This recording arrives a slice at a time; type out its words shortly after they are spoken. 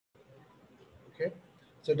Okay,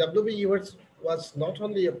 so W B Yeats was not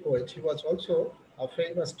only a poet; he was also a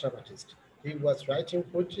famous dramatist. He was writing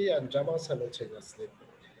poetry and drama simultaneously,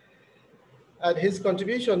 and his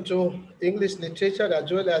contribution to English literature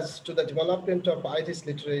as well as to the development of Irish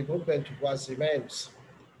literary movement was immense.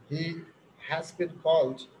 He has been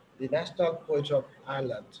called the national poet of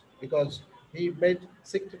Ireland because he made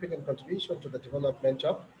significant contribution to the development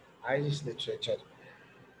of Irish literature.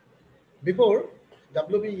 Before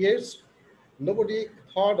W. B. Yeats, nobody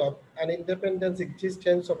thought of an independent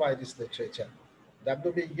existence of Irish literature.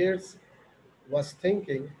 W. B. Yeats was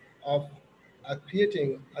thinking of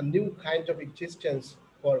creating a new kind of existence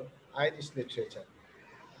for Irish literature.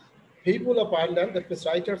 People of Ireland, the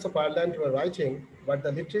writers of Ireland were writing, but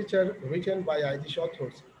the literature written by Irish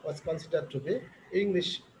authors was considered to be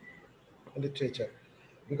English literature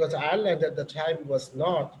because Ireland at the time was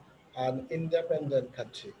not an independent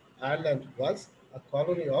country. Ireland was a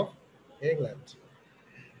colony of England.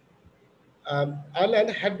 Ireland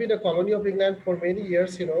had been a colony of England for many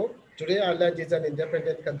years. Today Ireland is an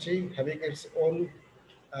independent country having its own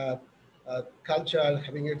uh, culture,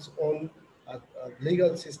 having its own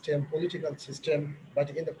legal system, political system. But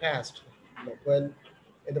in the past, when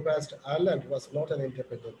in the past Ireland was not an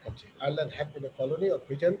independent country. Ireland had been a colony of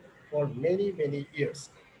Britain for many, many years.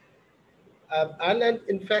 Ireland,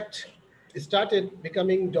 in fact, started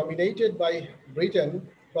becoming dominated by Britain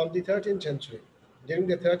from the 13th century. During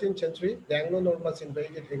the 13th century, the Anglo-Normans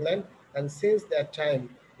invaded England, and since that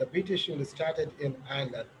time, the British rule started in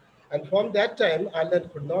Ireland. And from that time,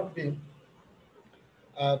 Ireland could not be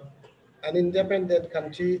uh, an independent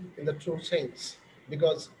country in the true sense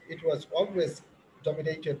because it was always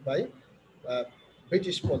dominated by uh,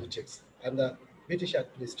 British politics and the British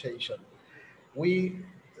administration. We,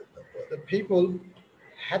 the people,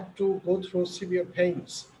 had to go through severe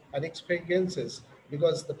pains and experiences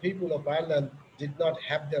because the people of Ireland did not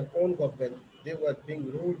have their own government. They were being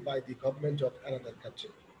ruled by the government of another country.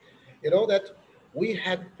 You know that we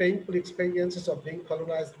had painful experiences of being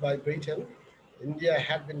colonized by Britain. India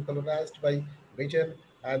had been colonized by Britain,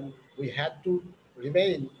 and we had to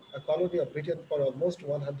remain a colony of Britain for almost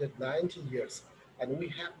 190 years. And we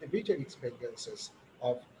have the bitter experiences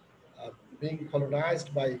of uh, being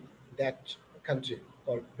colonized by that country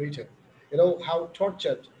called Britain. You know how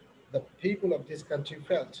tortured the people of this country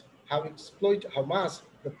felt, how much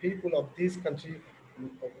the people of this country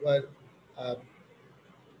were uh,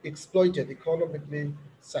 exploited economically,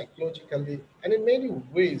 psychologically, and in many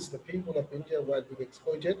ways, the people of India were being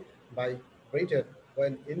exploited by Britain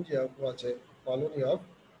when India was a colony of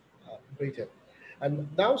Britain. And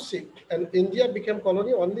now see, and India became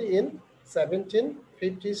colony only in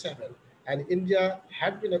 1757, and India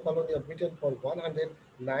had been a colony of Britain for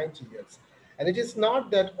 190 years. And it is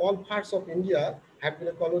not that all parts of India had been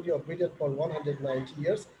a colony of Britain for 190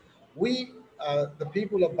 years. The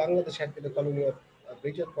people of Bangladesh, had been a colony of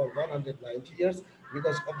Britain for 190 years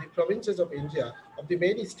because of the provinces of India, of the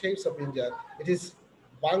many states of India. It is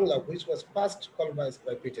Bangla which was first colonized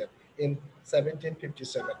by Britain in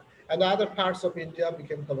 1757, and other parts of India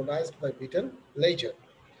became colonized by Britain later.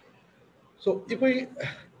 So, if we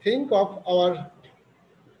think of our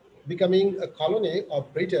becoming a colony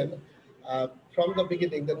of Britain from the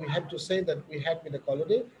beginning, then we have to say that we had been a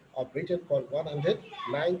colony of Britain for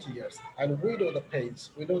 190 years. And we know the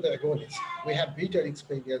pains, we know the agonies, we have bitter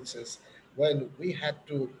experiences when we had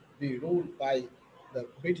to be ruled by the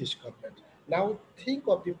British government. Now, think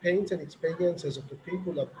of the pains and experiences of the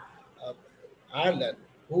people of uh, Ireland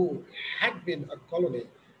who had been a colony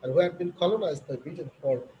and who had been colonized by Britain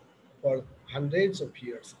for hundreds of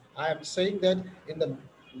years. I am saying that in the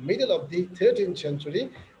middle of the 13th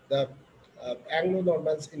century, the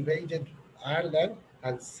Anglo-Normans invaded Ireland,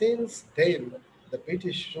 and since then, the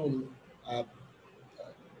British rule, uh,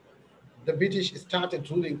 the British started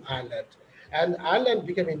ruling Ireland, and Ireland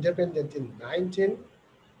became independent in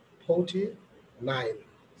 1949.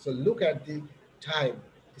 So look at the time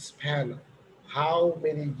span, how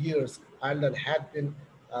many years Ireland had been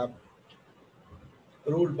uh,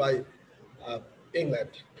 ruled by uh, England.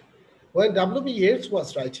 When W. B. Yeats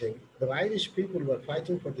was writing, the Irish people were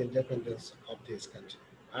fighting for the independence of this country.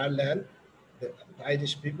 Ireland, the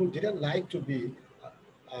Irish people uh,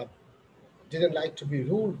 uh, didn't like to be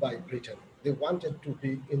ruled by Britain. They wanted to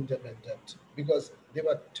be independent because they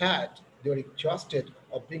were tired, they were exhausted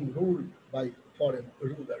of being ruled by foreign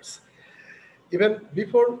rulers. Even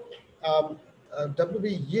before W.B.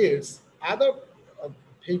 Yeats, other uh,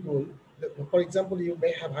 people, for example, you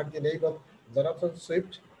may have heard the name of Jonathan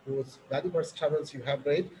Swift, whose Gulliver's Travels you have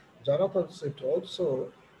read. Jonathan Swift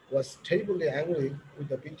also was terribly angry with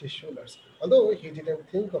the British rulers. Although he didn't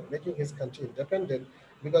think of making his country independent,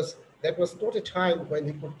 because that was not a time when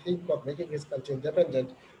he could think of making his country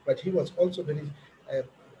independent, but he was also very uh,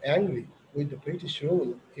 angry with the British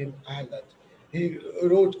rule in Ireland. He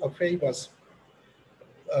wrote a famous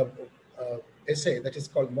uh, uh, essay that is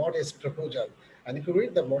called Modest Proposal. And if you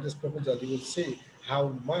read the Modest Proposal, you will see how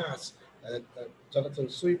much Jonathan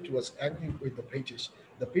Swift was angry with the British.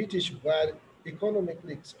 The British were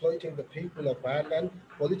economically exploiting the people of Ireland,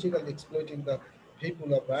 politically exploiting the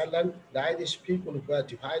people of Ireland. The Irish people were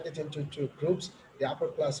divided into two groups. The upper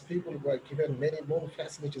class people were given many more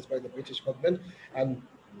facilities by the British government, and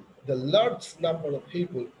the large number of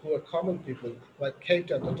people who are common people were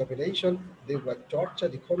kept under domination. They were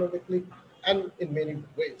tortured economically and in many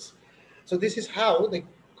ways. So this is how the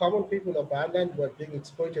common people of Ireland were being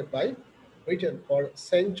exploited by Britain for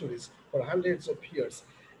centuries, for hundreds of years.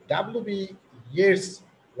 W. B. Yeats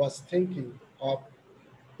was thinking of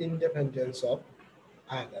independence of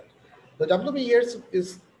Ireland. The W. B. Yeats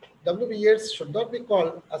is W. B. Yeats should not be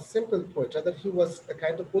called a simple poet, rather he was a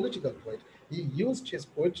kind of political poet. He used his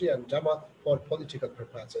poetry and drama for political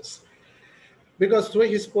purposes. Because through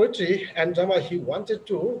his poetry and drama, he wanted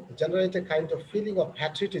to generate a kind of feeling of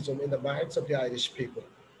patriotism in the minds of the Irish people.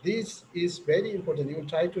 This is very important. You will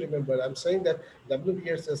try to remember. I'm saying that W. B.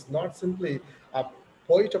 Yeats is not simply a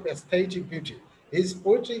poet of aesthetic beauty. His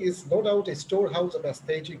poetry is no doubt a storehouse of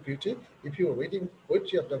aesthetic beauty. If you're reading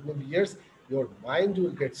poetry of W. B. Yeats, your mind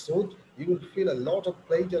will get soothed. You will feel a lot of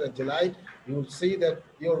pleasure and delight. You will see that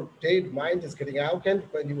your dead mind is getting awakened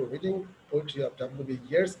when you are reading poetry of W. B.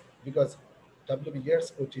 Yeats, because W. B.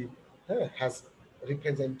 Yeats' poetry has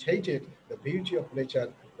represented the beauty of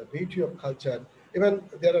nature, the beauty of culture. Even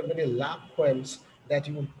there are many love poems that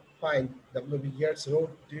you will find W. B. Yeats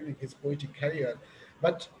wrote during his poetic career.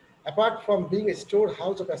 But apart from being a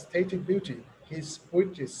storehouse of aesthetic beauty, his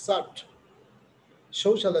poetry served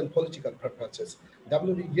social and political purposes.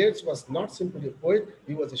 W. B. Yeats was not simply a poet,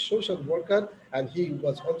 he was a social worker and he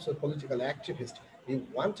was also a political activist. He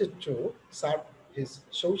wanted to serve his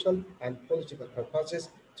social and political purposes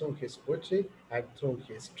through his poetry and through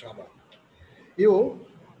his drama. You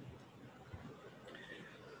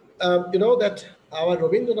you know that our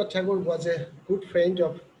Rabindranath Tagore was a good friend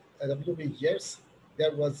of W. B. Yeats.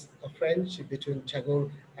 There was a friendship between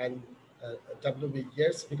Tagore and W. B.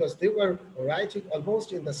 Yeats because they were writing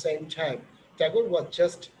almost in the same time. Tagore was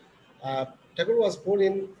just uh, Tagore was born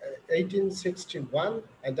in 1861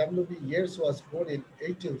 and W. B. Yeats was born in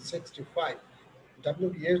 1865. W.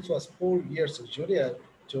 B. Yeats was 4 years junior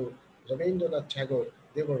to Rabindranath Tagore.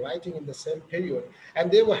 They were writing in the same period,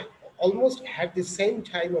 and they were almost had the same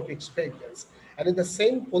time of experience. And in the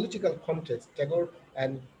same political context, Tagore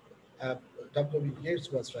and uh, W. B.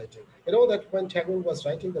 Yeats was writing. You know that when Tagore was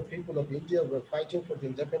writing, the people of India were fighting for the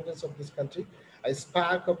independence of this country. A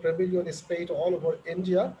spark of rebellion spread all over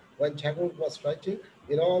India when Tagore was writing.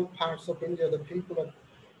 In all parts of India,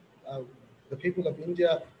 uh, the people of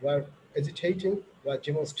India were agitating, were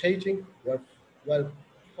demonstrating, were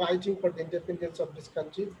fighting for the independence of this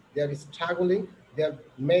country. They are struggling. Their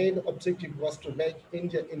main objective was to make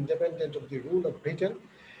India independent of the rule of Britain.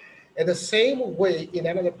 In the same way, in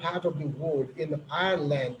another part of the world, in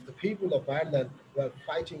Ireland, the people of Ireland were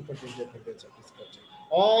fighting for the independence of this country.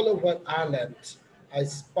 All over Ireland, a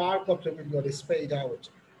spark of rebellion is sprayed out.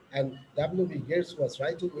 And W. B. Yeats was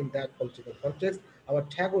writing in that political context. Our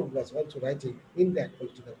Tagore was also writing in that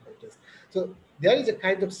political context. So there is a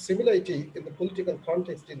kind of similarity in the political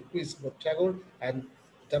context in which both Tagore and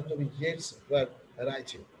W. B. Yeats were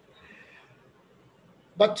writing.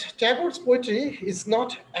 But Tagore's poetry is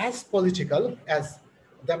not as political as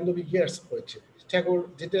W. B. Yeats' poetry. Tagore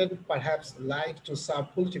didn't perhaps like to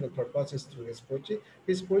serve political purposes through his poetry.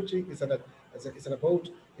 His poetry is an about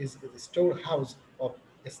is a storehouse of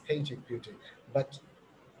aesthetic beauty. But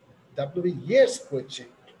W. B. Yeats' poetry,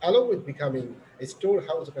 along with becoming a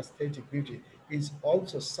storehouse of aesthetic beauty, is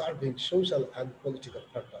also serving social and political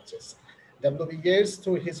purposes. W. B. Yeats,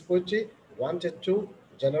 through his poetry, wanted to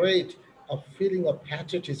generate a feeling of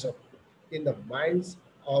patriotism in the minds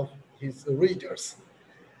of his readers.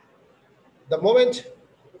 The moment,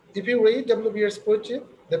 if you read W. B. Yeats' poetry,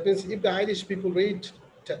 that means if the Irish people read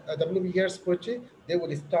W. B. Yeats' poetry, they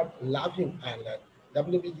will start loving Ireland.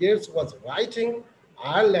 W. B. Yeats was writing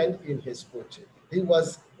Ireland in his poetry. He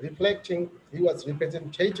was reflecting, he was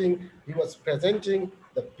representing, he was presenting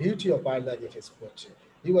the beauty of Ireland in his poetry.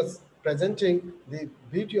 He was presenting the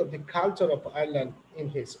beauty of the culture of Ireland in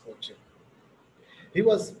his poetry. He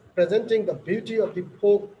was presenting the beauty of the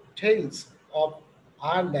folk tales of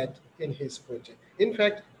Ireland in his poetry. In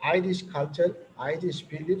fact, Irish culture, Irish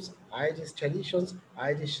beliefs, Irish traditions,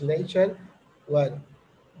 Irish nature were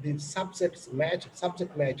the subject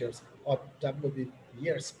matters of W B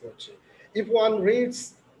Yeats poetry. If one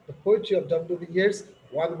reads the poetry of W B Yeats,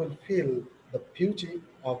 one will feel the beauty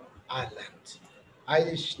of Ireland.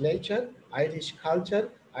 Irish nature, Irish culture,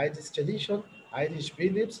 Irish tradition, Irish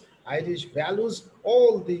beliefs, Irish values,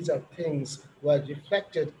 all these are things were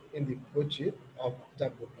reflected in the poetry of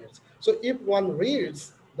W. B. Yeats. So if one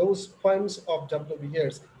reads those poems of W. B.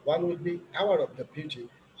 Yeats, one will be aware of the beauty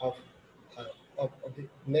of, uh, of the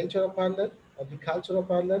nature of Ireland, of the culture of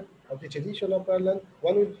Ireland, of the tradition of Ireland.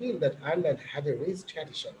 One will feel that Ireland had a rich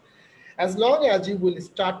tradition. As long as you will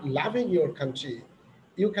start loving your country,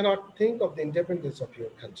 you cannot think of the independence of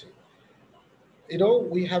your country.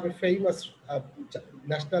 We have a famous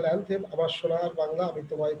national anthem, Amar Sonar Bangla, Ami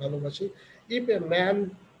Tomai Bhalobasi. If a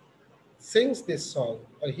man sings this song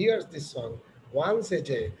or hears this song once a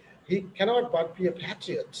day, he cannot but be a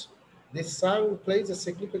patriot. This song plays a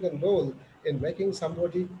significant role in making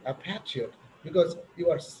somebody a patriot because you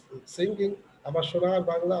are singing Amar Sonar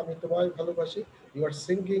Bangla, Ami Tomai Bhalobasi. You are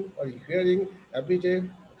singing or hearing every day,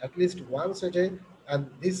 at least once a day, and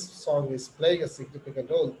this song is playing a significant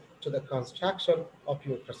role to the construction of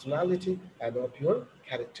your personality and of your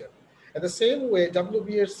character. In the same way,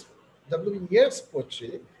 W.B.Yeats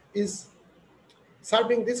poetry is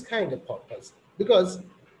serving this kind of purpose because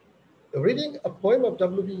reading a poem of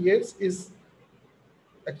W.B. Yeats is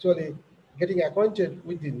actually getting acquainted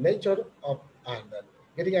with the nature of Ireland,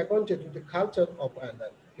 getting acquainted with the culture of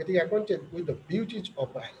Ireland, getting acquainted with the beauties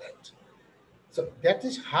of Ireland. So that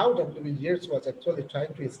is how W.B. Yeats was actually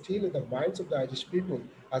trying to instill in the minds of the Irish people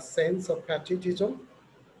a sense of patriotism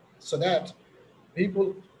so that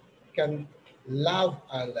people can love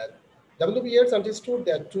Ireland. W.B. Yeats understood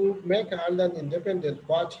that to make Ireland independent,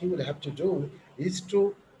 what he will have to do is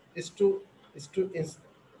to is to is to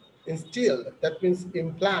instill, that means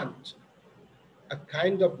implant, a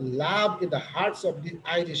kind of love in the hearts of the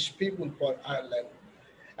Irish people for Ireland.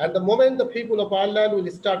 And the moment the people of Ireland will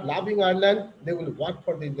start loving Ireland, they will work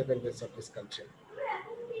for the independence of this country.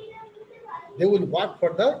 They will work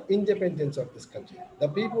for the independence of this country. The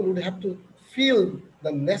people would have to feel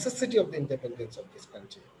the necessity of the independence of this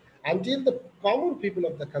country. Until the common people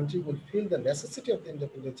of the country will feel the necessity of the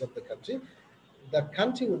independence of the country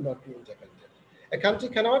will not be independent. A country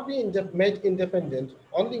cannot be made independent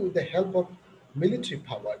only with the help of military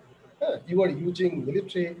power. You are using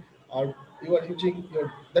military, or you are using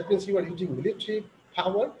your, that means you are using military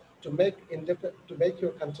power to make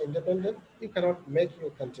your country independent. You cannot make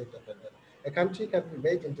your country independent. A country can be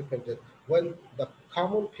made independent when the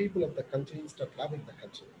common people of the country start loving the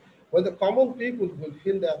country. When the common people will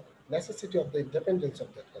feel the necessity of the independence of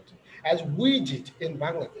that country, as we did in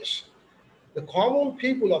Bangladesh. The common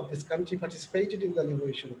people of this country participated in the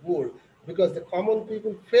liberation war because the common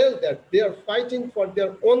people felt that they are fighting for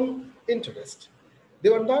their own interest. They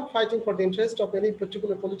were not fighting for the interest of any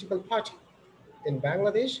particular political party. In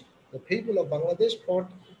Bangladesh, the people of Bangladesh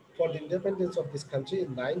fought for the independence of this country in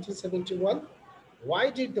 1971. Why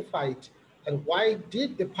did they fight and why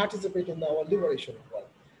did they participate in our liberation war?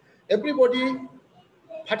 Everybody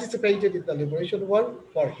participated in the liberation war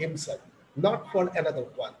for himself, not for another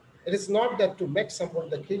one. It is not that to make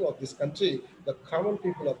someone the king of this country, the common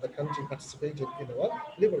people of the country participated in our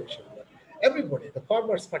liberation war. Everybody, the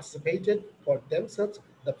farmers participated for themselves,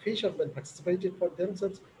 the fishermen participated for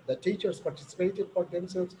themselves, the teachers participated for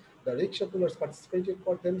themselves, the rickshaw pullers participated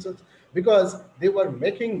for themselves because they were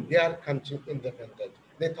making their country independent.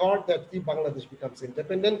 They thought that if Bangladesh becomes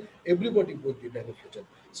independent, everybody would be benefited.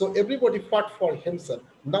 So everybody fought for himself,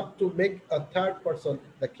 not to make a third person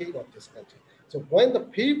the king of this country. So when the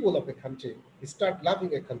people of a country start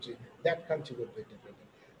loving a country, that country will be independent.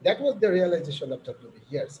 That was the realization of W.B.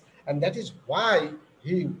 Yeats. And that is why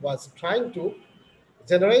he was trying to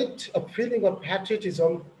generate a feeling of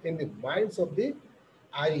patriotism in the minds of the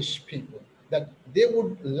Irish people, that they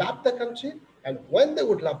would love the country, and when they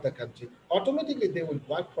would love the country, automatically they would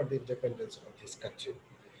work for the independence of this country.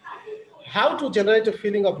 How to generate a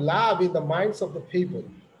feeling of love in the minds of the people?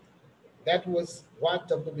 That was what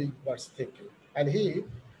W.B. was thinking. And he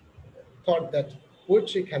thought that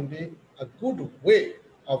poetry can be a good way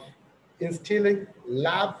of instilling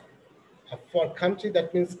love for country.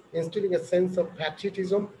 That means instilling a sense of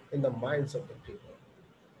patriotism in the minds of the people.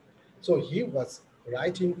 So he was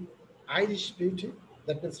writing Irish beauty,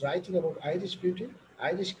 that means writing about Irish beauty,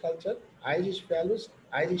 Irish culture, Irish values,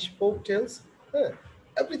 Irish folk tales.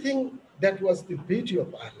 Everything that was the beauty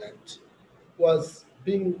of Ireland was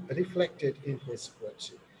being reflected in his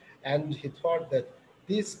poetry. And he thought that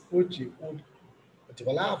this poetry would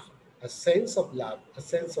develop a sense of love, a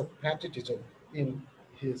sense of patriotism in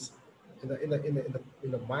his in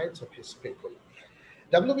the minds of his people.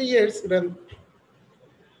 W. B. Yeats even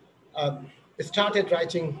um, started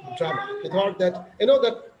writing drama. He thought that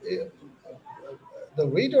that the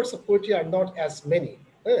readers of poetry are not as many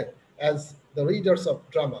as the readers of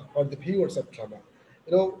drama or the viewers of drama.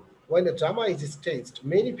 When a drama is staged,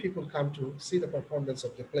 many people come to see the performance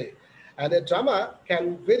of the play, and a drama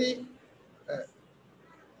can play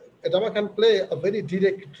a very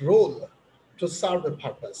direct role to serve a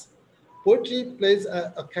purpose. Poetry plays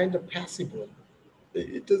a kind of passive role.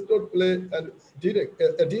 It does not play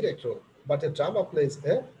a direct role, but a drama plays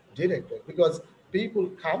a direct role because people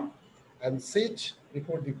come and sit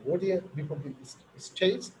before the audience, before the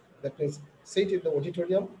stage. That means sit in the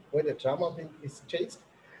auditorium when the drama being is staged,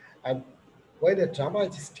 and when a drama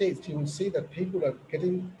is staged, you will see that people are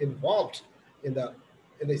getting involved in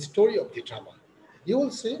the story of the drama. You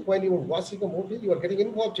will see when you are watching a movie, you are getting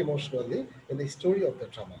involved emotionally in the story of the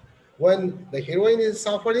drama. When the heroine is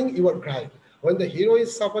suffering, you are crying. When the hero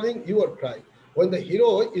is suffering, you are crying. When the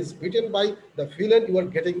hero is beaten by the villain, you are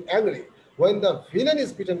getting angry. When the villain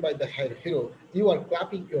is beaten by the hero, you are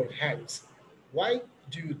clapping your hands. Why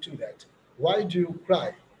do you do that? Why do you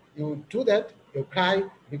cry? You do that, you cry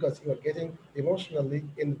because you are getting emotionally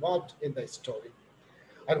involved in the story.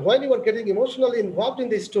 And when you are getting emotionally involved in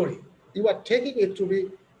the story, you are taking it to be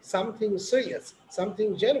something serious,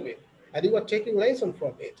 something genuine, and you are taking lesson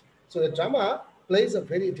from it. So the drama plays a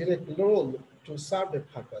very direct role to serve the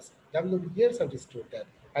purpose. W. B. Yeats understood that,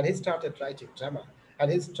 and he started writing drama.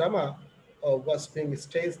 And his drama was being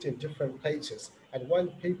staged in different places. And when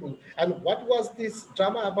people, and what was this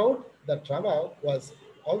drama about? The drama was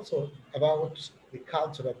also about the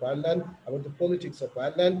culture of Ireland, about the politics of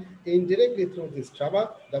Ireland. Indirectly through this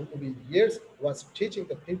drama, W. B. Yeats was teaching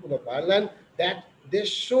the people of Ireland that they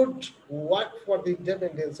should work for the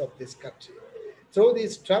independence of this country. Through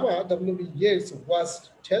this drama, W. B. Yeats was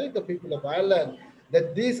telling the people of Ireland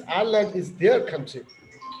that this Ireland is their country.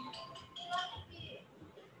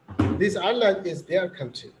 This Ireland is their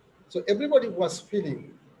country. So everybody was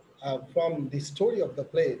feeling from the story of the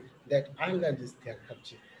play that Ireland is their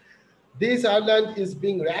country. This Ireland is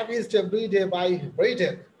being ravaged every day by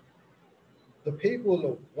Britain. The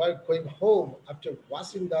people were going home after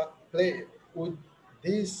watching the play with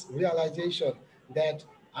this realization that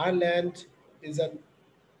Ireland is a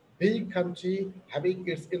big country having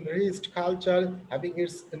its enriched culture, having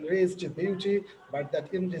its enriched beauty, but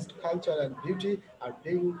that enriched culture and beauty are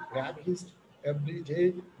being ravaged every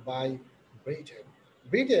day by Britain.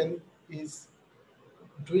 Britain is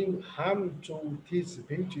doing harm to this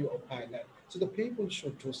beauty of Ireland. So the people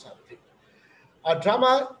should do something. Our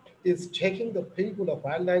drama is taking the people of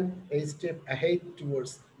Ireland a step ahead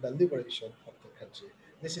towards the liberation of the country.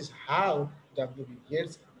 This is how W. B.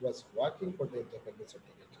 Yeats was working for the independence of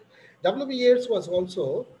the country. W. B. Yeats was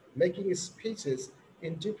also making speeches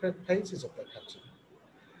in different places of the country.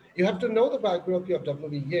 You have to know the biography of W.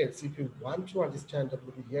 B. Yeats if you want to understand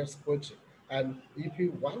W. B. Yeats' poetry, and if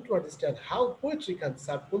you want to understand how poetry can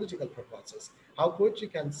serve political purposes, how poetry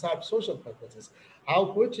can serve social purposes, how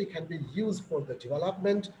poetry can be used for the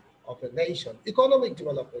development of a nation, economic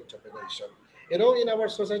development of a nation. In our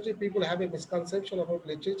society, people have a misconception about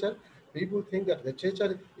literature. People think that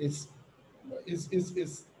literature is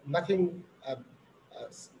nothing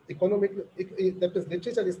economic. That is,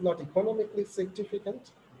 literature is not economically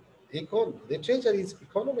significant. Literature is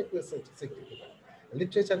economically significant.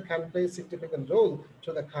 Literature can play a significant role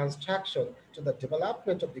to the construction, to the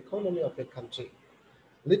development of the economy of a country.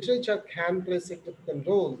 Literature can play a significant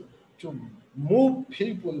role to move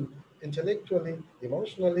people intellectually,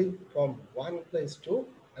 emotionally from one place to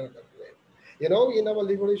another place. In our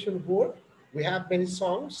liberation war, we have many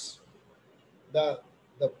songs. The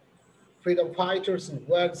freedom fighters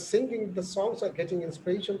were singing the songs or getting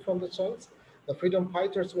inspiration from the songs. The freedom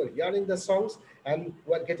fighters were hearing the songs and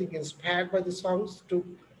were getting inspired by the songs to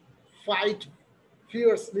fight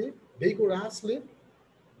fiercely, vigorously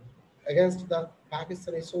against the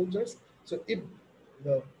Pakistani soldiers. So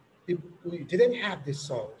the if we didn't have these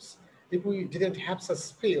songs, if we didn't have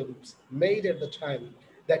such films made at the time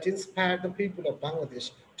that inspired the people of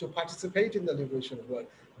Bangladesh to participate in the liberation war,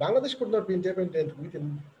 Bangladesh could not be independent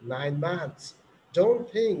within 9 months. Don't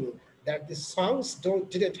think that the songs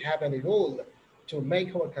didn't have any role to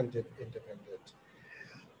make our country independent.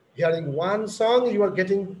 Hearing one song, you are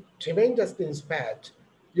getting tremendously inspired.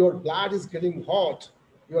 Your blood is getting hot.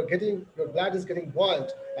 Your blood is getting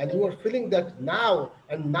boiled, and you are feeling that now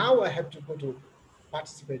I have to go to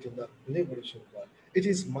participate in the liberation war. It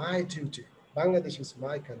is my duty. Bangladesh is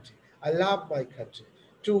my country. I love my country.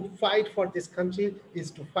 To fight for this country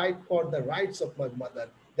is to fight for the rights of my mother.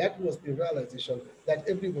 That was the realization that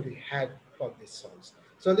everybody had from these songs.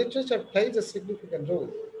 So literature plays a significant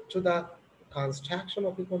role to the construction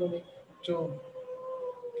of economy, to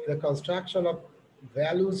the construction of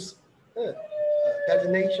values that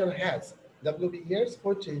a nation has. W B Yeats'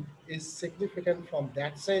 poetry is significant from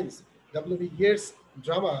that sense. W B Yeats'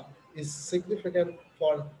 drama is significant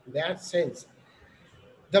for that sense.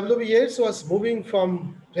 W B Yeats was moving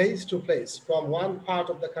from place to place, from one part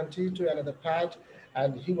of the country to another part,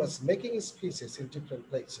 and he was making speeches in different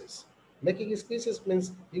places. Making speeches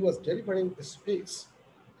means he was delivering a speech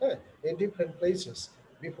in different places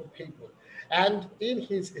before people. And in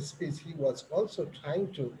his speech, he was also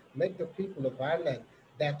trying to make the people of Ireland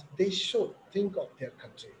that they should think of their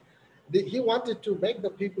country. He wanted to make the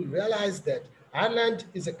people realize that Ireland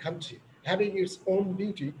is a country having its own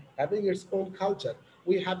beauty, having its own culture.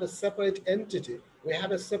 We have a separate entity, we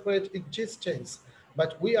have a separate existence,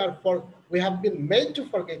 but we have been made to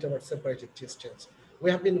forget our separate existence. We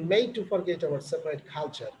have been made to forget our separate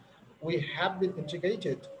culture. We have been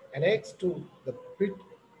integrated annexed to,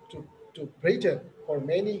 to Britain for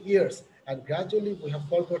many years, and gradually we have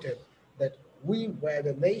forgotten that we were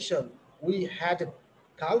a nation. We had a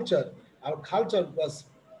culture. Our culture was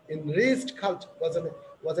enriched culture,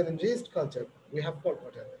 was an enriched culture. We have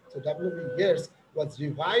forgotten. So W. B. Yeats was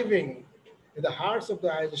reviving in the hearts of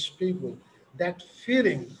the Irish people that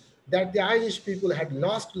feeling that the Irish people had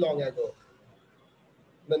lost long ago.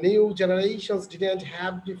 The new generations didn't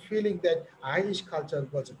have the feeling that Irish culture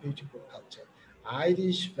was a beautiful culture.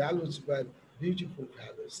 Irish values were beautiful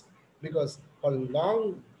values because for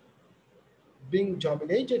long being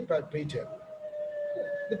dominated by Britain,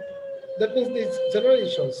 that means these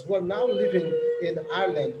generations who are now living in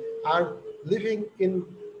Ireland are living in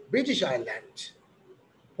British Ireland.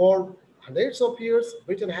 For hundreds of years,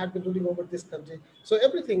 Britain had been ruling over this country. So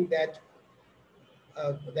everything that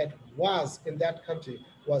was in that country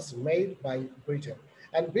was made by Britain.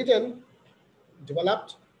 And Britain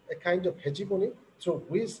developed a kind of hegemony through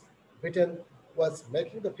which Britain was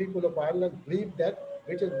making the people of Ireland believe that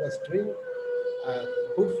Britain was doing uh,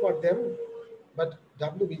 good for them. But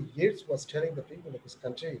W. B. Yeats was telling the people of his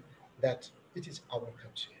country that it is our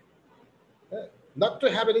country. Uh, Not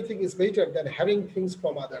to have anything is better than having things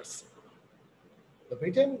from others. The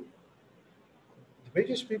Britain The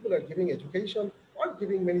British people are giving education or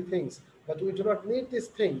giving many things, but we do not need these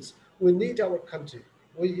things. We need our country.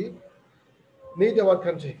 We need our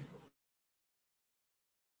country.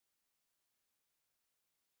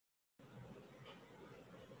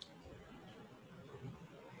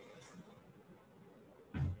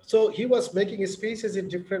 So he was making speeches in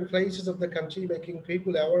different places of the country, making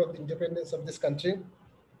people aware of the independence of this country.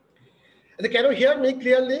 And can you hear me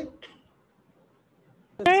clearly?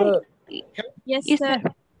 Sir, Can, Yes, yes, sir.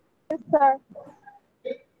 sir. Yes, sir.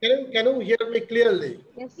 can you hear me clearly?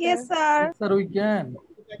 Yes, Yes, sir. sir. Yes, sir, we can.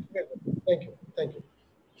 Thank you very much. Thank you. Thank you.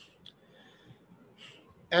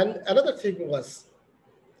 And another thing was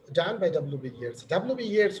done by W. B. Yeats. W. B.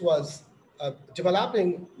 Yeats was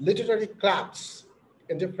developing literary clubs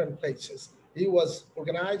in different places. He was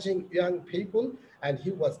organizing young people and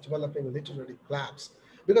he was developing literary clubs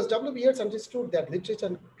because W. B. Yeats understood that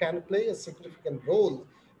literature can play a significant role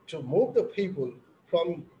to move the people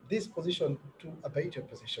from this position to a better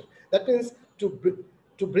position. That means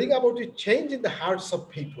to bring about a change in the hearts of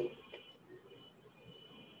people.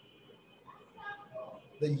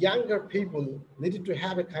 The younger people needed to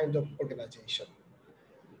have a kind of organization.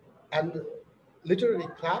 And literary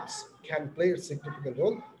clubs can play a significant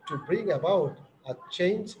role to bring about a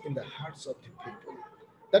change in the hearts of the people.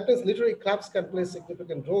 That means literary clubs can play a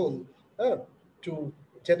significant role uh, to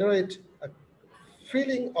generate a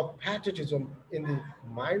feeling of patriotism in the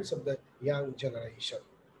minds of the young generation.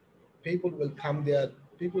 People will come there,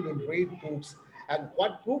 people will read books. And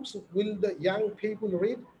what books will the young people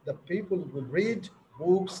read? The people will read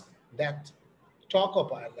books that talk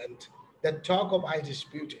of Ireland, that talk of Irish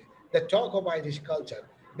beauty, that talk of Irish culture,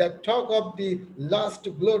 that talk of the lost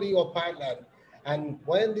glory of Ireland. And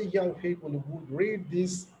when the young people would read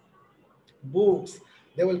these books,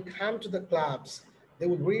 they will come to the clubs, they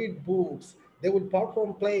will read books, they will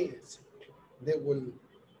perform plays, they will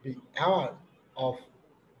be aware of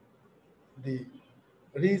the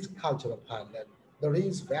rich culture of Ireland, the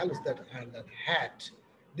rich values that Ireland had.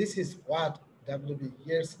 This is what W. B.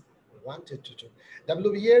 Yeats wanted to do.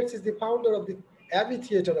 W. B. Yeats is the founder of the Abbey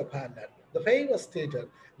Theatre of Ireland, the famous theatre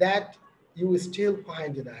that you will still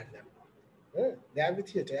find in Ireland. The Abbey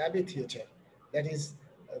Theatre, that is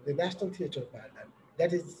the National Theatre of Ireland,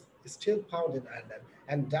 that is still found in Ireland.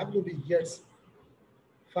 And W. B. Yeats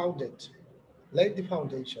founded, laid the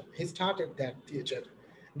foundation. He started that theater.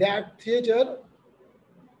 That theater,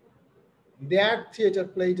 that theater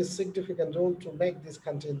played a significant role to make this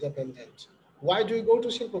country independent. Why do we go to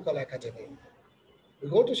Shilpakala Academy? We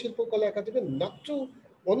go to Shilpakala Academy not to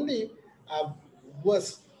only uh,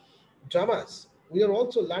 was dramas. We are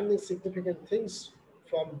also learning significant things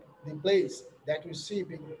from the plays that we see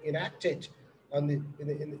being enacted on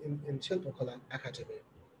in Shilpakala Academy.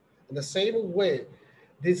 In the same way,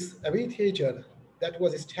 this amphitheater that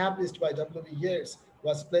was established by W B Yeats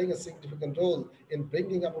was playing a significant role in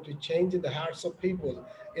bringing about a change in the hearts of people,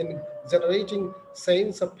 in generating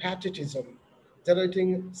sense of patriotism,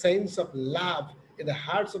 generating sense of love in the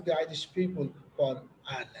hearts of the Irish people for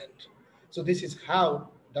Ireland. So this is how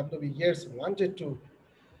W B Yeats wanted to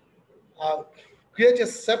uh, create a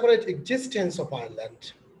separate existence of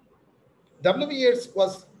Ireland. W B Yeats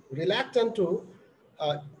was reluctant to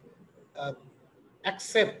uh, uh,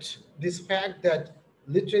 accept this fact that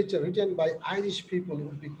literature written by Irish people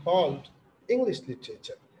would be called English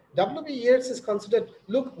literature. W B Yeats is considered,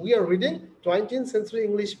 look, we are reading 20th century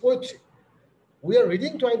English poetry. We are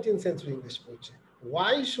reading 20th century English poetry.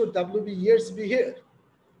 Why should W B Yeats be here?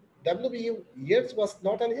 W B Yeats was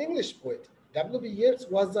not an English poet. W B Yeats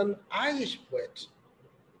was an Irish poet.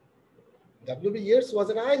 W B Yeats was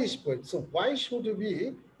an Irish poet. So why should we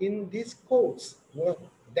be in this course? Well,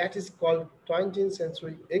 that is called 20th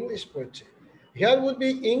century English poetry. Here would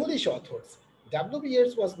be English authors. W B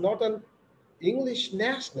Yeats was not an English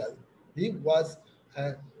national. He was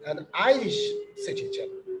uh, an Irish citizen.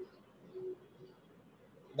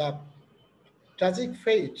 The tragic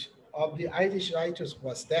fate of the Irish writers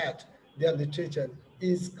was that their literature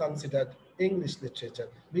is considered English literature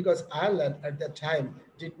because Ireland at that time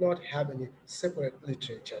did not have any separate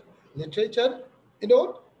literature. Literature,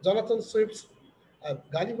 Jonathan Swift's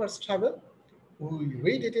Gulliver's Travel, we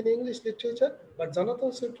read it in English literature, but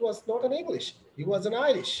Jonathan Swift was not an English, he was an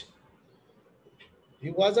Irish. He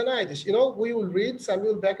was an Irish. We will read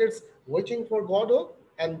Samuel Beckett's Waiting for Godot,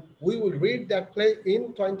 and we will read that play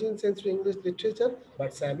in 20th century English literature,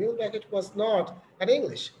 but Samuel Beckett was not an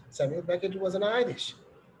English. Samuel Beckett was an Irish.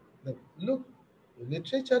 The look,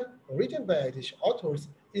 literature written by Irish authors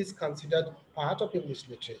is considered part of English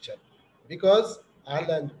literature because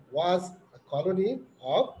Ireland was a colony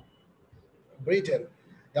of Britain.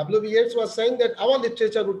 W. B. Yeats was saying that our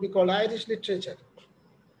literature would be called Irish literature.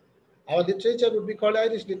 Our literature would be called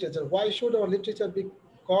Irish literature. Why should our literature be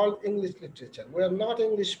called English literature? We are not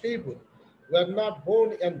English people. We are not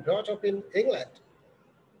born and brought up in England.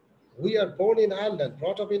 We are born in Ireland,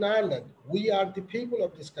 brought up in Ireland. We are the people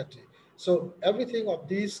of this country. So everything of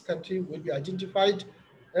this country will be identified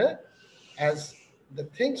eh, as the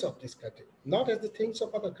things of this country, not as the things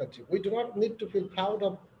of other country. We do not need to feel proud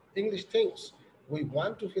of English things. We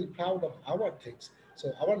want to feel proud of our things.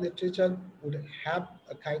 So our literature would have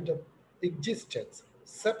a kind of existence,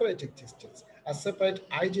 a separate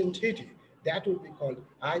identity that would be called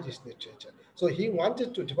Irish literature. So he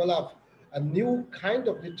wanted to develop a new kind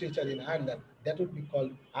of literature in Ireland that would be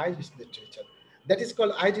called Irish literature. That is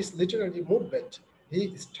called Irish literary movement.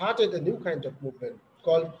 He started a new kind of movement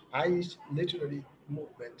called Irish literary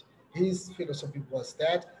movement. His philosophy was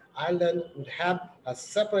that Ireland would have a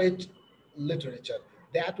separate literature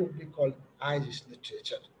that would be called Irish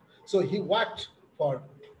literature. So he worked for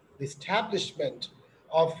the establishment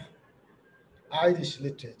of Irish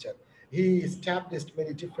literature. He established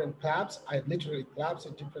many different clubs, literary clubs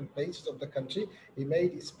in different places of the country. He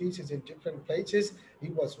made speeches in different places. He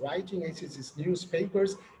was writing his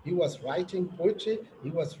newspapers. He was writing poetry. He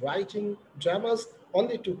was writing dramas,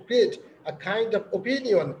 only to create a kind of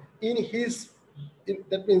opinion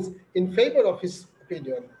that means in favor of his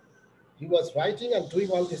opinion. He was writing and doing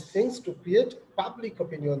all these things to create public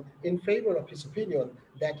opinion in favor of his opinion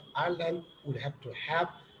that Ireland would have to have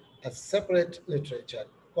a separate literature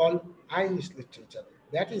called Irish literature.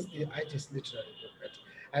 That is the Irish literary movement.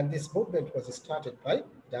 And this movement was started by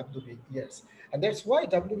W. B. Yeats. And that's why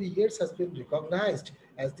W. B. Yeats has been recognized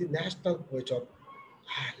as the national poet of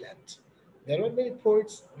Ireland. There were many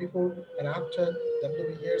poets before and after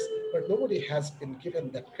W. B. Yeats, but nobody has been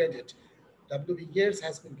given that credit. W. B. Yeats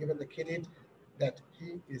has been given the credit that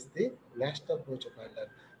he is the national poet of Ireland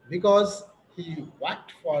because he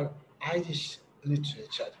worked for Irish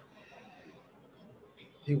literature.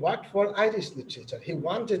 He worked for Irish literature. He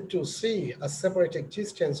wanted to see a separate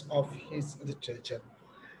existence of his literature.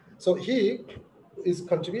 So his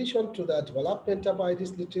contribution to the development of Irish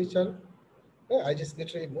literature, the Irish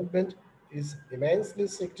literary movement, is immensely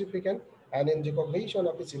significant, and in recognition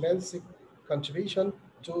of his immense contribution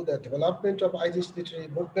to the development of Irish literary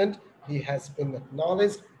movement, he has been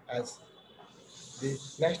acknowledged as the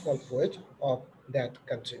national poet of that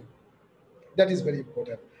country. That is very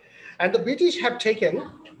important. And the British have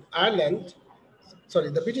taken Ireland, sorry,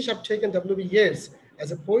 the British have taken W B Yeats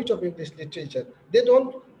as a poet of English literature. They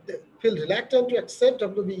feel reluctant to accept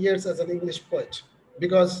W B Yeats as an English poet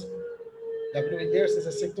because W B Yeats is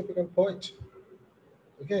a significant poet.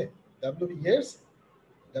 Okay, W B Yeats,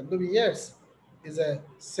 W B Yeats is a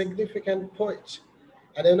significant poet.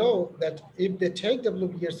 And I know that if they take W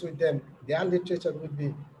B Yeats with them, their literature would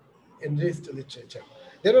be enriched literature.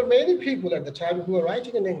 There were many people at the time who were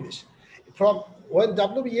writing in English. From when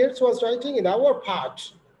W B Yeats was writing in our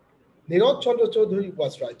part, Nirod Chandra Chaudhary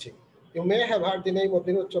was writing. You may have heard the name of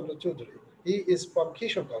Nirod Chandra Chaudhary. He is from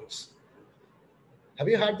Kishorganj. Have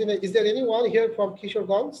you heard the name? Is there anyone here from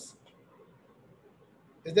Kishorganj?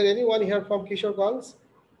 Is there anyone here from Kishorganj?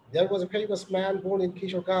 There was a famous man born in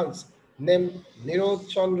Kishorganj named Nirod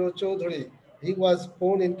Chandra Chaudhary. He was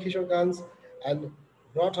born in Kishorganj and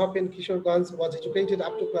brought up in Kishorganj, was educated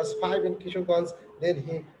up to class 5 in Kishorganj.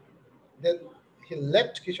 Then he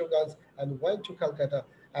left Kishorganj and went to Calcutta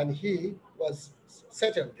and he was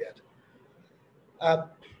settled there. Uh,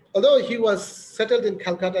 Although he was settled in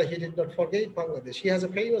Calcutta, he did not forget Bangladesh. He has a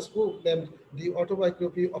famous book named The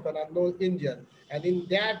Autobiography of an Unknown Indian. And in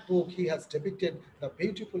that book, he has depicted the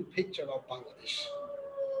beautiful picture of Bangladesh.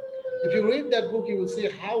 If you read that book, you will see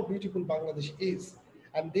how beautiful Bangladesh is.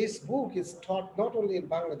 And this book is taught not only in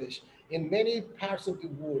Bangladesh, in many parts of the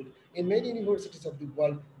world, in many universities of the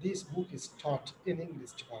world, this book is taught in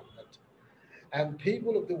English department. And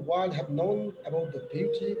people of the world have known about the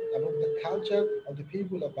beauty, about the culture of the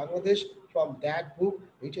people of Bangladesh from that book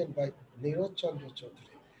written by Nirod Chandra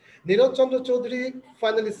Chaudhary. Nirod Chandra Chaudhary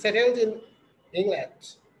finally settled in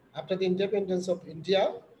England after the independence of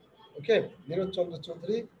India. Okay, Nirod Chandra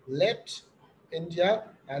Chaudhary left India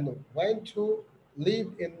and went to live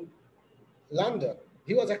in London.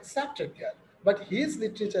 He was accepted there, but his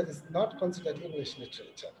literature is not considered English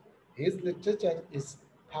literature. His literature is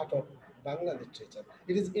part of Bangla literature.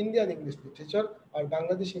 It is Indian English literature or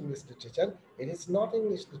Bangladeshi English literature. It is not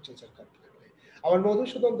English literature completely. Our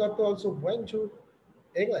Madhusudan Datta also went to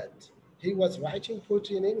England. He was writing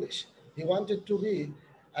poetry in English. He wanted to be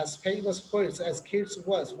as famous poets as Keats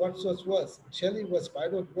was, Wordsworth was, Shelley was,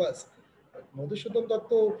 Byron was. But Madhusudan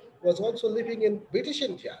Datta was also living in British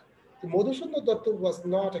India. The Madhusudan Datta was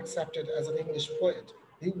not accepted as an English poet.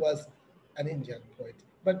 He was an Indian poet.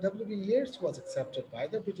 But W B Yeats was accepted by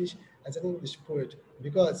the British as an English poet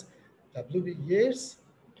because W B Yeats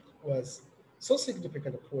was so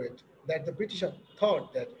significant a poet that the British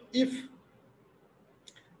thought that if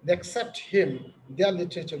they accept him, their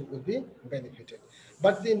literature will be benefited.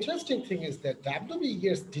 But the interesting thing is that W.B.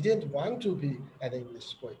 Yeats didn't want to be an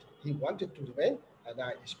English poet. He wanted to remain an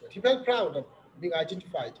Irish poet. He felt proud of being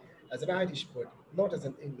identified as an Irish poet, not as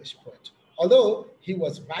an English poet. Although he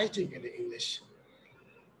was writing in English,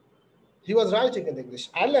 he was writing in English.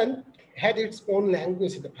 Ireland had its own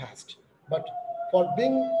language in the past, but for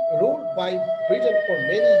being ruled by Britain for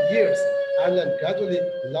many years, Ireland gradually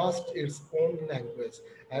lost its own language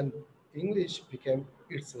and English became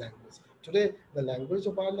its language. Today, the language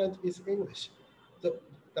of Ireland is English. So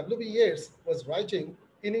W.B. Yeats was writing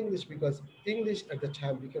in English because English at the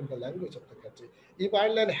time became the language of the country. If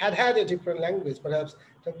Ireland had had a different language, perhaps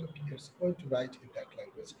W.B. Yeats was going to write in that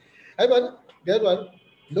language. However, there were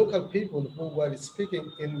local people who were speaking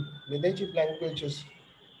in the native languages,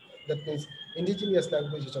 that means indigenous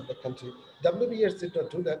languages of the country. W.B. Yeats did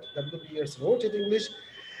not do that. W.B. Yeats wrote in English,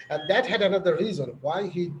 and that had another reason why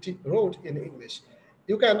he wrote in English.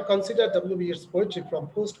 You can consider W.B. Yeats' poetry from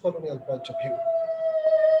post-colonial point of view.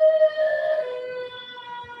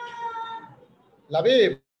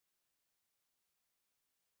 Labib,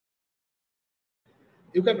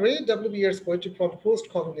 you can read W.B. Yeats' poetry from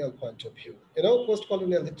post-colonial point of view. You know,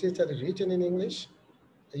 post-colonial literature is written in English.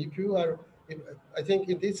 If you are, if, I think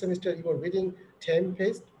in this semester you are reading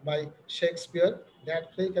Tempest by Shakespeare.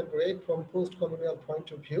 That play can be read from post-colonial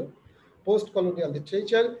point of view. Post-colonial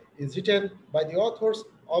literature is written by the authors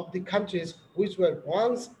of the countries which were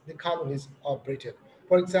once the colonies of Britain.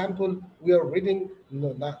 For example, we are reading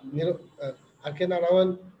Arkena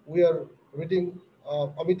Rawan, we are reading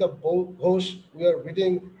Amitabh Ghosh, we are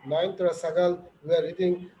reading Nayantara Sagal, we are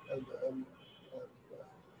reading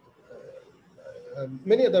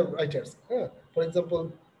many other writers. For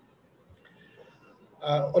example,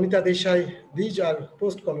 Anita Desai, these are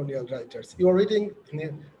post-colonial writers. You are reading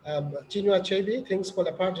Chinua Achebe, Things Fall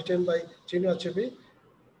Apart, written by Chinua Achebe.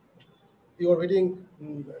 You are reading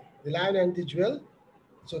The Lion and the Jewel.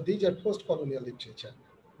 So these are post-colonial literature.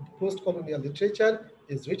 Post-colonial literature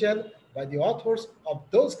is written by the authors of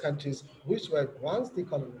those countries which were once the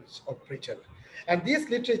colonies of Britain. And this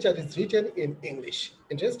literature is written in English.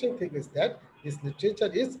 Interesting thing is that this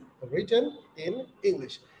literature is written in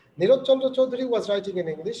English. Niraj Chandra Chaudhary was writing in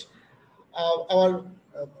English. Our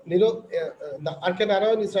Arkan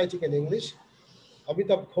Narayan is writing in English.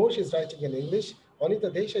 Amitabh Ghosh is writing in English. Anita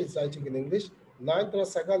Desai is writing in English. Nayantara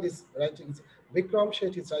Sagal is writing. Vikram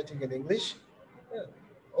Sheth is writing in English. Yeah.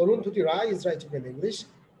 Arundhati Rai is writing in English.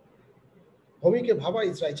 Homike Bhabha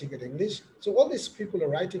is writing in English. So all these people are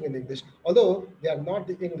writing in English, although they are not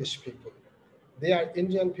the English people. They are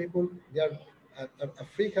Indian people, they are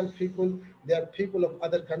African people, they are people of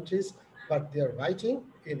other countries, but they are writing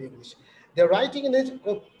in English. They are writing in it.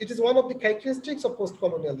 It is one of the characteristics of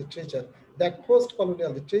post-colonial literature that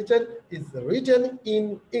post-colonial literature is written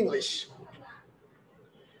in English.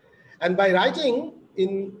 And by writing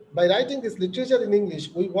this literature in English,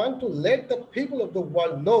 we want to let the people of the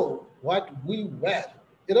world know what we were.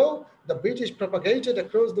 The British propagated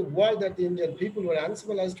across the world that the Indian people were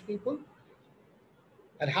uncivilized people.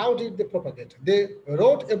 And how did they propagate? They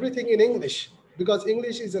wrote everything in English because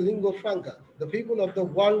English is a lingua franca. The people of the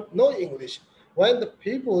world know English. When the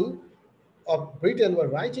people of Britain were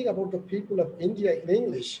writing about the people of India in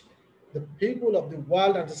English, the people of the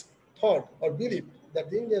world thought or believed that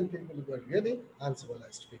the Indian people were really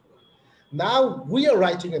uncivilized people. Now we are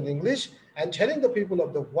writing in English and telling the people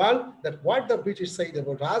of the world that what the British said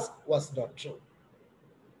about us was not true.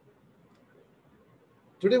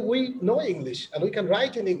 Today we know English and we can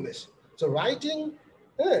write in English. So writing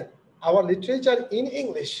our literature in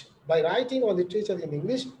English, by writing our literature in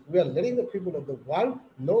English, we are letting the people of the world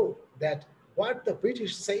know that what the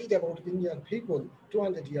British said about Indian people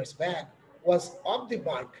 200 years back was off the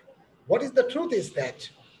mark. What is the truth is that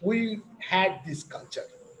we had this culture.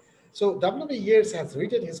 So W B Yeats has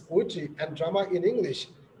written his poetry and drama in English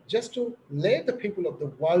just to let the people of the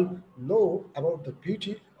world know about the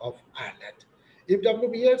beauty of Ireland. If W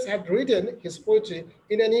B Yeats had written his poetry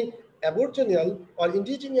in any Aboriginal or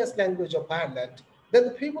indigenous language of Ireland, then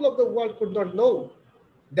the people of the world could not know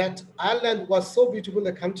that Ireland was so beautiful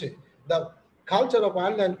a country. The culture of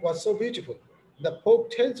Ireland was so beautiful. The folk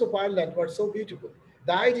tales of Ireland were so beautiful.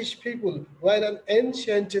 The Irish people were an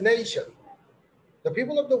ancient nation. The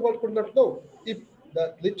people of the world could not know if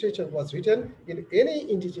the literature was written in any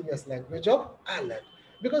indigenous language of Ireland,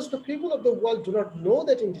 because the people of the world do not know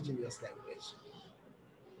that indigenous language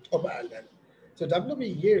of Ireland. So W B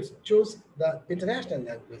Yeats chose the international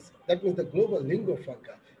language, that means the global lingua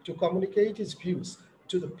franca, to communicate his views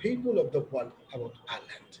to the people of the world about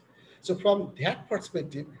Ireland. So from that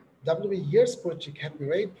perspective, W B Yeats' poetry can be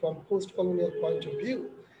read from post-colonial point of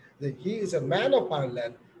view. That he is a man of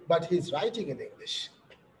Ireland, but he is writing in English.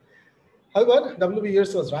 However, W. B.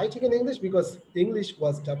 Yeats was writing in English because English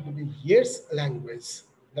was W. B. Yeats' language.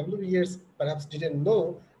 W. B. Yeats perhaps didn't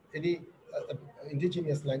know any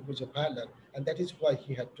indigenous language of Ireland, and that is why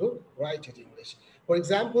he had to write it in English. For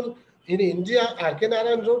example, in India, Arkan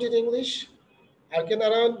Narayan wrote in English. Arkan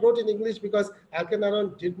Narayan wrote in English because Arkan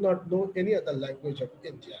Narayan did not know any other language of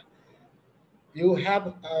India. You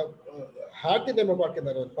have heard the name of Arkan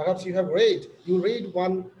Narayan. Perhaps you read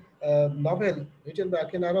one novel written by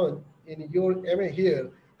Arkan Narayan in your MA here.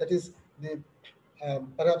 That is the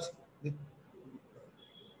perhaps the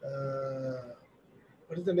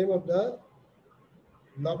what is the name of the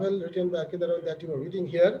novel written by Arkan Narayan that you are reading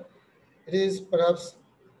here? It is perhaps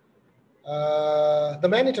the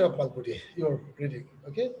Man-Eater of Malgudi, you're reading.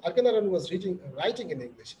 Okay, Arkan Narayan was writing in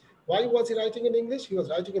English. Why was he writing in English? He was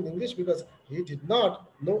writing in English because he did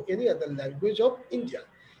not know any other language of India.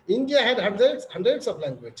 India had hundreds of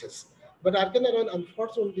languages, but Arkan Narayan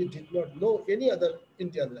unfortunately did not know any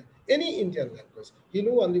Indian language. He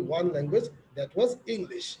knew only one language, that was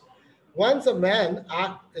English. Once a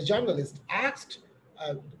journalist asked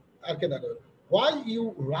uh, Arkan Narayan, why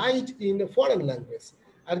you write in a foreign language?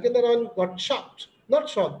 Arkan Narayan got shocked, not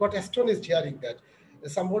shocked, but astonished hearing that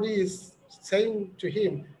somebody is saying to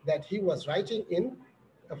him that he was writing in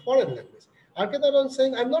a foreign language. Arkan Narayan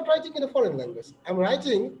saying, I'm not writing in a foreign language. I'm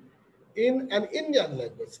writing in an Indian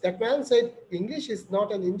language. That man said, English is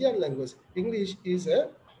not an Indian language. English is a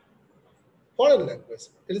foreign language.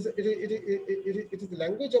 It is the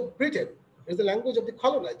language of Britain. It is the language of the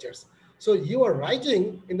colonizers. So you are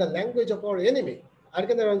writing in the language of our enemy.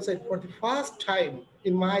 Arkan Narayan said, for the first time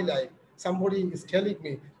in my life, somebody is telling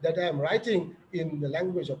me that I am writing in the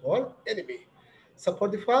language of our enemy. So for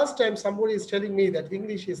the first time, somebody is telling me that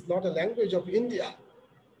English is not a language of India.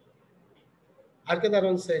 Arkan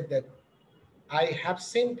Narayan said that I have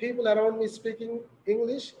seen people around me speaking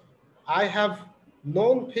English. I have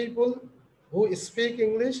known people who speak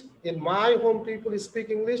English. In my home, people speak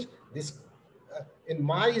English. This in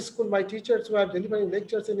my school, my teachers were delivering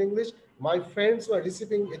lectures in English. My friends were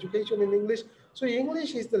receiving education in English. So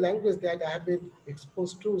English is the language that I have been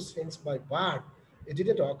exposed to since my birth. It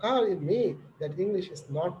didn't occur in me that English is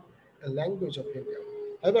not a language of India.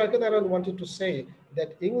 However, again, I wanted to say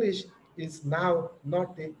that English is now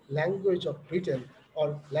not the language of Britain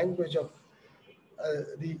or language of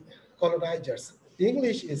the colonizers.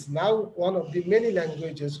 English is now one of the many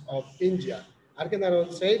languages of India.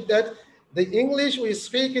 Arkanaravan said that the English we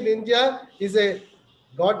speak in India is a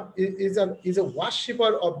is a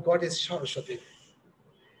worshipper of goddess Saraswati.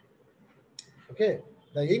 Okay,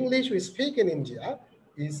 the English we speak in India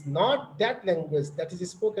is not that language that is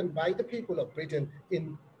spoken by the people of Britain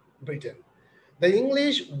in Britain. The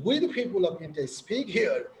English we the people of India speak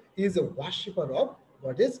here is a worshipper of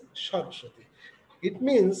goddess Saraswati. It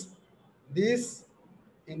means this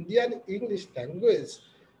Indian English language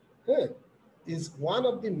huh, is one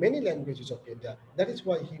of the many languages of India. That is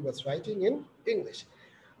why he was writing in English.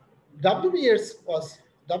 W. B. Yeats was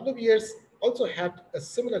W. B. Yeats also had a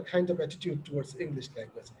similar kind of attitude towards English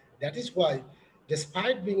language. That is why,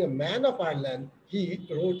 despite being a man of Ireland, he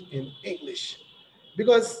wrote in English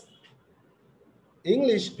because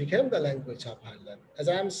English became the language of Ireland. As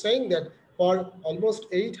I am saying that for almost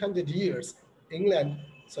 800 years,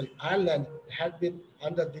 Ireland had been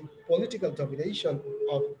under the political domination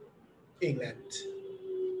of England.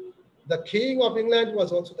 The King of England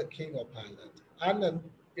was also the King of Ireland. Ireland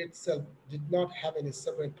itself did not have any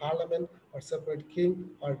separate parliament or separate king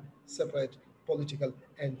or separate political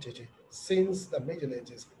entity since the Middle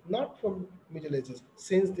Ages, not from Middle Ages,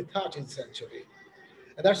 since the 13th century.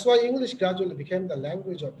 And that's why English gradually became the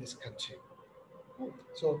language of this country.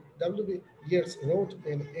 So W.B. Yeats wrote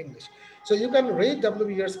in English. So you can read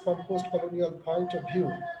W.B. Yeats from post-colonial point of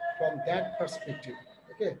view, from that perspective.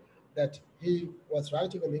 Okay, that he was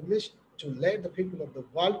writing in English to let the people of the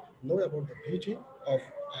world know about the beauty of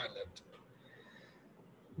Ireland.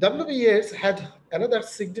 W.B. Yeats had another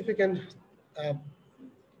significant uh,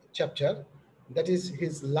 chapter, that is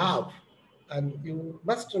his love. And you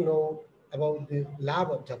must know about the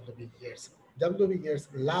love of W.B. Yeats. W.B. Yeats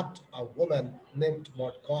loved a woman named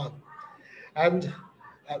Maud Gonne. And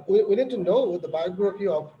we need to know the biography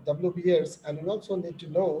of W.B. Yeats, and we also need to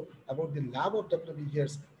know about the love of W.B.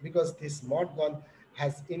 Yeats because this Maud Gonne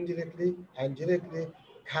has indirectly and directly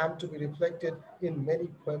come to be reflected in many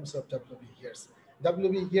poems of W.B. Yeats.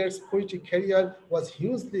 W.B. Yeats' poetic career was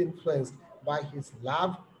hugely influenced by his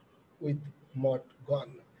love with Maud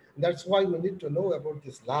Gonne. That's why we need to know about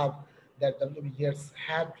this love that W.B. Yeats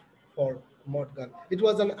had for Maud Gonne. It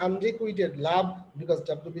was an unrequited love because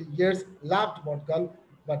W.B. Yeats loved Maud Gonne,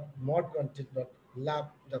 but Maud Gonne did not love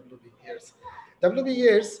W.B. Yeats. W.B.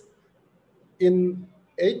 Yeats in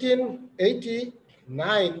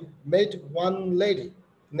 1889 met one lady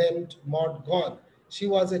named Maud Gonne. She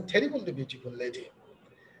was a terribly beautiful lady.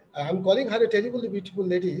 I'm calling her a terribly beautiful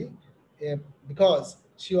lady uh, because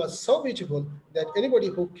she was so beautiful that anybody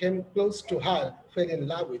who came close to her fell in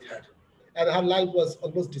love with her. And her life was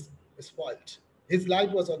almost spoiled. His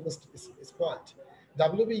life was almost spoiled.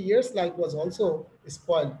 W.B. Yeats' life was also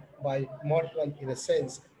spoiled by Morgan in a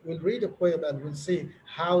sense. We'll read a poem and we'll see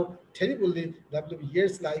how terribly W.B.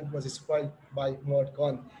 Yeats' life was spoiled by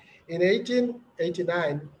Morgan. In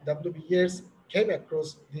 1889, W.B. Yeats came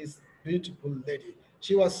across this beautiful lady.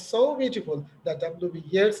 She was so beautiful that W.B.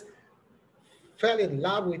 Yeats fell in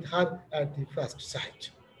love with her at the first sight.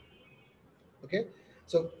 Okay,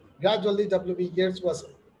 so gradually W.B. Yeats was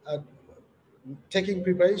uh, taking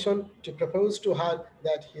preparation to propose to her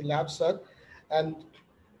that he loves her, and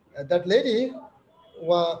that lady,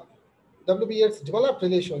 wa W.B. Yeats developed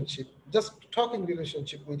relationship, just talking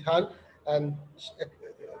relationship with her, and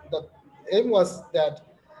the aim was that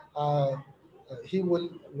he will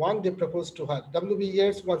one day propose to her. W.B.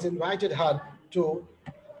 Yeats once invited her to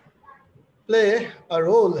play a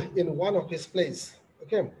role in one of his plays.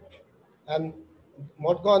 Okay, and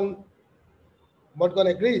Morgan Morgan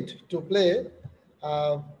agreed to play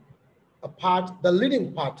uh, a part, the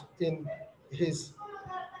leading part in his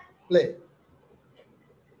play.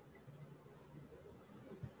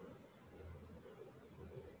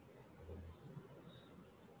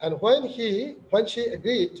 And when she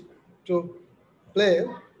agreed to play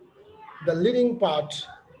the leading part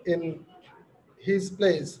in his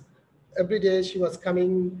plays, every day she was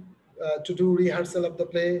coming to do rehearsal of the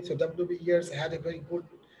play. So W.B. Yeats had a very good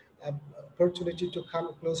uh, opportunity to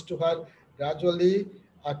come close to her. Gradually,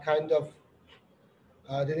 a kind of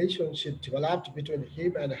relationship developed between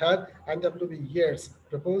him and her, and W.B. Yeats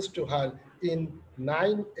proposed to her in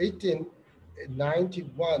 918. in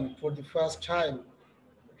 91 for the first time.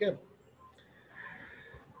 Okay,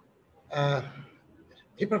 uh,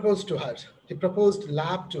 he proposed to her. He proposed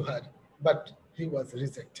love to her, but he was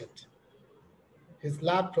rejected. His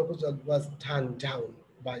love proposal was turned down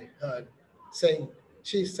by her, saying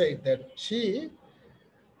she said that she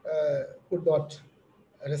would not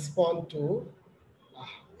respond to uh,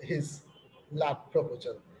 his love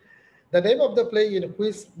proposal. The name of the play in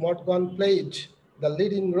which Morgan played the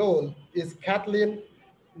leading role is Kathleen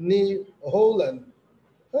Nee Holland.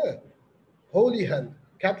 Huh. Holyhan,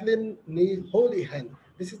 Kathleen Nee Holyhan.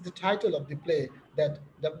 This is the title of the play that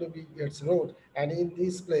W B Yeats wrote, and in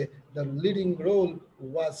this play, the leading role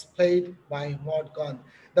was played by Morgan.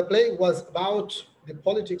 The play was about the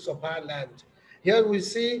politics of Ireland. Here we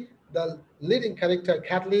see the leading character,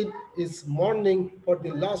 Kathleen, is mourning for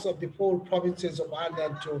the loss of the four provinces of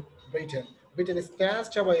Ireland to Britain. Britain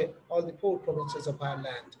snatched away all the four provinces of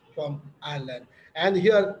Ireland from Ireland. And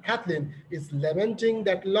here Kathleen is lamenting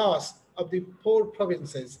that loss of the four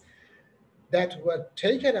provinces that were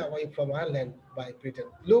taken away from Ireland by Britain.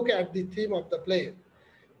 Look at the theme of the play.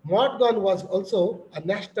 Morgan was also a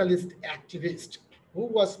nationalist activist. Who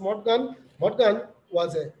was Morgan? Morgan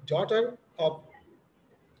was a daughter of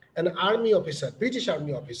an army officer, British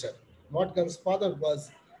army officer. Morgan's father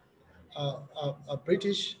was a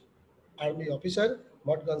British army officer.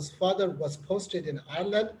 Morgan's father was posted in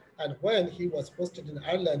Ireland, and when he was posted in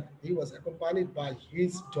Ireland, he was accompanied by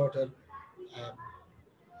his daughter, uh,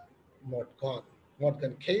 Morgan.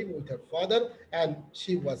 Morgan came with her father, and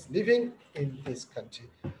she was living in this country.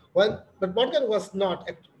 But Morgan was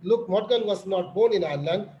not. Look, Morgan was not born in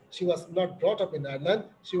Ireland. She was not brought up in Ireland.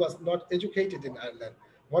 She was not educated in Ireland.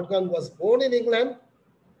 Morgan was born in England.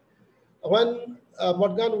 When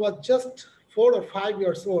Morgan was just 4 or 5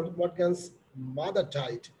 years old, Morgan's mother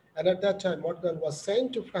died. And at that time, Morgan was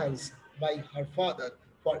sent to France by her father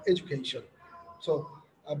for education. So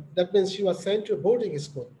that means she was sent to a boarding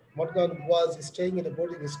school. Morgan was staying in a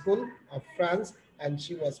boarding school of France and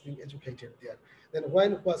she was being educated there. Then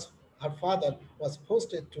when was her father was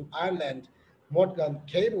posted to Ireland, Morgan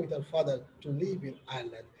came with her father to live in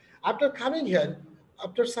Ireland. After coming here,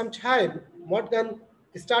 after some time, Morgan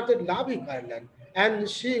started loving Ireland and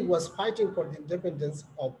she was fighting for the independence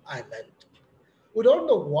of Ireland. We don't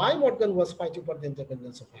know why Morgan was fighting for the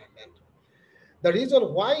independence of Ireland. The reason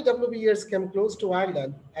why W B Yeats came close to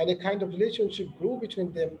Ireland and a kind of relationship grew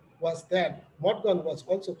between them was that Morgan was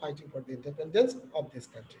also fighting for the independence of this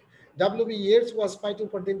country. W B Yeats was fighting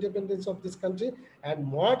for the independence of this country, and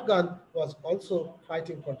Morgan was also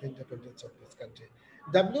fighting for the independence of this country.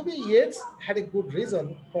 W B Yeats had a good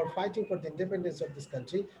reason for fighting for the independence of this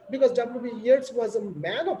country because W B Yeats was a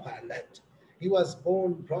man of Ireland. He was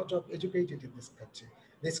born, brought up, educated in this country.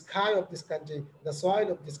 The sky of this country, the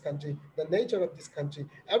soil of this country, the nature of this country,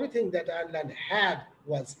 everything that Ireland had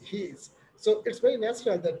was his. So it's very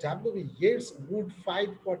natural that W. Yeats would fight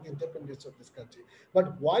for the independence of this country.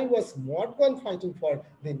 But why was Morgan fighting for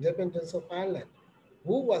the independence of Ireland?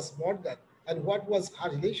 Who was Morgan and what was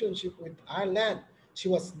her relationship with Ireland? She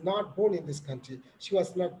was not born in this country. She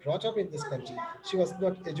was not brought up in this country. She was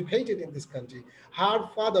not educated in this country. Her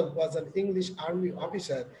father was an English army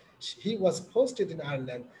officer. He was posted in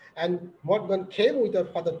Ireland, and Morgan came with her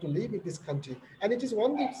father to live in this country. And it is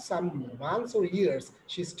only some months or years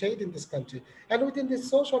she stayed in this country. And within this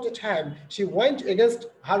so short a time, she went against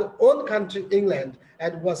her own country, England,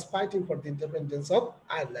 and was fighting for the independence of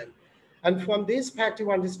Ireland. And from this fact,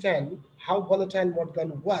 you understand how volatile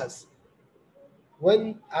Morgan was.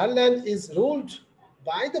 When Ireland is ruled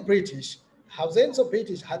by the British, thousands of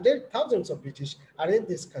British, hundred thousands of British are in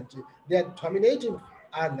this country. They are dominating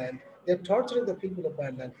Ireland. They're torturing the people of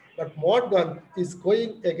Ireland. But Morgan is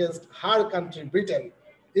going against her country, Britain,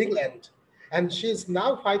 England. And she is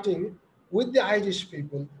now fighting with the Irish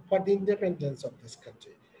people for the independence of this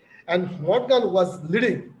country. And Morgan was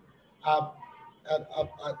leading a,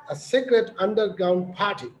 a secret underground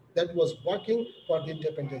party that was working for the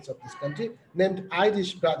independence of this country named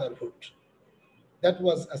Irish Brotherhood. That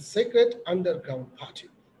was a secret underground party.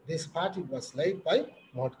 This party was led by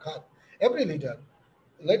Morgan. Every leader,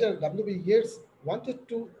 later W.B. Yeats wanted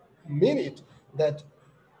to mean it that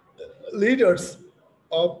leaders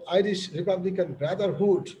of Irish Republican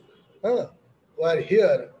Brotherhood uh, were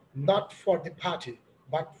here not for the party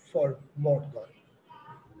but for Morgan.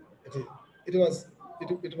 It, is,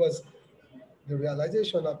 it was the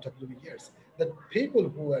realization of W. Years that people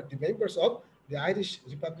who were the members of the Irish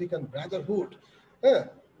Republican Brotherhood uh,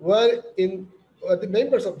 were the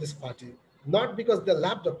members of this party, not because they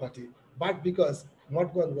loved the party, but because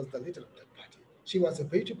Morgan was the leader of that party. She was a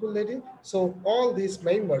beautiful lady. So all these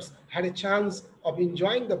members had a chance of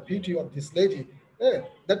enjoying the beauty of this lady.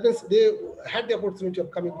 That means they had the opportunity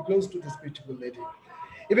of coming close to this beautiful lady.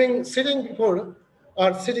 Even sitting before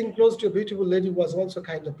or sitting close to a beautiful lady was also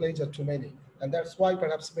kind of pleasure to many. And that's why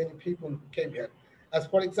perhaps many people came here. As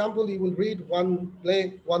for example, you will read one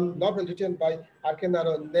play, one novel written by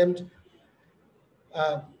Arkenaro named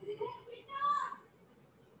uh,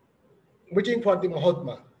 Waiting for the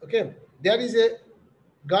Mahatma. Okay, there is a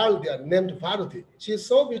girl there named Bharati. She is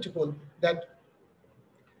so beautiful that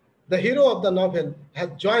the hero of the novel has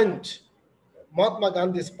joined Mahatma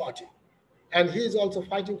Gandhi's party, and he is also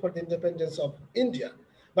fighting for the independence of India.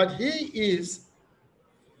 But he is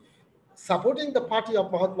supporting the party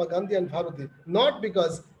of Mahatma Gandhi and Bharati not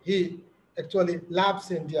because he actually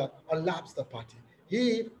loves India or loves the party.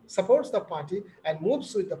 He supports the party and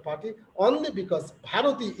moves with the party only because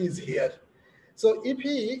Bharati is here. So if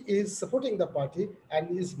he is supporting the party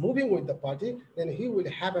and is moving with the party, then he will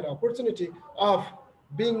have an opportunity of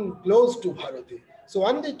being close to Bharati. So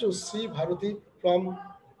only to see Bharati from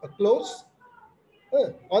a close,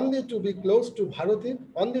 only to be close to Bharati,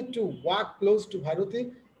 only to walk close to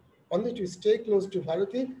Bharati, only to stay close to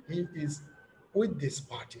Bharati, he is with this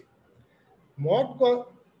party. What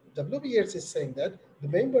W B Yeats is saying that the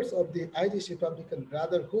members of the Irish Republican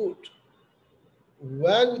Brotherhood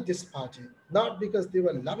were with this party, not because they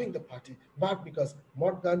were loving the party, but because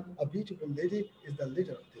Morgan, a beautiful lady, is the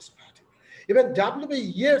leader of this party. Even W B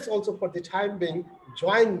Yeats also for the time being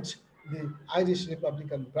joined the Irish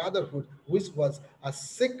Republican Brotherhood, which was a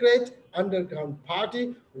secret underground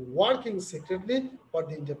party working secretly for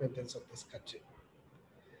the independence of this country.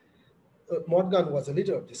 Morgan was a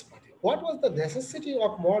leader of this party. What was the necessity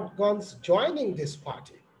of Morgan's joining this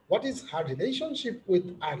party? What is her relationship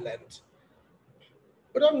with Ireland?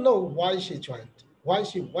 We don't know why she joined, why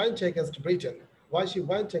she went against Britain, why she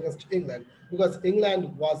went against England, because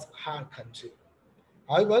England was her country.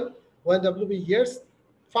 However, when W. B. Yeats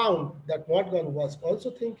found that Morgan was also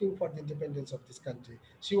thinking for the independence of this country,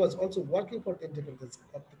 she was also working for the independence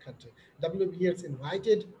of the country. W. B. Yeats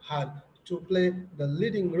invited her to play the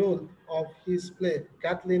leading role of his play,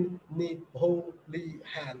 Kathleen Ni Holy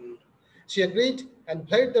Han. She agreed and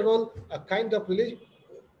played the role, a kind of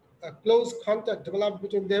a close contact developed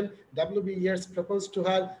between them. W. B. Yeats proposed to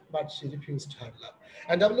her, but she refused her love.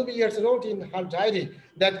 And W. B. Yeats wrote in her diary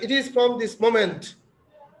that it is from this moment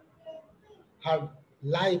her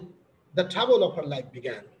life, the trouble of her life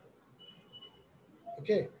began.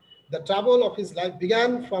 Okay, the trouble of his life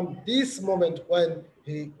began from this moment when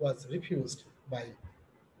he was refused by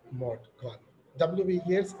Morgan. W. B.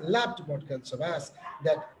 Yeats loved Morgan so much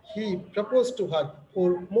that he proposed to her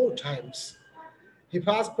 4 more times. He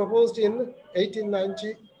first proposed in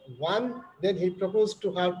 1891, then he proposed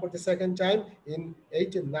to her for the second time in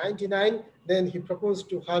 1899, then he proposed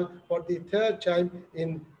to her for the third time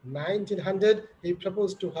in 1900, he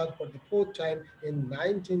proposed to her for the fourth time in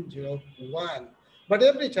 1901. But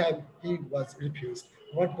every time he was refused.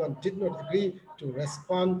 Morgan did not agree to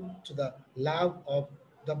respond to the love of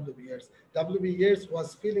W. B. Yeats. W. B. Yeats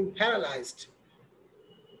was feeling paralyzed.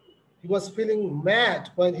 He was feeling mad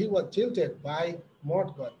when he was jilted by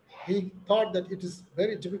Morgan. He thought that it is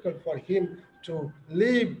very difficult for him to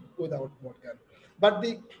live without Morgan. But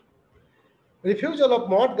the refusal of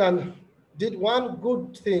Morgan did one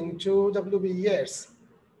good thing to W. B. Yeats.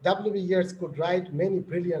 W. B. Yeats could write many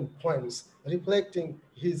brilliant poems reflecting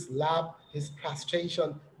his love, his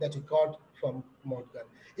frustration that he got from Morgan.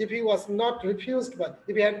 If he was not refused, but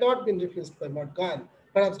if he had not been refused by Morgan,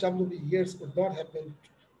 perhaps W. B. Yeats would not have been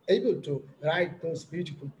able to write those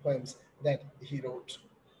beautiful poems that he wrote.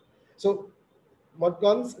 So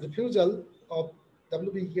Morgan's refusal of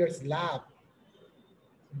W. B. Yeats' love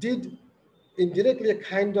did indirectly a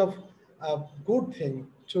kind of good thing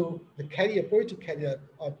to the career, poetic career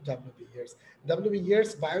of W. B. Yeats. W. B.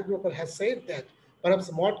 Yeats' biographer has said that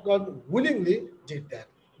perhaps Morgan willingly did that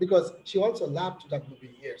because she also loved W. B.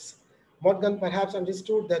 Yeats. Morgan perhaps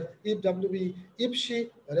understood that if she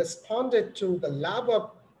responded to the love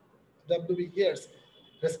of W. B. Yeats,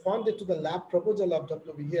 responded to the lab proposal of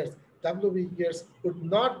W. B. Yeats, W. B. Yeats would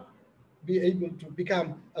not be able to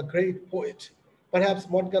become a great poet. Perhaps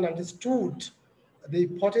Morgan understood the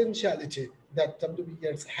potentiality that W. B.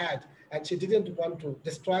 Yeats had, and she didn't want to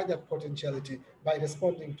destroy that potentiality by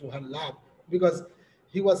responding to her love because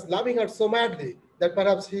he was loving her so madly that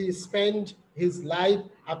perhaps he spent his life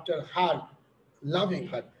after her loving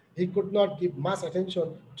her. He could not give much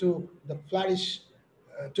attention to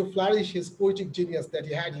to flourish his poetic genius that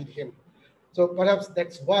he had in him. So perhaps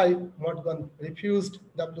that's why Morgan refused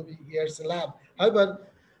W. B. Yeats' love. However,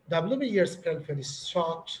 W B Yeats felt very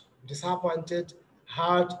shocked, disappointed,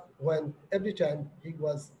 hurt when every time he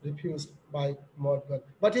was refused by Morgan.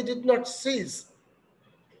 But he did not cease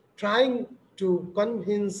trying to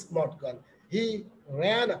convince Morgan. He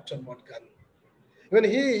ran after Morgan. When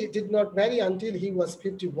he did not marry until he was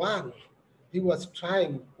 51, he was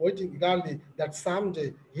trying, waiting eagerly that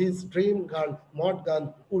someday his dream girl,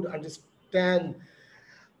 Morgan, would understand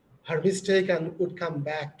her mistake and would come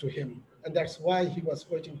back to him. And that's why he was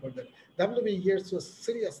waiting for that. W.B. Yeats was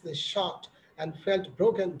seriously shocked and felt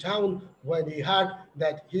broken down when he heard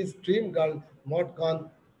that his dream girl, Morgan,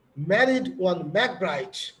 married one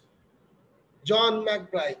McBride, John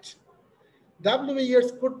McBride. W.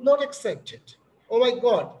 Yeats could not accept it. Oh my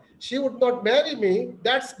God, she would not marry me,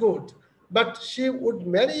 that's good. But she would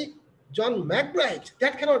marry John McBride.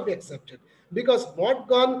 That cannot be accepted because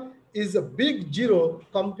Morgan is a big zero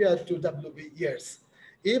compared to W.B. Yeats.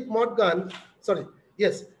 If Morgan, sorry,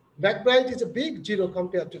 yes, McBride is a big zero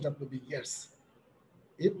compared to W.B. Yeats.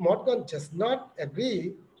 If Morgan does not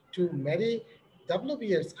agree to marry W.B.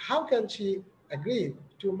 Yeats, how can she agree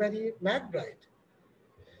to marry McBride?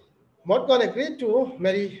 Morgan agreed to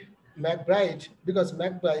marry McBride because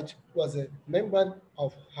McBride was a member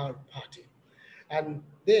of her party. And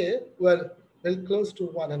they were very close to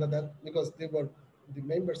one another because they were the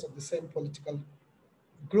members of the same political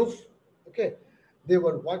group. Okay, they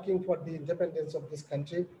were working for the independence of this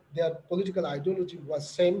country. Their political ideology was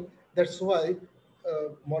same. That's why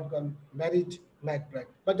Morgan married McBride.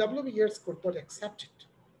 But W.B. Yeats could not accept it.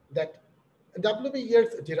 That W.B.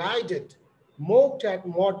 Yeats derided, mocked at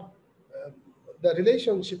the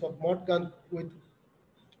relationship of Morgan with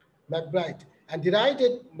McBride and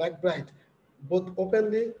derided McBride both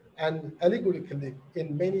openly and allegorically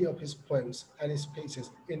in many of his poems and his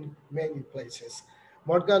pieces in many places.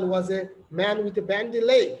 Morgan was a man with a bandy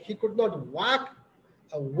leg. He could not walk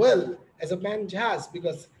well as a man does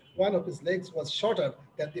because one of his legs was shorter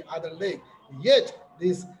than the other leg. Yet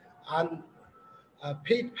this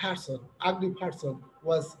paid person, ugly person,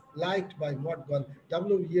 was liked by Morgan.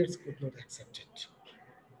 W. Yeats could not accept it.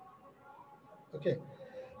 Okay.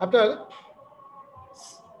 After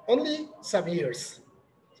only some years,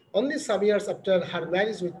 only some years after her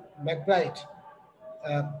marriage with McBride,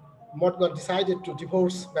 uh, Morgan decided to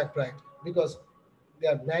divorce McBride because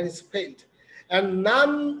their marriage failed. And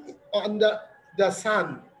none on the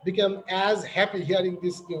son became as happy hearing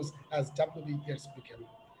this news as W.B. Yeats became.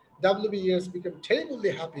 W.B. Yeats became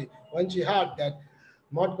terribly happy when she heard that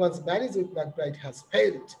Morgan's marriage with McBride has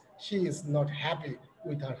failed. She is not happy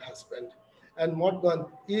with her husband. And Morgan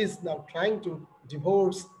is now trying to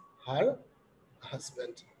divorce her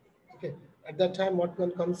husband. Okay, at that time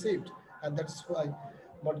Morgan conceived, and that's why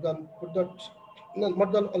Morgan could not. No,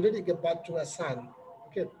 Morgan already gave birth to a son.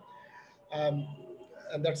 Okay, um,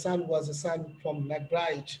 and that son was a son from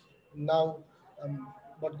McBride. Now,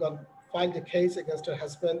 Morgan filed a case against her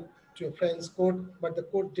husband to a French court, but the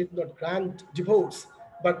court did not grant divorce,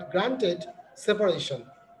 but granted separation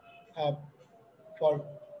uh, for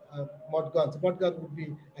Morgan. So Morgan would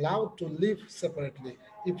be allowed to live separately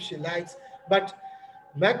if she likes, but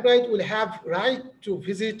McBride will have right to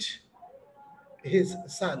visit his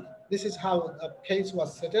son. This is how the case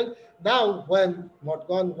was settled. Now, when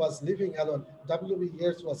Morgan was living alone, W.B.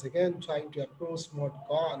 Yeats was again trying to approach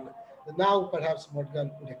Morgan. Now, perhaps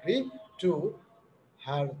Morgan would agree to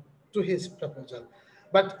her to his proposal,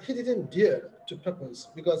 but he didn't dare to propose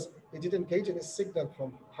because he didn't get any signal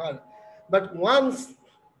from her. But once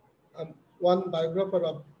one biographer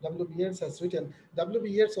of W.B. Yeats has written, W.B.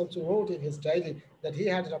 Yeats also wrote in his diary that he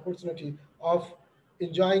had an opportunity of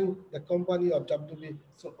enjoying the company of W.B.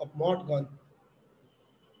 So of Morgan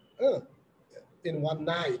uh, in one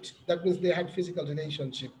night. That means they had physical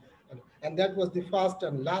relationship. And that was the first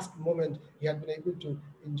and last moment he had been able to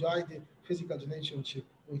enjoy the physical relationship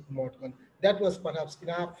with Morgan. That was perhaps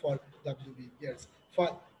enough for W.B. Yeats.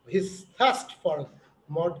 For his thirst for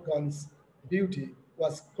Morgan's beauty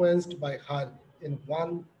was quenched by her in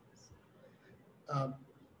one um,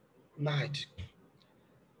 night.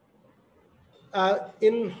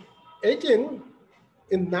 In 18,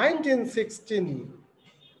 in 1916,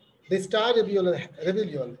 the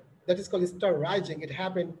rebellion that is called Star Rising, it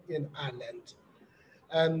happened in Ireland.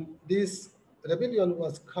 And this rebellion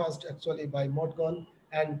was caused actually by Morgan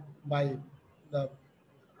and by the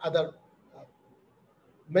other uh,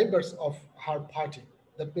 members of her party.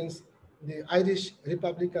 That means the Irish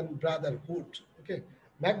Republican Brotherhood. Okay,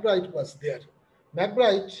 McBride was there.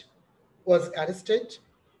 McBride was arrested.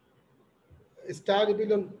 Star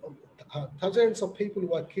Rebellion, thousands of people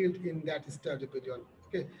were killed in that Star Rebellion.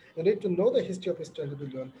 Okay, you need to know the history of Eastern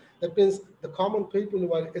Rebellion. That means the common people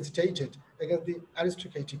were agitated against the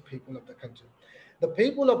aristocratic people of the country. The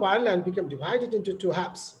people of Ireland became divided into two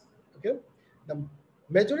halves. Okay, the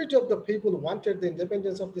majority of the people wanted the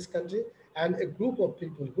independence of this country, and a group of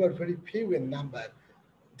people who are very few in number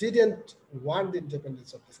didn't want the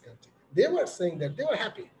independence of this country. They were saying that they were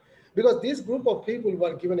happy because this group of people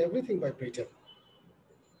were given everything by Britain.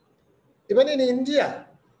 Even in India,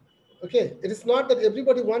 okay, it is not that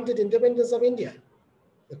everybody wanted independence of India.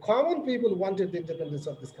 The common people wanted the independence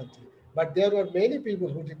of this country, but there were many people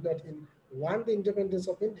who did not want the independence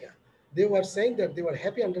of India. They were saying that they were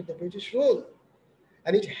happy under the British rule.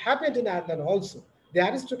 And it happened in Ireland also. The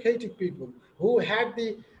aristocratic people who had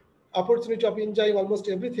the opportunity of enjoying almost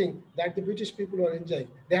everything that the British people were enjoying.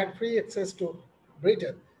 They had free access to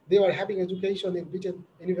Britain. They were having education in Britain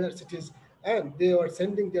universities, and they were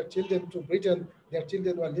sending their children to Britain. Their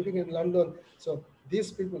children were living in London. So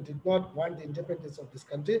these people did not want the independence of this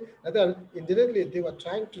country. Rather, indirectly, they were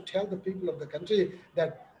trying to tell the people of the country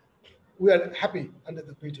that we are happy under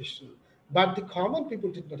the British rule. But the common people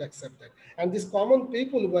did not accept that. And these common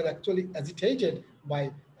people were actually agitated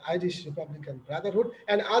by Irish Republican Brotherhood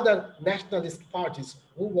and other nationalist parties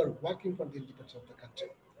who were working for the independence of the country.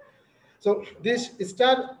 So this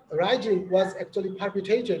Star Rising was actually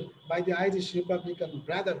perpetrated by the Irish Republican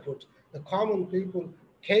Brotherhood. The common people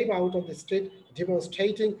came out on the street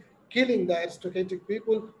demonstrating, killing the aristocratic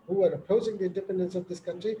people who were opposing the independence of this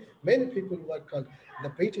country. Many people were killed. The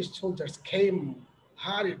British soldiers came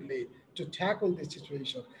hurriedly to tackle this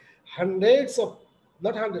situation. Hundreds of,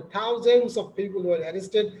 not hundreds, thousands of people were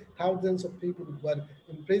arrested, thousands of people were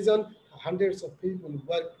imprisoned, hundreds of people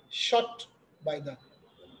were shot by the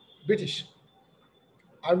British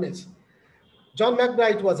armies. John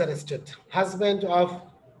McBride was arrested, husband of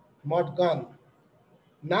Maud Gonne.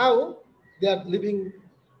 Now they are living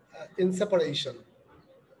in separation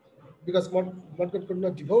because Maud Gonne could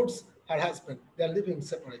not divorce her husband. They are living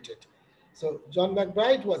separated. So John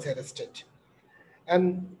McBride was arrested.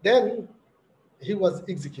 And then he was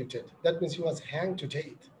executed. That means he was hanged to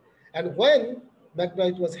death. And when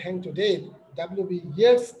McBride was hanged to death, W B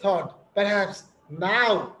Yeats thought perhaps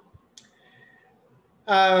now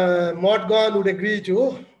Morgan would agree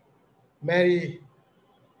to marry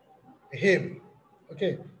him.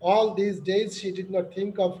 Okay, all these days she did not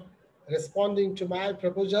think of responding to my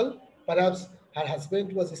proposal. Perhaps her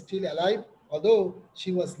husband was still alive, although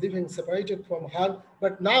she was living separated from her,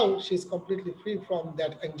 but now she is completely free from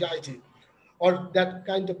that anxiety or that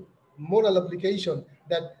kind of moral obligation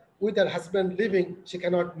that with her husband living, she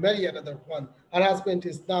cannot marry another one. Her husband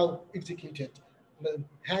is now executed,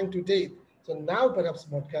 hanged to death. So now perhaps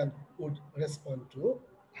Morgan would respond to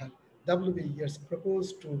her. W.B. Yeats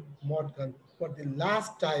proposed to Morgan for the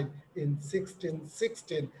last time in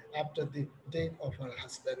 1616 after the death of her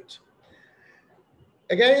husband.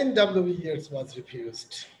 Again, W.B. Yeats was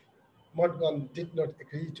refused. Morgan did not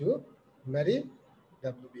agree to marry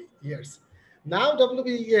W.B. Yeats. Now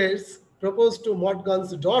W.B. Yeats proposed to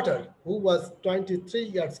Morgan's daughter, who was 23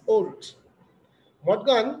 years old.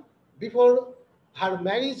 Morgan, before her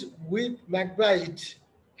marriage with McBride,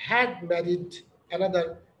 had married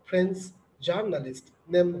another French journalist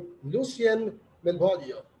named Lucien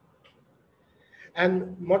Melvolier.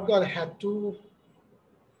 And Morgan had two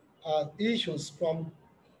issues from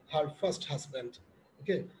her first husband.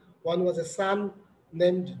 Okay, one was a son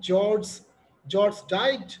named George. George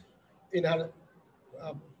died in her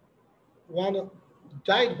uh, one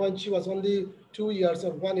died when she was only 2 years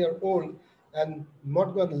or 1 year old, and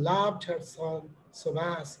Morgan loved her son so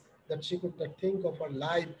much that she could not think of her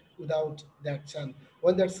life without that son.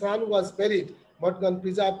 When that son was buried, Morgan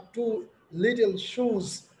preserved two little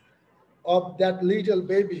shoes of that little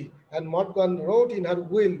baby. And Morgan wrote in her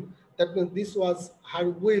will that when this was her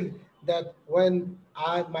will, that when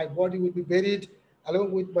my body will be buried,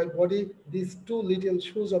 along with my body, these two little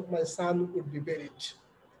shoes of my son would be buried.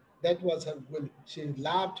 That was her will. She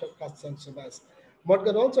loved her first son so much.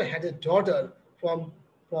 Morgan also had a daughter from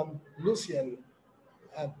Lucien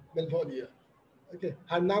Melvolier. Okay,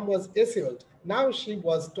 her name was Iseult. Now she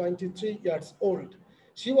was 23 years old.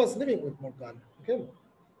 She was living with Morgan. Okay,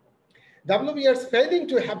 WBS failing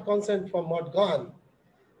to have consent from Morgan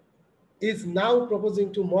is now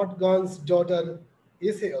proposing to Morgan's daughter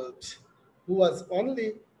Iseult, who was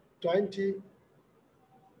only 23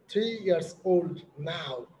 years old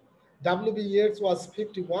now. W.B. Yeats was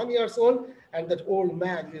 51 years old, and that old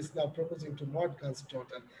man is now proposing to Morgan's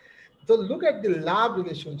daughter. So look at the love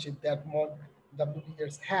relationship that W.B.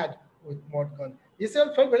 Yeats had with Morgan.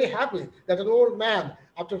 Israel felt very happy that an old man,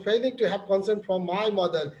 after failing to have consent from my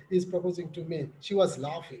mother, is proposing to me. She was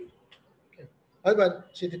laughing. Okay. However,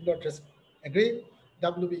 she did not agree.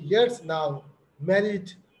 W B Yeats now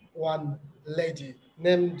married one lady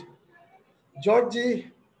named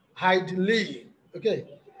Georgie Hyde Lee. Okay.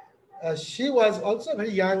 She was also a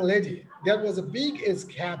very young lady. There was a big age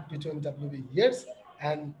gap between W B Yeats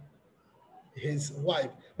and his wife.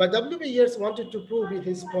 But W B Yeats wanted to prove in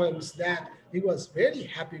his poems that he was very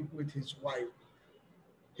happy with his wife.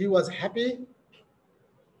 He was happy,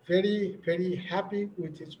 very, very happy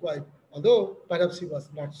with his wife, although perhaps he was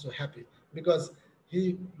not so happy because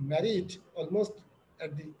he married almost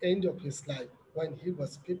at the end of his life when he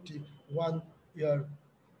was year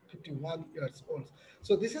 51 years old.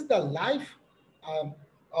 So this is the life um,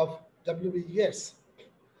 of W.B. Yeats.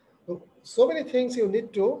 So many things you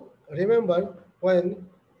need to remember when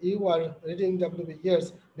you are reading W.B.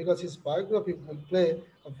 Yeats because his biography will play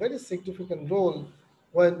a very significant role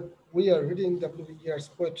when we are reading W.B. Yeats'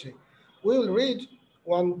 poetry. We will read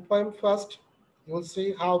one poem first. You will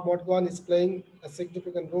see how Morgan is playing a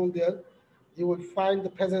significant role there. You will find the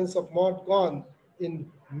presence of Morgan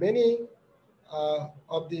in many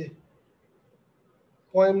of the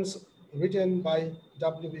poems written by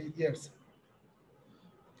W.B. Yeats.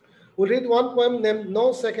 We'll read one poem named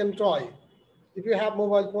No Second Troy. If you have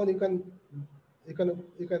mobile phone, you can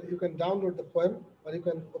download the poem or you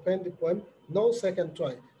can open the poem No Second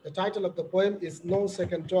Troy. The title of the poem is No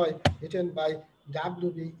Second Troy, written by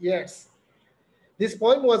W.B. Yeats. This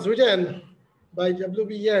poem was written by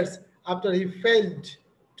W.B. Yeats after he failed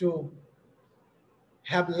to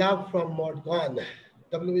have love from Morgan.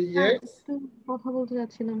 W.B. Sir Yeats একটু কথা বলতে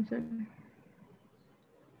যাচ্ছিলাম sir.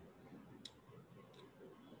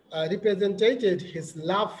 represented his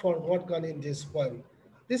love for Morgan in this poem.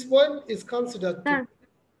 This poem is considered sir to.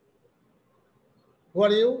 Who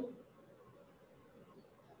are you?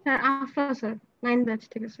 Sir Afra sir 9 batch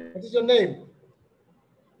থেকে sir. What is your name?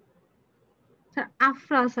 Sir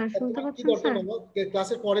Afra sir শুনতে তোমার কি পাচ্ছেন দরকার স্যার? বলো?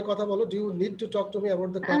 ক্লাসের পরে কথা বলো। Do you need to talk to me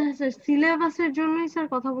about the class? Sir সিলেবাসের জন্যই স্যার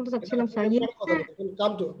কথা বলতে এটা চাচ্ছিলাম স্যার। পরে কথা বলো। You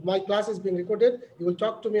come to my class is being recorded. You will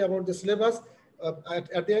talk to me about the syllabus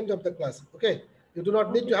at the end of the class. Okay? You do not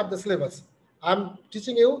need okay to have the syllabus. I'm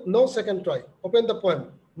teaching you no second try. Open the poem.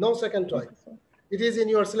 No second try. Okay sir. It is in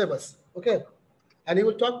your syllabus. Okay? And you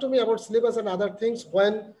will talk to me about syllabus and other things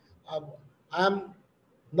when I am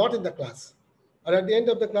not in the class. Or at the end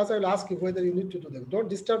of the class, I will ask you whether you need to do them. Don't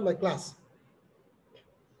disturb my class.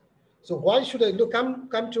 So why should I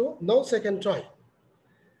come to no second try?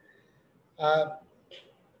 Uh,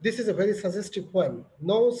 this is a very suggestive poem.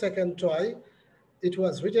 No second try. It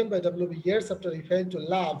was written by W.B. Yeats after he failed to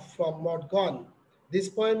love from Maud Gonne. This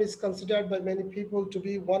poem is considered by many people to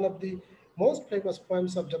be one of the most famous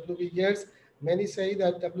poems of W.B. Yeats. Many say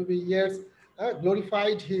that W.B. Yeats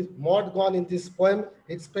glorified his Maud Gonne in this poem,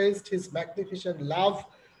 expressed his magnificent love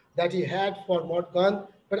that he had for Maud Gonne,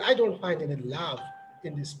 but I don't find any love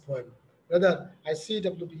in this poem. Rather, I see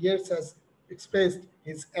W.B. Yeats as expressed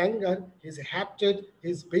his anger, his hatred,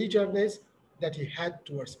 his bitterness that he had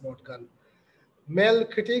towards Maud Gonne. Male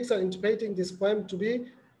critics are interpreting this poem to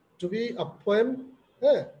be a poem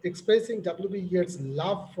expressing W.B. Yeats'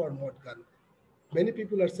 love for Morgan. Many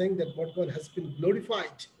people are saying that Morgan has been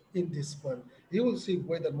glorified in this poem. You will see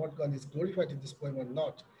whether Morgan is glorified in this poem or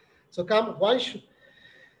not. So come, why should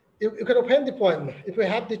you can open the poem if you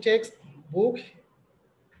have the text book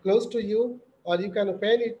close to you, or you can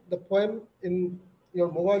open the poem in your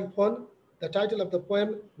mobile phone. The title of the poem,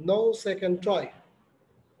 No Second Troy.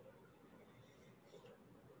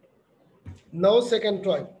 No second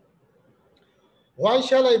Troy. Why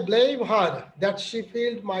shall I blame her that she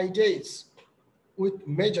filled my days with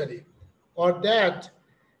misery, or that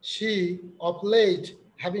she of late,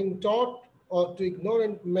 having taught or to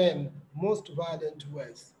ignorant men most violent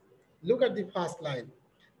ways? Look at the first line.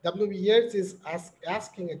 W. B. Yeats is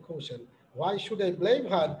asking a question. Why should I blame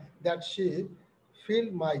her that she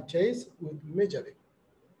filled my days with misery?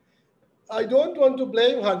 I don't want to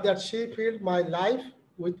blame her that she filled my life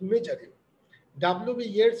with misery. W.B.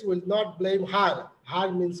 Yeats will not blame her. Her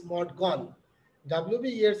means Morgan. W.B.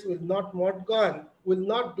 Yeats will not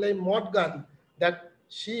blame Morgan that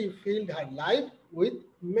she filled her life with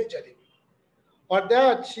misery, or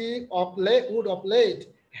that she would of late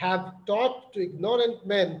have taught to ignorant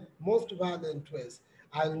men most violent ways.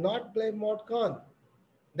 I'll not blame Morgan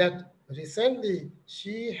that recently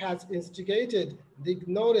she has instigated the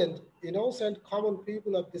ignorant, innocent, common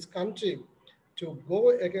people of this country to go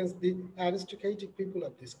against the aristocratic people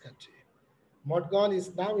of this country. Morgan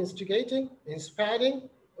is now instigating, inspiring,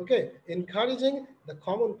 Okay, encouraging the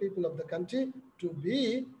common people of the country to be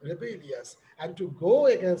rebellious and to go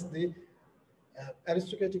against the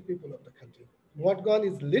aristocratic people of the country. Morgan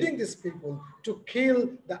is leading these people to kill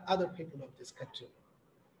the other people of this country.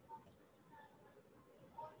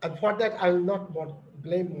 And for that, I will not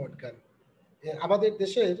blame Morgan. আমাদের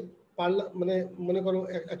দেশের মানে মনে করো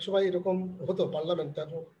এক সময় এরকম হতো, parliament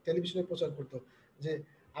টেলিভিশনে প্রচার করতো যে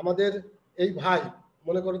আমাদের এই ভাই,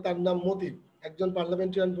 মনে করো তার নাম মতি, একজন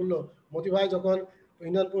পার্লামেন্টারিয়ান বললো মতি ভাই যখন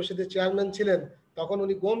ইউনিয়ন পরিষদের চেয়ারম্যান ছিলেন তখন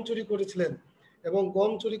উনি গম চুরি করেছিলেন এবং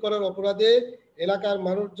গম চুরি করার অপরাধে এলাকার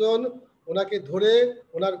মানুষজন ওনাকে ধরে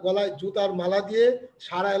ওনার গলায় জুতার মালা দিয়ে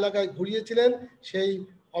সারা এলাকায় ঘুরিয়েছিলেন। সেই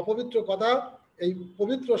অপবিত্র কথা এই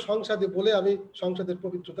পবিত্র সংসদে বলে আমি সংসদের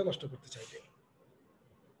পবিত্রতা নষ্ট করতে চাইনি।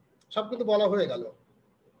 সব কিন্তু বলা হয়ে গেল,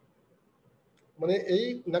 মানে এই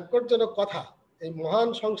ন্যাক্কারজনক কথা এই মহান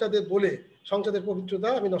সংসদে বলে সংসদের পবিত্রতা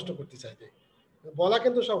আমি নষ্ট করতে চাইনি, বলা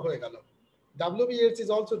কিন্তু সব হয়ে গেল। W B Yeats is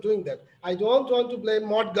also doing that. I don't want to blame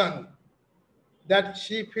Morgan that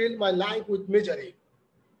she filled my life with misery.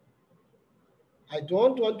 I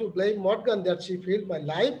don't want to blame Morgan that she filled my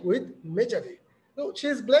life with misery. No, she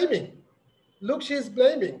is blaming. Look, she is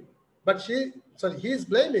blaming, but he is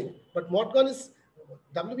blaming. But Morgan is,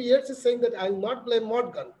 W B Yeats is saying that I will not blame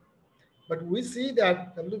Morgan. But we see that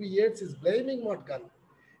W B Yeats is blaming Morgan.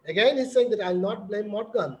 Again, he's saying that I will not blame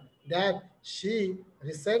Morgan, that she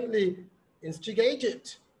recently instigated,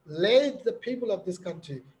 led the people of this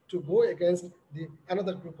country to go against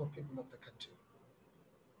another group of people of the country.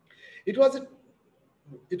 It was a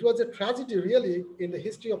it was a tragedy really in the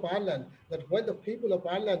history of Ireland that when the people of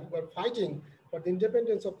Ireland were fighting for the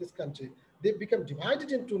independence of this country, they became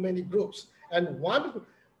divided into many groups. And one,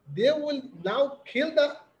 they will now kill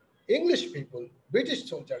the English people, British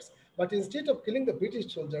soldiers. But instead of killing the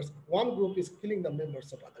British soldiers, one group is killing the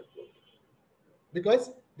members of other group.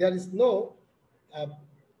 Because there is no,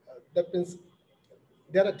 that means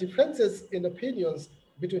there are differences in opinions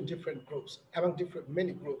between different groups, among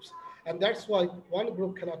many groups. And that's why one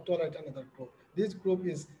group cannot tolerate another group. This group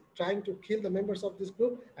is trying to kill the members of this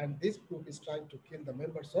group, and this group is trying to kill the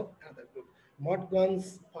members of another group.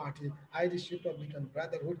 Morgan's party, Irish Republican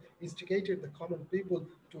Brotherhood, instigated the common people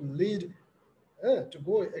to lead, to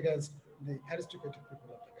go against the aristocratic people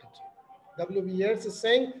of the country. W B Yeats is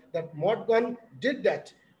saying that Morgan did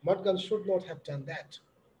that. Morgan should not have done that.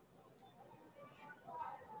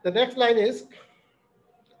 The next line is,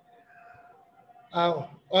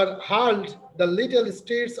 or hurled the little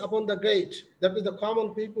states upon the great. That is, the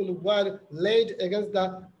common people who were laid against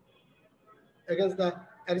the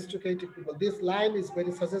aristocratic people. This line is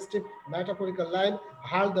very suggestive, metaphorical line.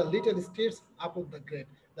 Hurled the little states upon the great.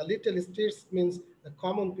 The little states means the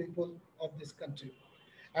common people of this country,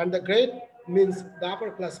 and the great means the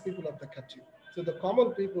upper class people of the country. So the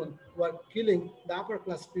common people were killing the upper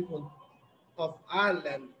class people of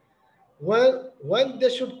Ireland. Well, when they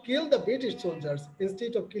should kill the British soldiers,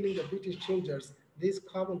 instead of killing the British soldiers, these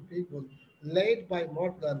common people, led by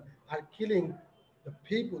Morgan, are killing the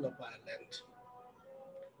people of Ireland.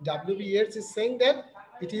 W B Yeats is saying that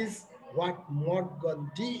it is what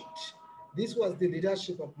Morgan did. This was the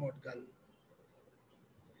leadership of Morgan.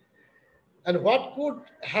 And what could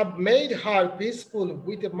have made her peaceful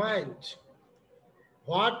with a mind?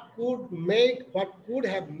 What could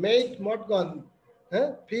have made Morgan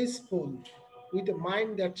peaceful with the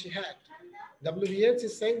mind that she had? W B Yeats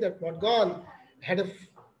is saying that Morgan had a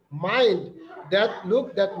mind that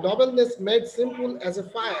looked that nobleness made simple as a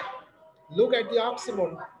fire. Look at the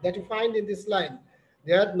oxymoron that you find in this line.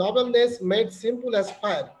 That nobleness made simple as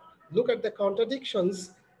fire. Look at the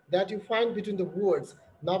contradictions that you find between the words.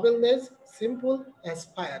 Nobleness, simple as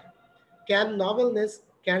fire.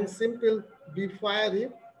 Can simple be fiery?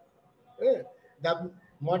 The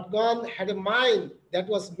Morgan had a mind that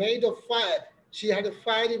was made of fire. She had a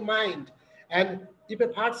fiery mind. And if a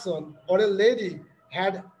person or a lady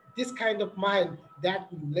had this kind of mind, that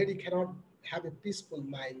lady cannot have a peaceful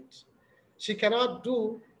mind. She cannot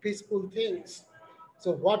do peaceful things.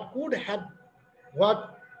 So what could have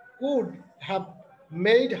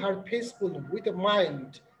made her peaceful with a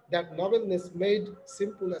mind that nobleness made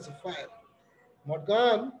simple as a fire?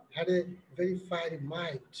 Morgan had a very fiery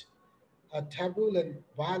mind, a turbulent,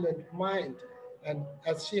 violent mind. And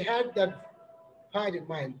as she had that fiery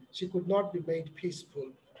mind, she could not be made peaceful.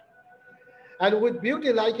 And with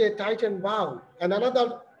beauty like a Titan bow, and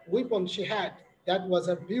another weapon she had, that was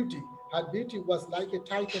her beauty. Her beauty was like a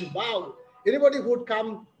Titan bow. Anybody who would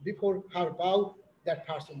come before her bow, that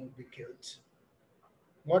person would be killed.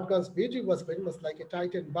 Morgan's beauty was very much like a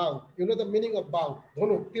Titan bow. You know the meaning of bow,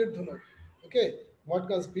 dhonu, tir dhonu. Okay,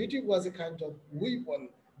 Morgan's beauty was a kind of weapon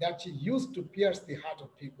that she used to pierce the heart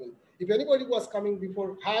of people. If anybody was coming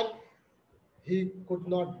before her, he could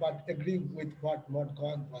not but agree with what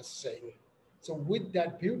Morgan was saying. So, with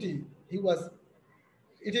that beauty, he was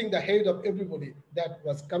eating the head of everybody that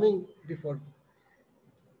was coming before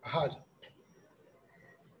her.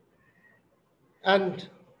 And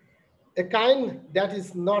a kind that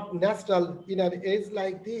is not natural in an age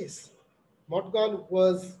like this. Morgan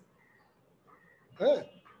was uh,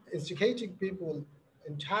 instigating people,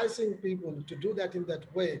 enticing people to do that in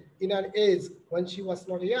that way in an age when she was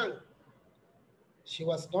not young. She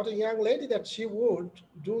was not a young lady that she would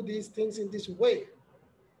do these things in this way.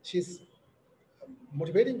 She's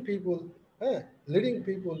motivating people, leading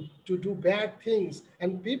people to do bad things,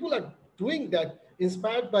 and people are doing that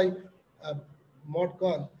inspired by uh,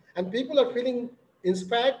 Morgan, and people are feeling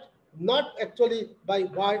inspired not actually by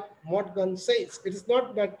what Morgan says. It is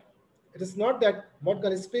not that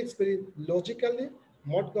Morgan speaks very logically.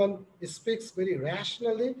 Morgan speaks very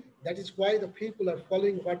rationally. That is why the people are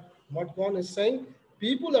following what Morgan is saying.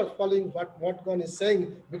 People are following what Morgan is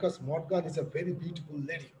saying because Morgan is a very beautiful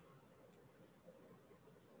lady.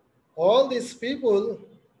 All these people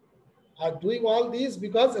are doing all these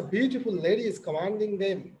because a beautiful lady is commanding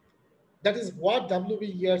them. That is what W B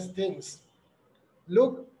Yeats thinks.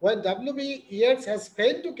 Look, when W B Yeats has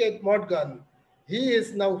failed to get Morgan, he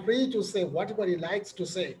is now free to say whatever he likes to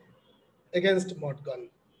say against Morgan.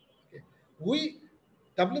 Okay. We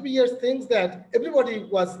W B Yeats thinks that everybody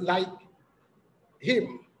was like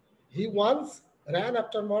him. He once ran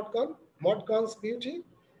after Morgan's beauty,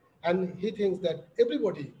 and he thinks that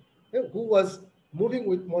everybody who was moving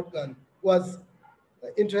with Morgan was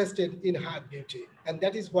interested in her beauty, and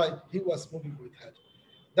that is why he was moving with her.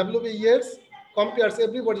 W. B. Yeats compares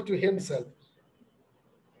everybody to himself.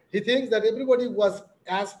 He thinks that everybody was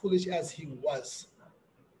as foolish as he was.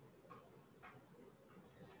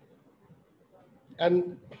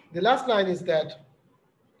 And the last line is that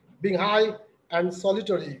being high and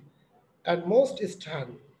solitary and most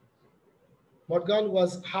stern, Morgan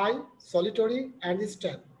was high, solitary, and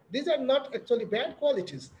stern. These are not actually bad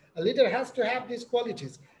qualities. A leader has to have these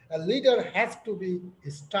qualities. A leader has to be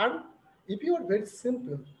stern. If you are very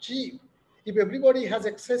simple, cheap, if everybody has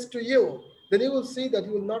access to you, then you will see that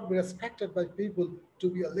you will not be respected by people to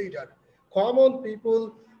be a leader. Common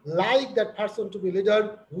people like that person to be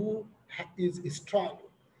leader who is strong.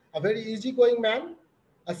 A very easygoing man,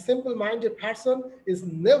 a simple minded person is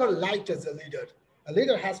never liked as a leader. A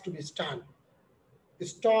leader has to be stern,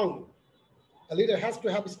 strong. A leader has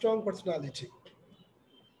to have a strong personality.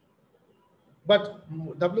 But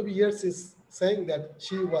W. B. Yeats is saying that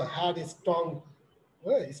had a strong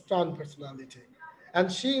personality,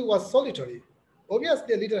 and she was solitary.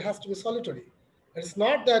 Obviously, a leader has to be solitary. It's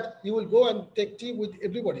not that you will go and take tea with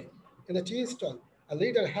everybody in a tea stall. A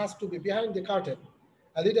leader has to be behind the curtain.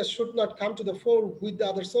 A leader should not come to the fore with the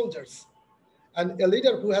other soldiers. And a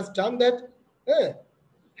leader who has done that eh,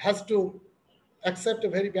 has to accept a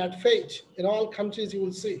very bad fate. In all countries, you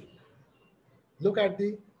will see. Look at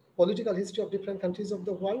the political history of different countries of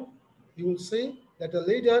the world. You will see that a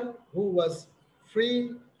leader who was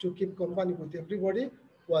free to keep company with everybody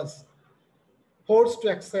was forced to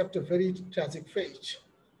accept a very tragic fate.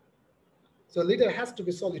 So a leader has to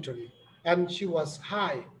be solitary. And she was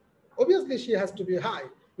high. Obviously, she has to be high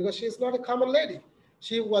because she is not a common lady.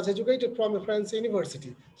 She was educated from a French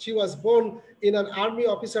university. She was born in an army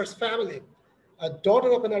officer's family, a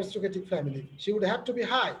daughter of an aristocratic family. She would have to be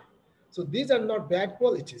high. So these are not bad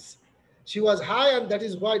qualities. She was high, and that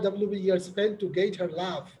is why W. B. Yeats failed to gauge her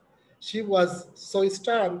love. She was so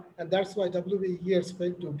stern, and that's why W. B. Yeats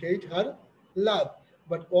failed to gauge her love.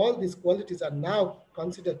 But all these qualities are now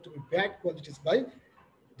considered to be bad qualities by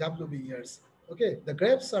W. B. Yeats. Okay, the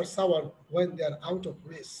grapes are sour when they are out of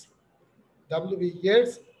race. W. B.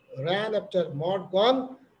 Yeats ran after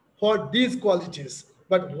Morgan for these qualities.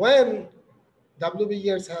 But when W. B.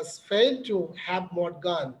 Yeats has failed to have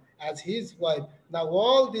Morgan as his wife, now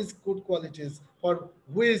all these good qualities for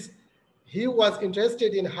which he was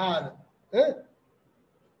interested in her eh,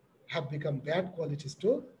 have become bad qualities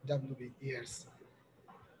to W. B. Yeats.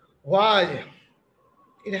 Why?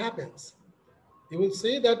 It happens. You will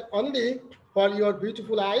see that only for your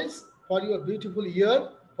beautiful eyes, for your beautiful ear,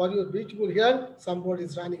 for your beautiful hair, somebody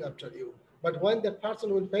is running after you. But when that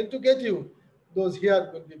person will fail to get you, those hair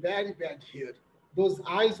will be very bad hair. Those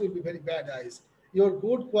eyes will be very bad eyes. Your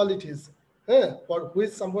good qualities, for which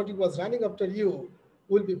somebody was running after you,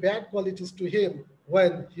 will be bad qualities to him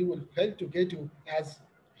when he will fail to get you as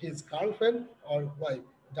his girlfriend or wife.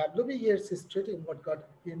 W.B. Yeats is treating what God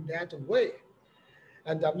in that way.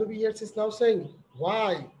 And W. B. Yeats is now saying,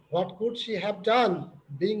 why? What could she have done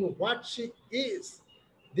being what she is.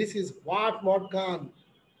 This is what Morgan,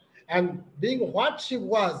 and being what she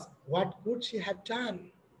was, what could she have done?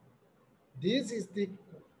 This is the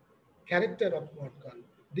character of Morgan.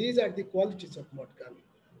 These are the qualities of Morgan.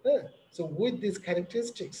 So, with these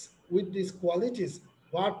characteristics, with these qualities,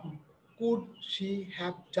 what could she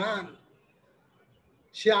have done?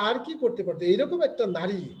 সে আর কি করতে পারতো? এরকম একটা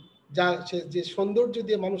নারী যা সে যে সৌন্দর্য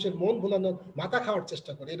দিয়ে মানুষের মন ভোলানোর মাথা খাওয়ার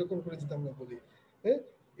চেষ্টা করে, এরকম করে যদি আমরা বলি, হ্যাঁ,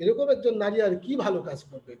 এরকম একজন নারী আর কি ভালো কাজ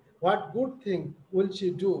করবে? What good thing will she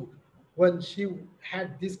do when she had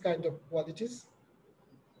this kind of qualities?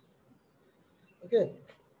 Okay.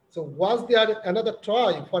 So was there another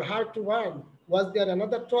Troy for her to burn? Was there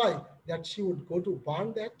another Troy that she would go to burn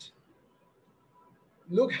that?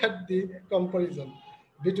 Look at the comparison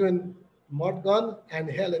between Morgan and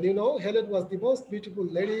Helen. You know, Helen was the most beautiful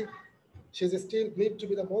lady. She's still believed to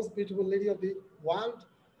be the most beautiful lady of the world.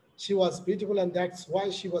 She was beautiful, and that's why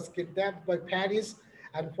she was kidnapped by Paris.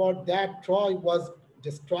 And for that, Troy was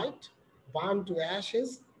destroyed, burned to ashes.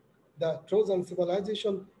 The Trojan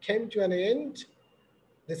civilization came to an end.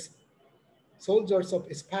 The soldiers of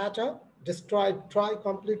Sparta destroyed Troy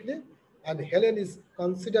completely, and Helen is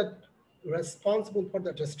considered responsible for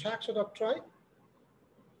the destruction of Troy,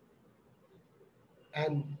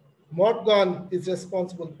 and Morgan is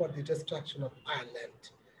responsible for the destruction of Ireland.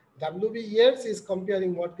 W B Yeats is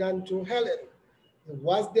comparing Morgan to Helen.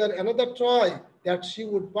 Was there another Troy that she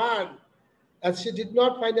would burn? As she did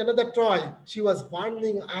not find another Troy, she was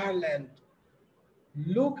burning Ireland.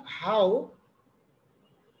 Look how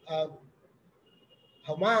uh,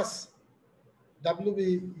 Hamas W B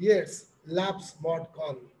Yeats loves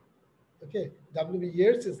Morgan. Okay, W B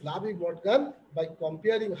Yeats is loving Morgan by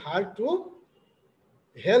comparing her to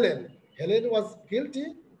Helen. Helen was guilty,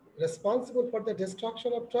 responsible for the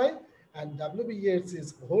destruction of Troy, and W B Yeats is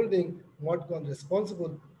holding Morgan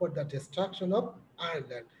responsible for the destruction of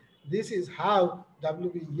Ireland. This is how W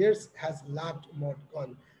B Yeats has loved Morgan.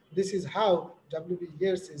 This is how W B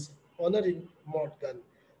Yeats is honoring Morgan.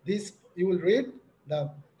 This you will read the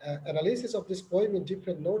analysis of this poem in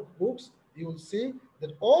different notebooks. You will see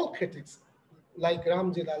that all critics like Ram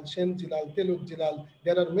Jilal, Shen Jilal, Teluk Jilal,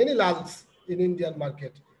 there are many Lals in Indian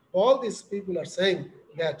market. All these people are saying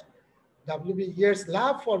that W B Yeats'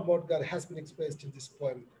 love for Morgan has been expressed in this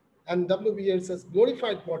poem. And W B Yeats has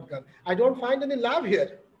glorified Morgan. I don't find any love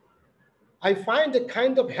here. I find a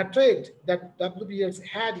kind of hatred that W B Yeats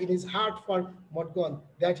had in his heart for Morgan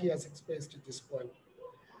that he has expressed in this poem.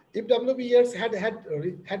 If W B Yeats had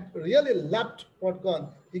really loved Morgan,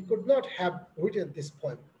 he could not have written this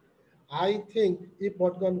poem. I think if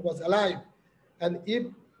Morgan was alive, and if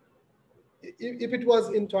it was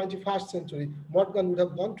in 21st century, Morgan would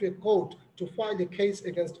have gone to a court to file a case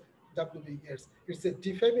against W B Yeats. It's a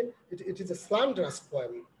it is a slanderous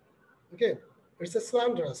poem. Okay, it's a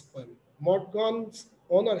slanderous poem. Morgan's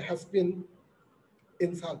honor has been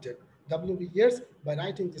insulted. W B Yeats, by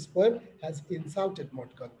writing this poem, has insulted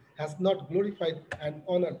Morgan, has not glorified and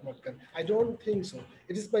honored Morgan. I don't think so.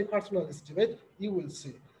 It is my personal estimate. You will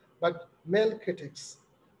see. But male critics,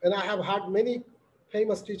 and I have heard many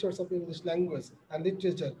famous teachers of English language and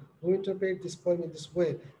literature who interpret this poem in this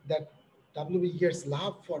way, that W B Yeats'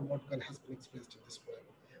 love for Morgan has been expressed in this poem.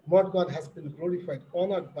 Morgan has been glorified,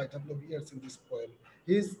 honored by W B Yeats in this poem.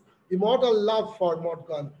 His immortal love for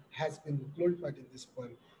Morgan has been glorified in this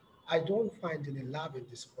poem. I don't find any love in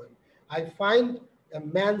this poem. I find a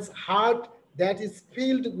man's heart that is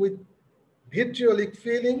filled with vitriolic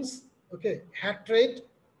feelings, okay, hatred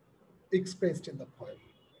expressed in the poem.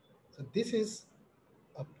 So this is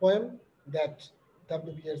a poem that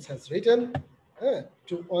W B Yeats has written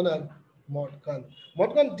to honor Morgan.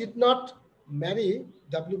 Morgan did not marry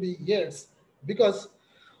W B Yeats because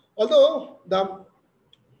although the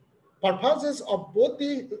purposes of both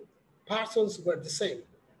the persons were the same,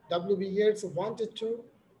 W B Yeats wanted to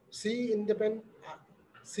see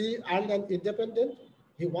Ireland independent.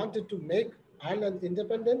 He wanted to make Ireland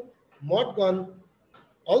independent. Morgan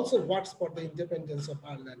also works for the independence of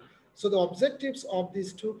Ireland. So the objectives of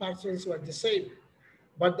these two persons were the same,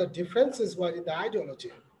 but the differences were in the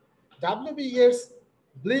ideology. W B Yeats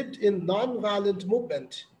believed in non-violent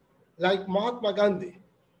movement like Mahatma Gandhi,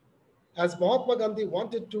 as Mahatma Gandhi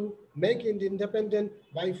wanted to make India independent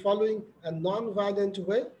by following a non-violent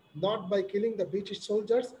way, not by killing the British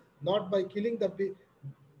soldiers, not by killing the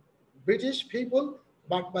British people,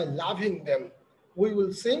 but by loving them. We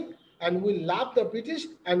will sing and we love the British,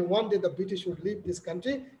 and one day the British would leave this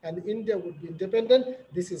country and India would be independent.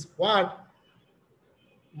 This is what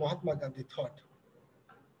Mahatma Gandhi thought.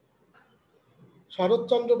 Sharat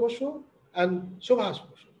Chandra Basu and Subhash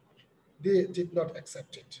Basu, they did not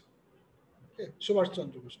accept it. Okay, Subhash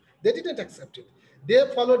Chandra Bose. They didn't accept it. They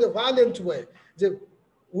followed a violent way. They,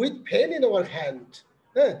 with pen in our hand,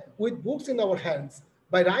 with books in our hands,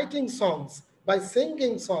 by writing songs, by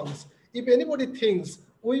singing songs. If anybody thinks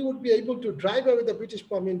we would be able to drive away the British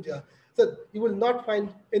from India, so you will not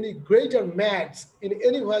find any greater mads in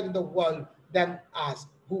anywhere in the world than us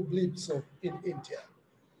who believe so in India.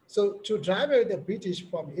 So to drive away the British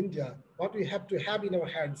from India, what we have to have in our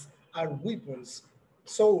hands are weapons,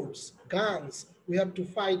 swords, guns. We have to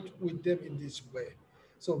fight with them in this way.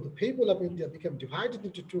 So the people of India became divided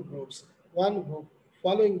into two groups. One group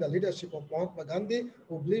following the leadership of Mahatma Gandhi,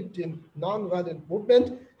 who believed in non-violent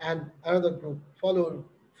movement, and another group following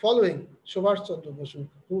Subhash Chandra Bose,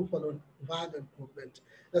 who followed violent movement.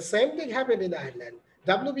 The same thing happened in Ireland.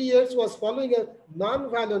 W B Yeats was following a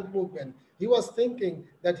non-violent movement. He was thinking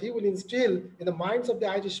that he will instill in the minds of the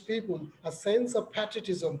Irish people a sense of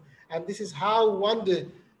patriotism. And this is how one day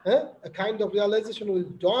a kind of realization will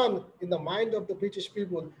dawn in the mind of the British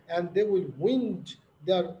people, and they will win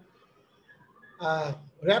their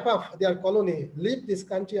wrap up their colony, leave this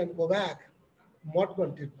country and go back.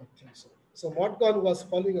 Morgan did not think so. So Morgan was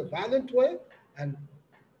following a violent way, and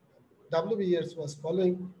W. B. Yeats was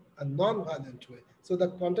following a non-violent way. So the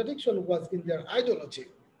contradiction was in their ideology.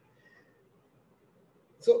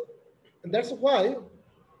 So and that's why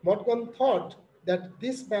Morgan thought that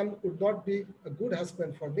this man would not be a good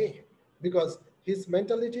husband for me because his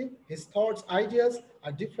mentality, his thoughts, ideas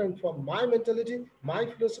are different from my mentality, my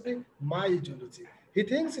philosophy, my ideology. He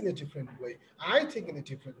thinks in a different way. I think in a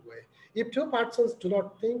different way. If two persons do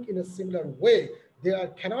not think in a similar way, there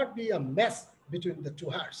cannot be a mess between the two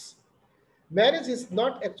hearts. Marriage is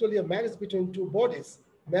not actually a marriage between two bodies.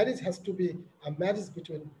 Marriage has to be a marriage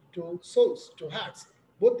between two souls, two hearts.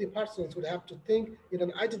 Both the persons would have to think in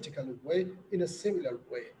an identical way, in a similar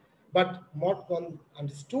way. But Morgan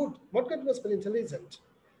understood, Morgan was very intelligent,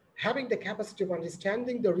 having the capacity of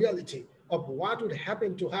understanding the reality of what would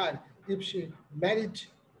happen to her if she married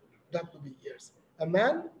W. B. Yeats. A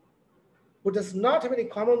man who does not have any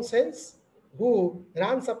common sense, who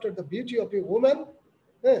runs after the beauty of a woman,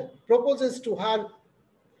 proposes to her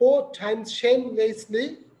four times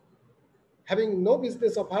shamelessly, having no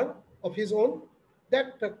business of her of his own,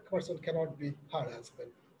 that person cannot be her husband.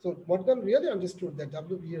 So Morgan really understood that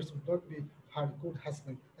W. B. Yeats would not be her good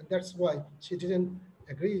husband, and that's why she didn't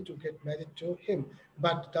agree to get married to him.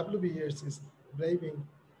 But W. B. Yeats is blaming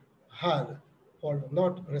her for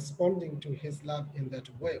not responding to his love in that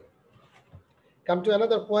way. Come to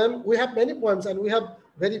another poem. We have many poems and we have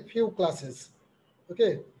very few classes.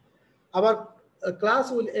 Okay. Our class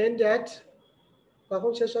will end at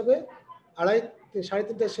কখন শেষ হবে আড়াই সাড়ে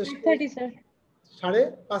তিনটা শেষ করে 5:30, sir. সাড়ে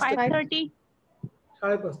পাঁচটা 5:30.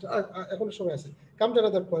 সাড়ে পাঁচটা এখন সময় আছে come to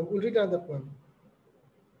another poem. We'll read another poem.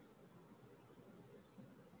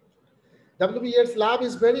 W. B. Yeats' love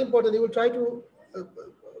is very important. You will try to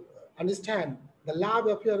understand the love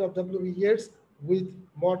affair of W. B. Yeats with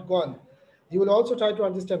Morgan. You will also try to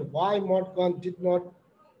understand why Morgan did not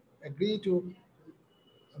agree to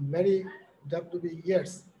marry W. B.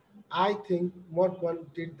 Yeats. I think Morgan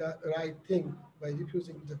did the right thing by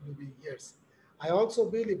refusing W. B. Yeats. I also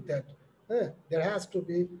believe that there has to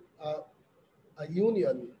be a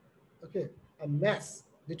union, okay, a mess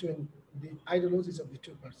between the ideologies of the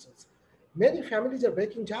two persons. Many families are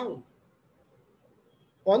breaking down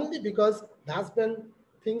only because the husband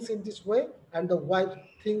thinks in this way and the wife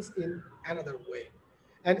thinks in another way.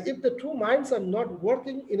 And if the two minds are not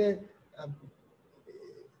working um,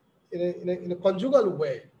 in a conjugal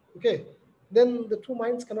way, okay, then the two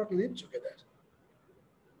minds cannot live together.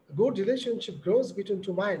 A good relationship grows between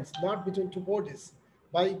two minds, not between two bodies.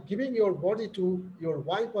 By giving your body to your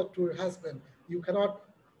wife or to your husband, you cannot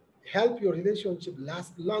help your relationship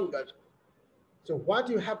last longer. So what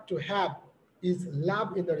you have to have is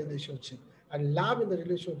love in the relationship. And love in the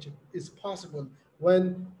relationship is possible when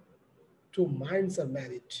two minds are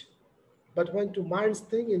married. But when two minds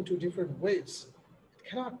think in two different ways, it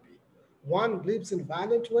cannot be. One believes in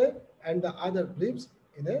violent way and the other believes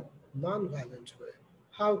in a non-violent way.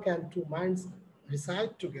 How can two minds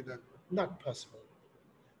reside together? Not possible.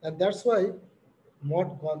 And that's why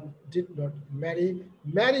Morgan did not married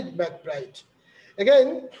McBride.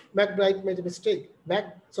 Again, McBride made a mistake.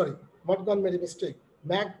 Morgan made a mistake.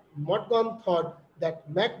 Morgan thought that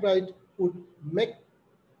McBride would make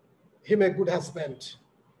him a good husband.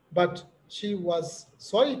 But she was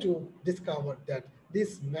sorry to discover that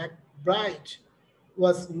this McBride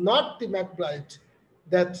was not the McBride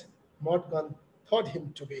that Morgan thought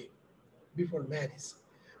him to be before marriage.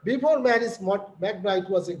 Before marriage, McBride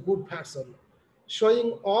was a good person.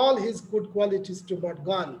 showing all his good qualities to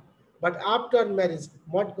Morgan. But after marriage,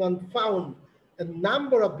 Morgan found a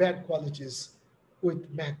number of bad qualities with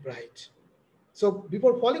McBride. So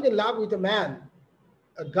before falling in love with a man,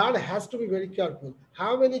 a girl has to be very careful.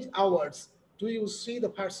 How many hours do you see the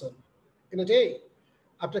person in a day?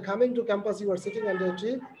 After coming to campus, you are sitting under a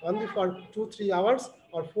tree only for 2, 3 hours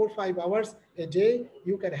or 4, 5 hours a day.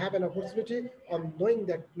 You can have an opportunity on knowing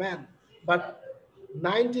that man, but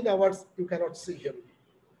 19 hours you cannot see him.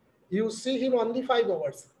 You see him only 5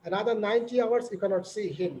 hours. Another 90 hours you cannot see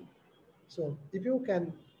him. So if you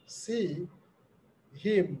can see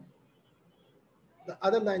him the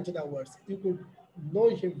other 19 hours, you could know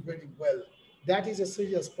him very well. That is a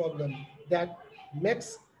serious problem that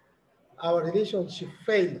makes our relationship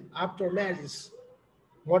fail after marriage.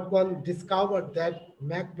 What one discovered that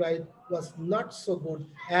McBride was not so good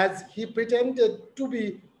as he pretended to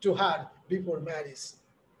be to her before marriage.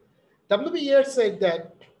 W. B. Yeats said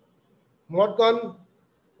that Morgan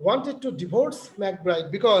wanted to divorce McBride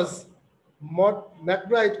because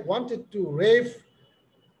McBride wanted to rape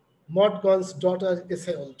Morgan's daughter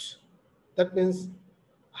Iseult. That means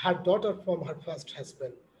her daughter from her first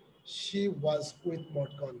husband. She was with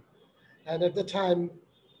Morgan. And at the time,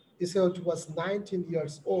 Iseult was 19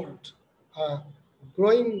 years old, a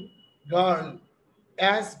growing girl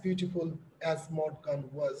as beautiful as Morgan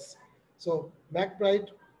was. So McBride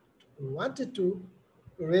wanted to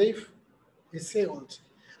rape Iseult.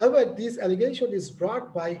 However, this allegation is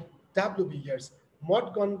brought by W. B. Yeats.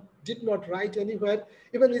 Morgan did not write anywhere.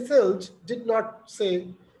 Even Iseult did not say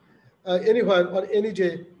anywhere or any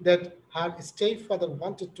day that her stepfather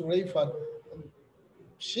wanted to rape her.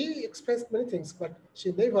 She expressed many things, but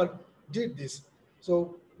she never did this.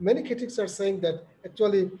 So many critics are saying that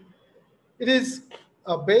actually it is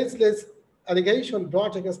a baseless allegation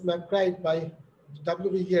brought against McBride by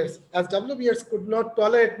W. B. Yeats, as W. B. Yeats could not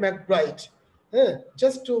tolerate McBride.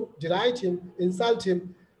 Just to deride him, insult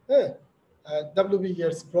him, W. B.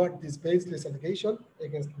 Yeats brought this baseless allegation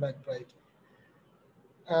against McBride.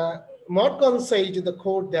 Morgan said in the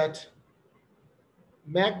court that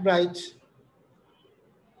McBride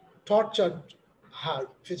tortured her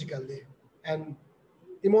physically and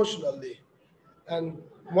emotionally. And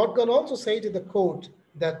Morgan also said in the court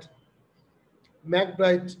that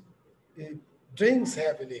McBride eh, drinks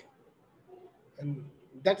heavily, and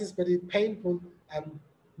that is very painful and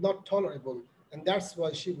not tolerable, and that's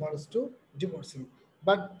why she wants to divorce him.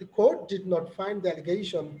 But the court did not find the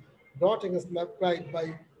allegation brought against McBride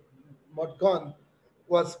by Morgan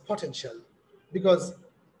was potential, because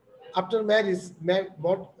after marriage,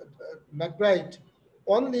 McBride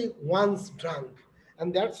only once drank,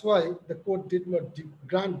 and that's why the court did not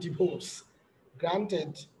grant divorce,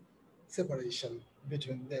 granted separation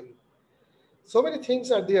between them. So many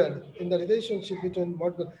things are there in the relationship between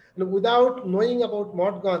Morgan. And without knowing about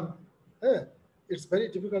Morgan, eh, it's very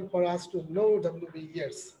difficult for us to know W. B.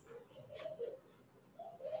 Yeats.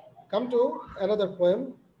 Come to another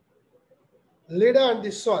poem, Leda and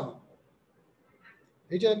the Swan,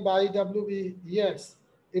 written by W. B. Yeats.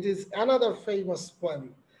 It is another famous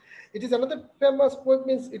poem. It is another famous poem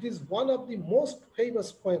means it is one of the most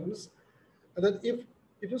famous poems. That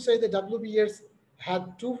if you say that W. B. Yeats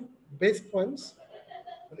had two best poems,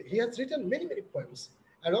 he has written many, many poems.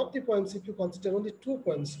 And of the poems, if you consider only two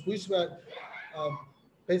poems, which were uh,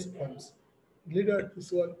 best poems, Leader,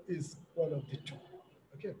 this one is one of the two.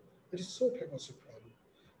 Okay, it is so famous a poem.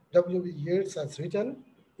 W. B. Yeats has written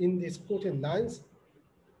in these 14 lines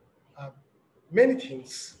uh, many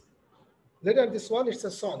things. Leda and the Swan, it's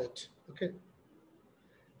a sonnet. Okay,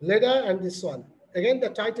 Leda and the Swan. Again, the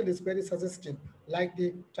title is very suggestive, like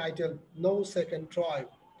the title No Second Troy.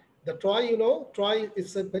 The Troy, Troy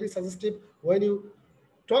is very suggestive. When you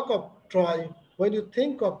talk of Troy, when you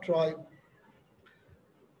think of Troy,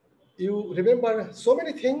 you remember so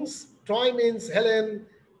many things. Troy means Helen,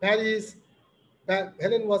 Paris.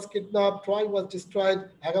 Helen was kidnapped, Troy was destroyed,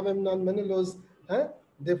 Agamemnon, Menelaus,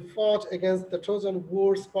 they fought against the Trojan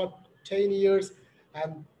Wars for 10 years,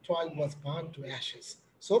 and Troy was burned to ashes.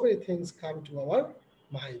 So many things come to our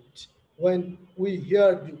mind when we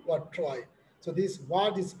hear the word Troy. So this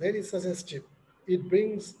word is very suggestive. It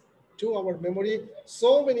brings to our memory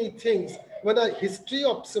so many things. When a history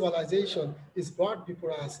of civilization is brought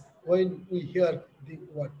before us when we hear the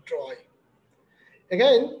word Troy.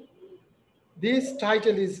 Again, this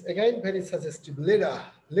title is again very suggestive. Leda.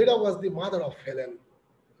 Leda was the mother of Helen.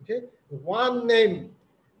 Okay, one name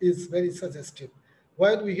is very suggestive.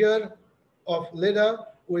 When we hear of Leda,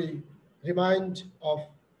 remind of,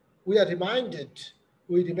 we are reminded,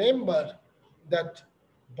 we remember that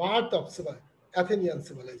birth of Athenian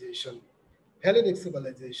civilization. Hellenic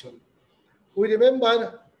civilization. We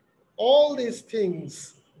remember all these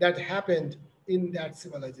things that happened in that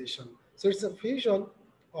civilization. So it's a fusion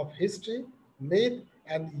of history, myth,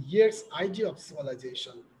 and Yeats' idea of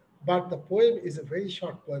civilization. But the poem is a very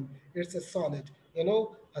short poem. It's a sonnet. You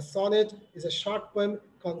know, a sonnet is a short poem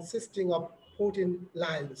consisting of 14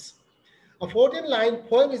 lines. A 14-line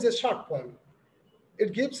poem is a short poem.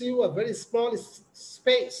 It gives you a very small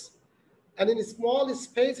space. And in a small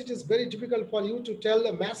space, it is very difficult for you to tell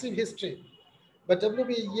a massive history. But W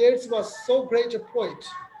B Yeats was so great a poet.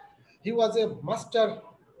 He was a master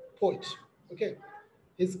poet. Okay.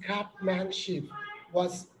 His craftsmanship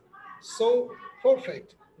was so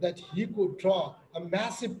perfect that he could draw a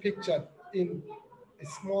massive picture in a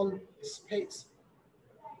small space,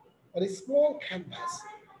 on a small canvas.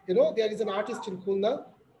 You know, there is an artist in Khulna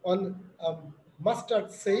on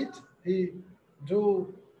mustard seed. He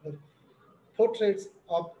drew the portraits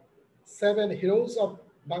of 7 heroes of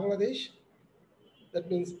Bangladesh. That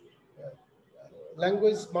means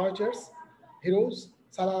language martyrs, heroes,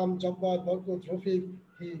 Salam, Jabbar, Barkut, Rafiq.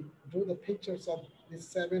 He drew the pictures of these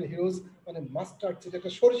 7 heroes on a mustard seed, like a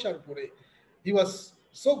sorishar pure. He was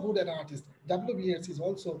so good an artist. W. B. Yeats is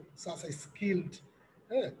also such a skilled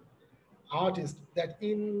eh, artist that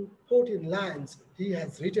in 14 lines he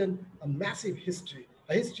has written a massive history,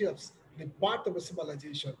 a history of the birth of a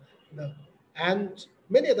civilization, the, and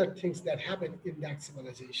many other things that happened in that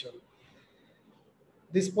civilization.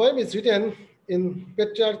 This poem is written in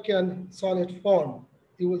Petrarchian sonnet form.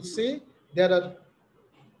 You will see there are,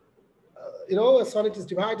 a sonnet is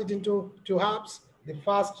divided into two halves. The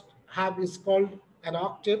first half is called an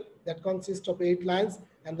octave that consists of 8 lines,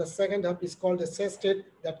 and the second half is called a sestet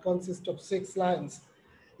that consists of 6 lines.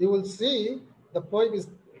 You will see the poem is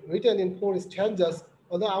written in 4 stanzas,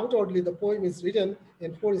 although outwardly the poem is written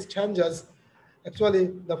in 4 stanzas. Actually,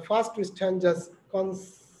 the first 2 stanzas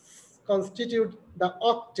constitute the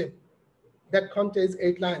octave that contains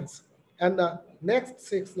 8 lines, and the next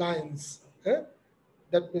 6 lines,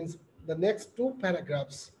 that means the next two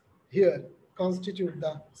paragraphs here constitute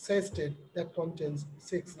the sestet that contains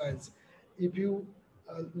 6 lines. If you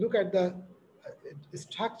look at the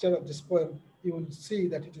structure of this poem, you will see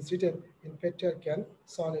that it is written in Petrarchian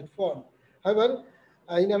sonnet form. However,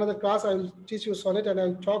 in another class, I will teach you sonnet and I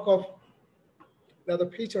will talk of the other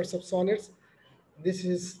features of sonnets. This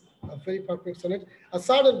is a very perfect sonnet. A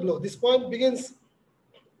sudden blow. This poem begins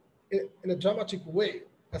in a dramatic way,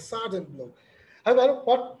 a sudden blow. However,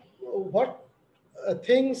 what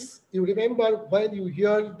things you remember when you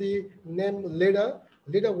hear the name Leda?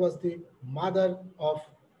 Leda was the mother of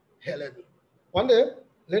Helen. One day,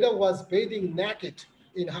 Leda was bathing naked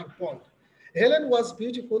in her pond. Helen was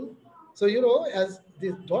beautiful. So, as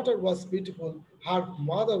the daughter was beautiful, her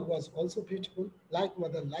mother was also beautiful, like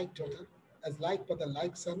mother, like daughter, as like mother,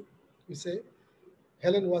 like son, you say.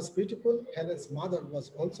 Helen was beautiful. Helen's mother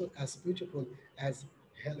was also as beautiful as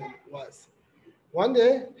Helen was. One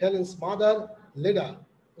day, Helen's mother, Leda,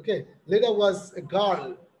 okay, Leda was a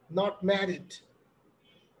girl, not married.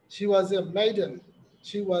 She was a maiden.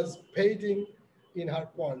 She was bathing in her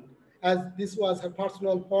pond. As this was her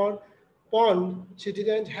personal pond, she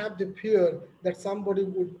didn't have the fear that somebody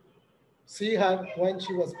would see her when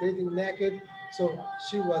she was bathing naked. So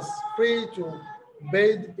she was free to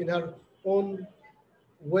bathe in her own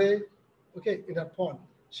way, okay, in her pond.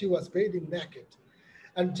 She was bathing naked.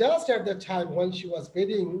 And just at the time when she was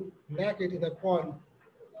bathing naked in her pond,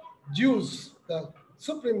 Zeus, the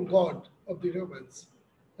supreme god of the Romans,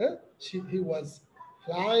 he was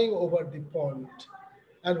flying over the pond.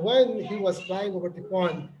 And when he was flying over the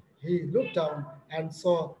pond, he looked down and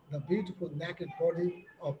saw the beautiful naked body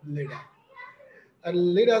of Leda.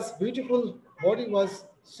 And Leda's beautiful body was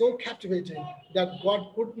so captivating that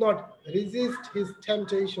God could not resist his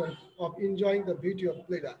temptation of enjoying the beauty of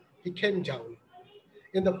Leda. He came down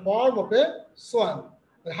in the form of a swan.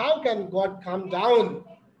 But how can God come down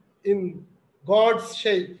in God's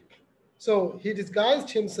shape? So he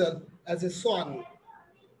disguised himself as a swan.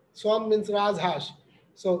 Swan means Rajhash.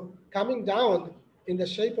 So coming down in the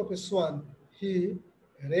shape of a swan, he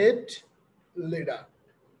raped Leda.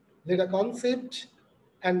 Leda conceived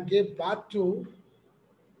and gave birth to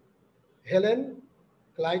Helen,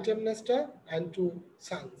 Clytemnestra, and 2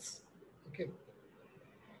 sons. Okay.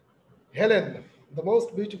 Helen, the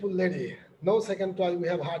most beautiful lady. No second time we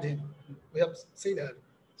have had him. We have seen her.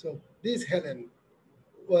 So this Helen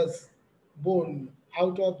was born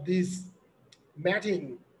out of this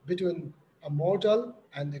matting between a mortal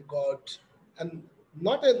and a god, and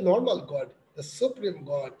not a normal god, the supreme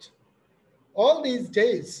god. All these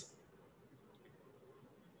days,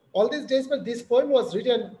 all these days, but this poem was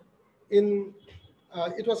written in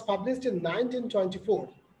it was published in 1924.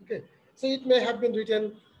 Okay, so it may have been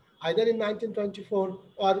written either in 1924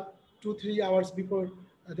 or 2 3 hours before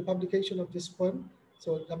the publication of this poem.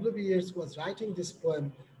 So W B Yeats was writing this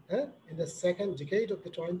poem in the second decade of the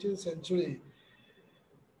 20th century.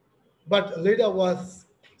 But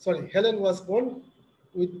Helen was born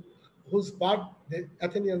with whose birth the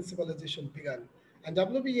Athenian civilization began. And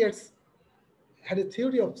W B Yeats had a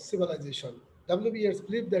theory of civilization. W. B. Yeats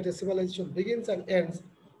believed that a civilization begins and ends,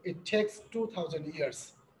 it takes 2000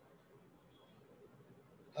 years.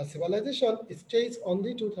 A civilization stays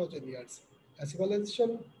only 2000 years. A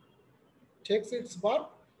civilization takes its birth,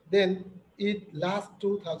 then it lasts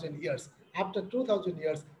 2000 years. After 2000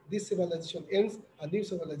 years, this civilization ends, a new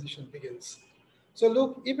civilization begins. So,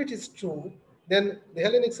 look, if it is true, then the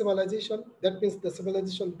Hellenic civilization, that means the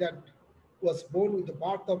civilization that was born with the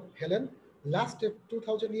birth of Helen, lasted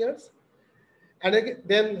 2000 years. And again,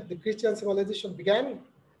 then the Christian civilization began,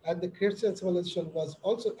 and the Christian civilization was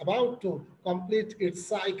also about to complete its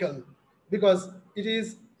cycle because it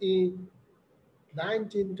is in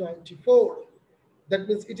 1924. That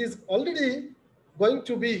means it is already going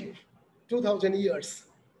to be 2000 years.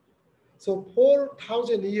 So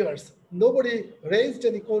 4000 years, nobody raised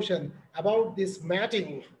any question about this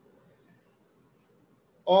matting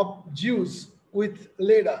of Jews with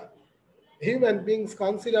Leda. Human beings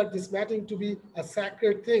considered this matting to be a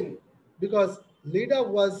sacred thing because Leda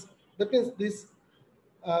was, that means this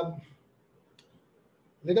um,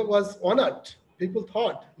 Leda was honored. People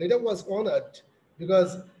thought Leda was honored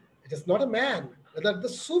because it is not a man, that the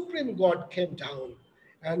supreme God came down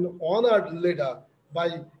and honored Leda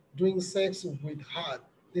by doing sex with her.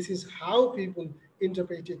 This is how people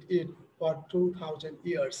interpreted it for 2000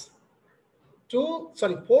 years.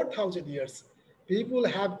 4000 years. People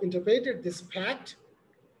have interpreted this fact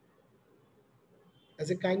as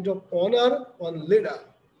a kind of honor on Leda.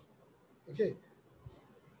 Okay,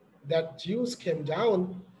 that Jews came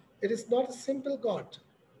down, it is not a simple God.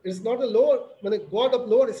 It is not a lower, when a God of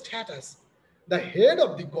lower status. The head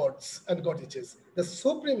of the gods and goddesses, the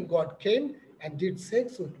supreme God came and did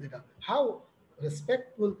sex with Leda. How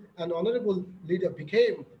respectful and honorable Leda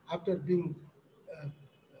became uh,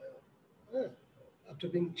 uh, after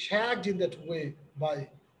being shagged in that way by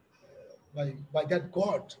that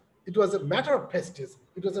God. It was a matter of prestige.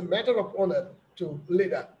 It was a matter of honor to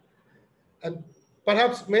Leda. And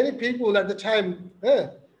perhaps many people at the time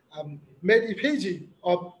made effigy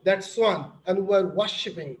of that swan and were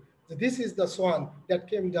worshipping. So this is the swan that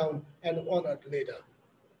came down and honored Leda.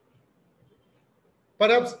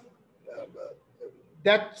 Perhaps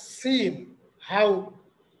that scene, how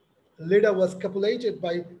Leda was copulated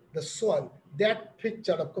by the swan, that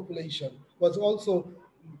picture of copulation was also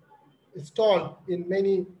installed in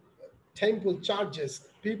many temple churches.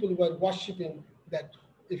 People were worshipping that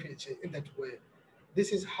effigy in that way.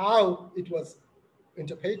 This is how it was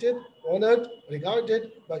interpreted, honored,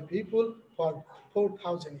 regarded by people for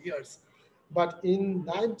 4000 years. But in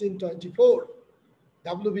 1924,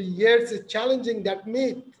 W. B. Yeats is challenging that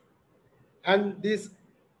myth and this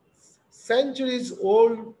centuries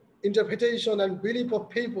old interpretation and belief of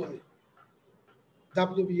people.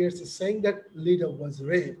 W. B. Yeats is saying that Leda was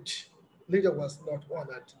raped. Leda was not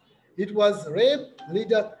honored. It was rape,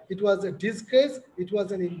 Leda, it was a disgrace, it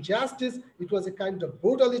was an injustice, it was a kind of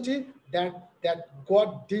brutality that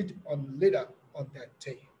God did on Leda on that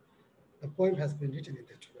day. The poem has been written in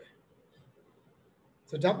that way.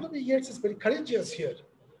 So W. B. Yeats is very courageous here.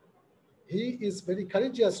 He is very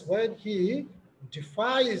courageous when he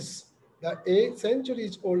defies the 8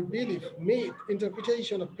 centuries old belief, myth,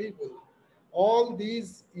 interpretation of people. All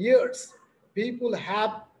these years, people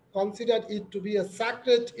have considered it to be a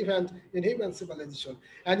sacred event in human civilization.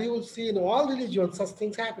 And you will see in all religions such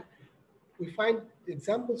things happen. We find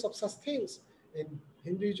examples of such things in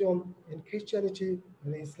Hinduism, in Christianity,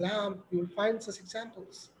 in Islam. You will find such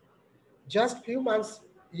examples. Just few months,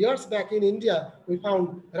 years back in India, we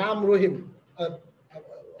found Ram Rohim, a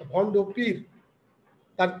Bhondo Pir,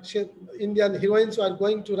 that Indian heroines were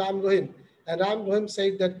going to Ram Rohim. And Ram Rohim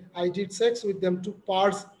said that I did sex with them to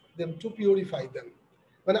parse them, to purify them.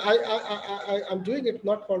 When I'm doing it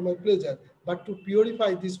not for my pleasure, but to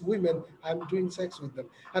purify these women, I'm doing sex with them.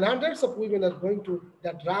 And hundreds of women are going to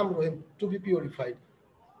that Ram Rohim to be purified.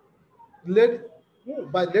 Let,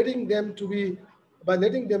 by letting them to be, by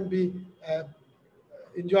letting them be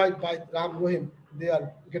enjoyed by Ram Rohim, they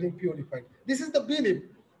are getting purified. This is the belief.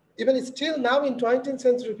 Even still now in 20th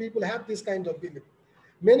century, people have this kind of belief.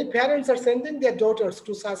 Many parents are sending their daughters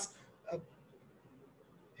to such uh,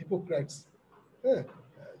 hypocrites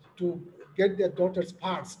to get their daughters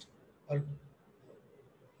parsed or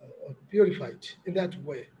purified in that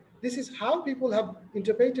way. This is how people have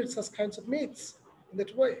interpreted such kinds of myths in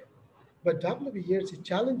that way. But W. B. Yeats is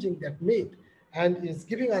challenging that myth and is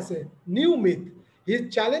giving us a new myth. He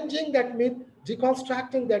is challenging that myth,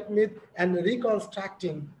 deconstructing that myth, and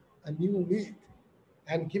reconstructing a new myth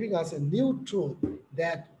and giving us a new truth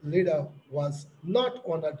that Leda was not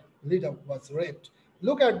honored, Leda was raped.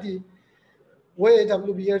 Look at the way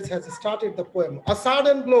W. B. Yeats has started the poem. A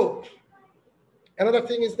sudden blow. Another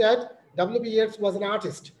thing is that W. B. Yeats was an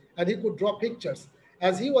artist and he could draw pictures.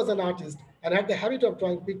 As he was an artist and had the habit of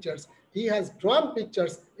drawing pictures, he has drawn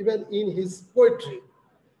pictures even in his poetry.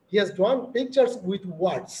 He has drawn pictures with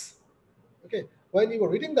words. Okay, when you are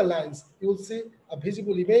reading the lines, you will see a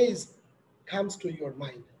visible image comes to your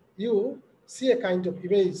mind. You see a kind of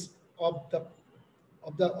image of the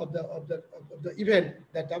event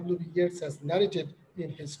that W. B. Yeats has narrated in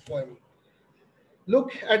his poem.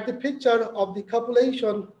 Look at the picture of the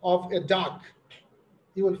copulation of a duck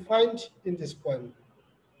you will find in this poem.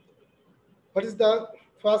 What is the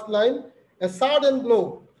first line? A sudden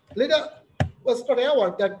blow. Leda was not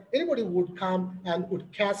aware that anybody would come and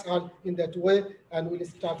would catch her in that way and will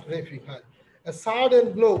start raping her. A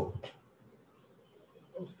sudden blow.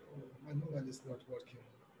 Oh, my mobile is not working.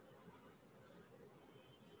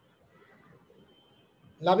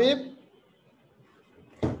 Labib,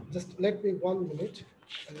 just let me 1 minute.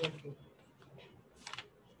 I want to.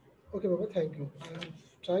 Okay, Baba, thank you. I'm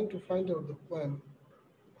trying to find out the poem,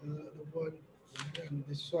 the word, and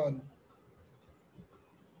this one,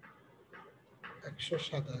 Aksho.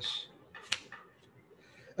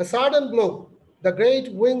 A sudden blow, the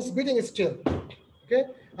great wings beating still. Okay,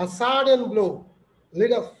 a sudden blow.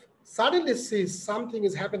 Leda suddenly sees something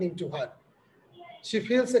is happening to her. She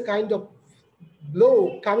feels a kind of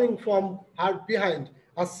blow coming from her behind.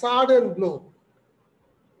 A sudden blow,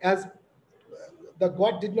 as the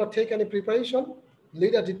god did not take any preparation.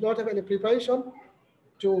 Leda did not have any preparation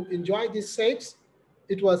to enjoy these sex.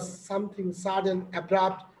 It was something sudden,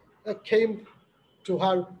 abrupt, that came to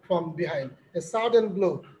her from behind. A sudden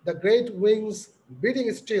blow, the great wings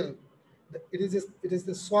beating still. It is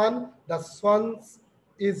the swan. The swan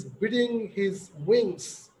is beating his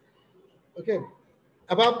wings. Okay.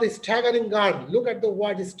 Above the staggering girl, look at the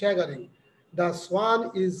word staggering. The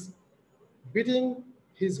swan is beating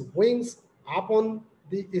his wings upon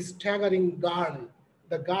the staggering girl.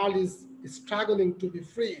 The girl is struggling to be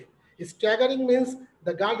free. Staggering means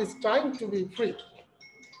the girl is trying to be free.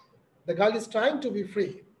 The girl is trying to be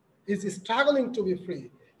free, is struggling to be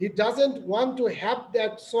free. He doesn't want to have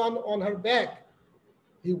that swan on her back.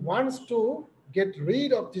 He wants to get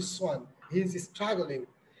rid of this swan. He is struggling.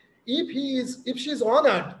 If she is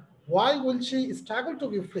honored, why will she struggle to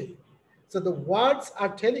be free? So the words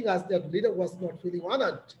are telling us that Leda was not feeling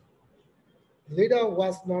honored. Leda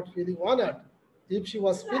was not feeling honored. If she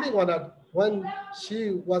was feeling honored when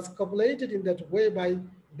she was copulated in that way by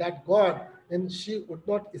that god, then she would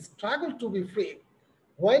not struggle to be free.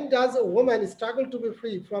 When does a woman struggle to be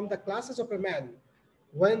free from the classes of a man?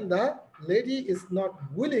 When the lady is not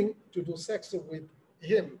willing to do sex with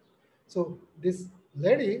him. So this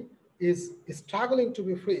lady is struggling to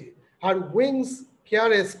be free. Her wings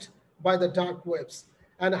caressed by the dark waves,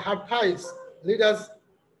 and her thighs lead us.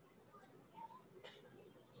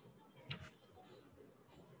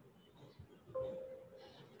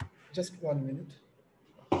 Just 1 minute.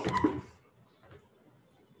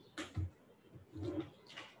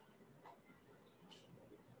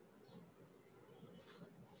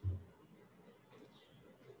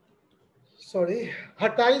 Sorry, her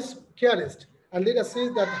thighs caressed, and let us see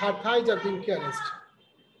that her thighs are being caressed.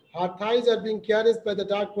 Her thighs are being caressed by the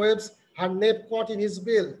dark waves, her neck caught in his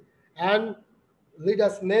bill, and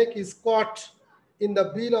Leda's neck is caught in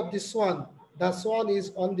the bill of the swan. The swan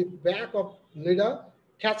is on the back of Leda,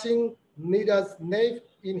 catching Leda's neck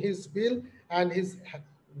in his bill, and his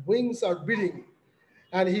wings are beating,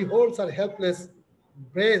 and he holds her helpless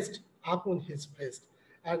breast upon his breast.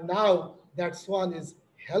 And now that swan is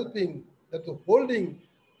helping, that holding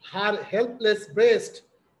her helpless breast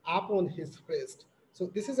upon his breast. So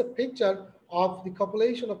this is a picture of the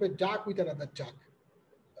copulation of a duck with another duck.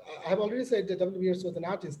 I have already said that W. B. Yeats was an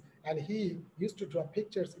artist, and he used to draw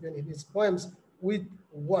pictures even in his poems with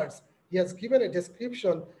words. He has given a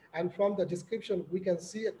description, and from the description, we can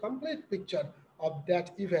see a complete picture of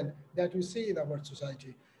that event that we see in our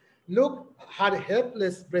society. Look, her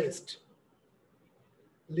helpless breast.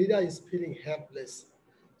 Leda is feeling helpless.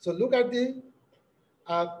 So look at the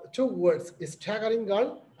two words, staggering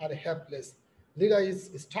girl and helpless. Leda is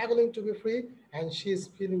struggling to be free, and she is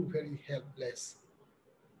feeling very helpless.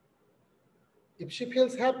 If she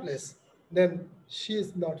feels helpless, then she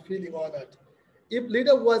is not feeling honored. If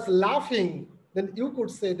Leda was laughing, then you could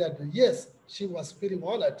say that yes, she was feeling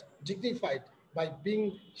honored, dignified by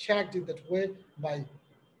being shagged in that way by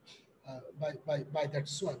that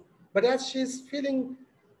swan. But as she's feeling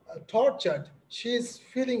tortured, she is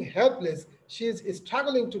feeling helpless, she is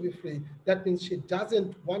struggling to be free. That means she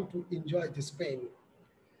doesn't want to enjoy this pain.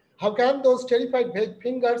 How can those terrified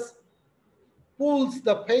fingers pulls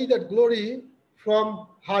the faded glory from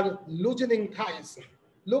her loosening thighs?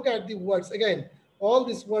 Look at the words again. All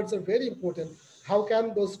these words are very important. How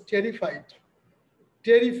can those terrified,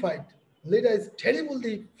 Leda is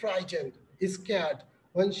terribly frightened, scared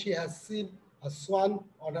when she has seen a swan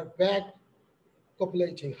on her back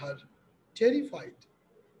copulating her. Terrified.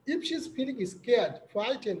 If she's feeling scared,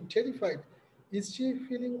 frightened, terrified, is she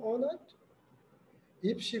feeling honored?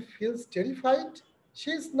 If she feels terrified,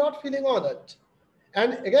 she is not feeling honored.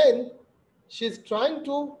 And again, she's trying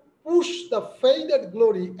to push the faded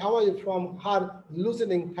glory away from her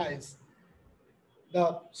loosening thighs.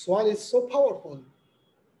 The swan is so powerful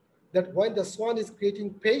that when the swan is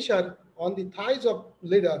creating pressure on the thighs of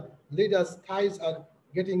Leda, Leda's thighs are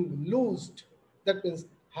getting loosed. That means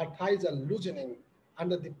her thighs are loosening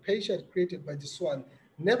under the pressure created by the swan.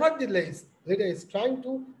 Nevertheless, Leda is trying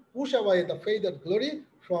to push away the faded glory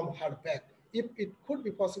from her back. If it could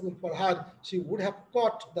be possible for her, she would have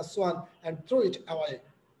caught the swan and threw it away,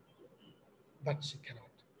 but she cannot.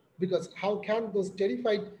 Because how can those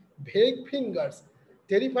terrified vague fingers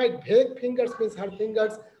means her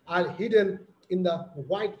fingers are hidden in the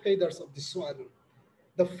white feathers of the swan.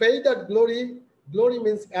 The feathered glory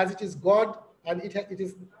means as it is God and it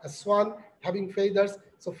is a swan having feathers,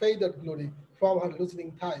 so feathered glory from her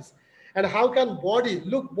loosening thighs. And how can body,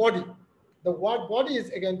 look body, the word body is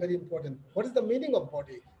again very important. What is the meaning of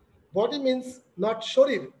body? Body means not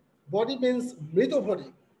shorir, body means mrido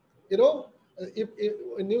body. You know, if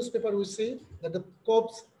a newspaper we see that the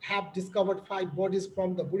cops have discovered 5 bodies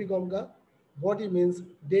from the Buriganga, body means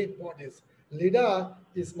dead bodies. Leda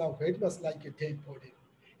is now very much like a dead body.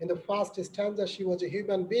 In the first stanza, she was a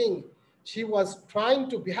human being. She was trying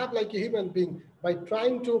to behave like a human being by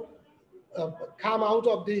trying to come out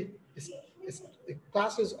of the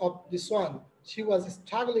classes of the swan. She was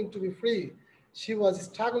struggling to be free. She was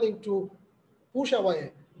struggling to push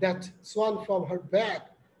away that swan from her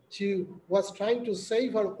back. She was trying to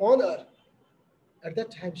save her honor. At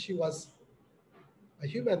that time, she was a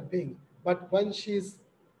human being. But when she is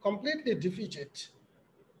completely defeated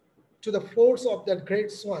to the force of that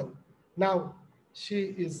great swan, now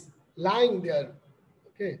she is lying there,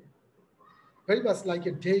 okay, very much like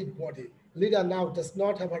a dead body. Leda now does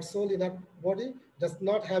not have her soul in her body, does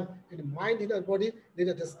not have any mind in her body.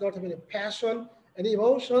 Leda does not have any passion, any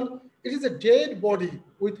emotion. It is a dead body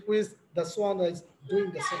with which the swan is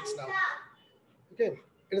doing the sex now. Okay,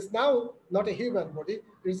 it is now not a human body.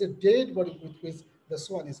 It is a dead body with which the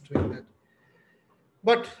swan is doing that.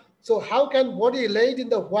 But so how can body laid in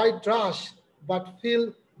the white trash but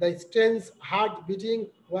feel the strange heart beating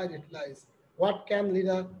while it lies? What can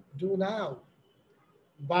Leda do now?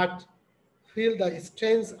 But feel the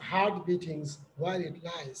strange heart beatings while it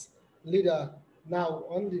lies. Leda now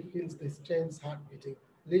only feels the strange heart beating.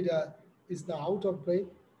 Leda is now out of breath.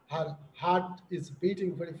 Her heart is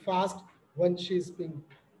beating very fast when she is being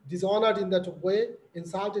dishonored in that way,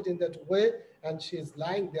 insulted in that way, and she is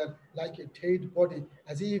lying there like a dead body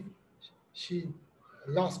as if she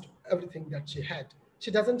lost everything that she had.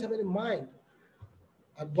 She doesn't have any mind.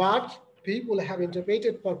 But people have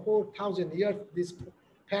interpreted for 4,000 years this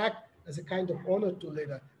fact as a kind of honor to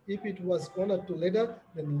Leda. If it was honor to Leda,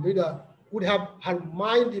 then Leda would have her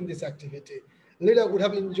mind in this activity. Leda would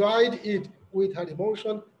have enjoyed it with her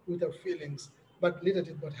emotion, with her feelings. But Leda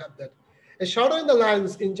did not have that. A shadow in the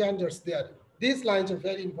lines engenders there. These lines are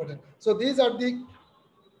very important. So these are the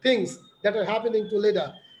things that are happening to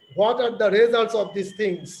Leda. What are the results of these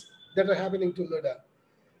things that are happening to Leda?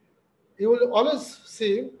 You will always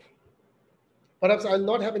see, perhaps I'll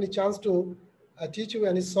not have any chance to teach you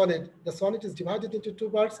any sonnet. The sonnet is divided into 2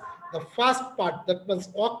 parts. The first part, that means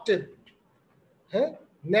octave,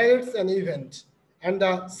 narrates an event, and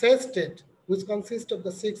the sestet, which consists of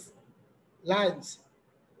the 6 lines,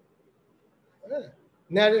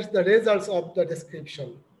 narrates the results of the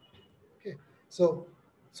description. Okay, so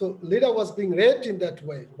Leda was being raped in that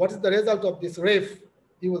way. What is the result of this rape?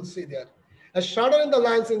 You will see there. A shudder in the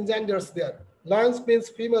lines engenders there. Lines means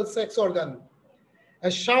female sex organ.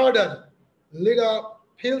 A shudder. Leda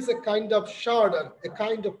feels a kind of shudder, a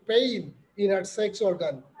kind of pain in her sex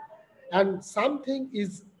organ. And something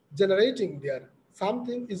is generating there.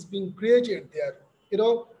 Something is being created there. You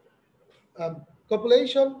know,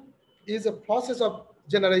 copulation is a process of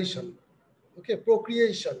generation. Okay,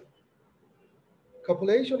 procreation.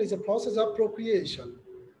 Copulation is a process of procreation.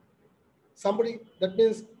 Somebody, that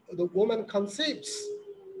means the woman conceives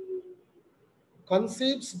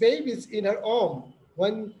babies in her womb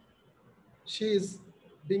when she is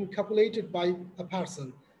being copulated by a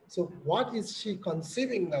person. So what is she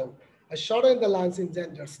conceiving now? I shorten the lines in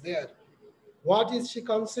genders there. What is she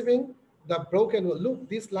conceiving? The broken one. Look,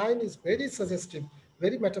 this line is very suggestive,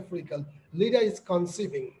 very metaphorical. Leda is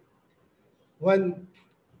conceiving. When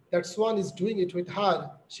that Swan is doing it with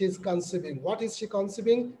her, she is conceiving. What is she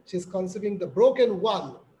conceiving? She's conceiving the broken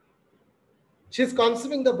wall. She's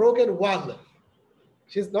conceiving the broken wall.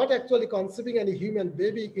 She's not actually conceiving any human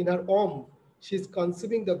baby in her womb. She's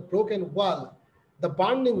conceiving the broken wall, the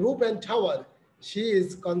burning roof and tower. She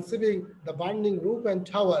is conceiving the burning roof and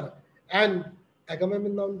tower. And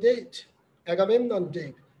Agamemnon died. Agamemnon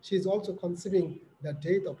died. She is also conceiving the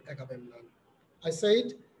death of Agamemnon. I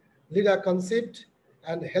said, Leda conceived,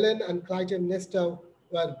 and Helen and Clytemnestra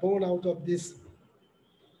were born out of this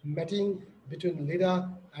meeting between Leda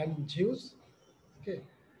and Zeus. Okay,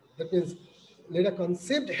 that means Leda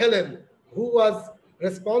conceived Helen, who was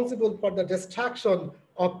responsible for the destruction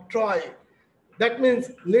of Troy. That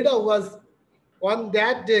means Leda was on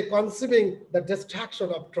that day conceiving the destruction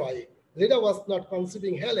of Troy. Leda was not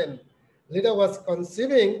conceiving Helen. Leda was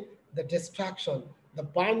conceiving the destruction, the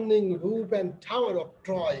burning roof and tower of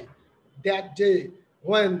Troy. That day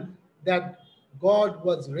when that God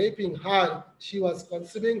was raping her, she was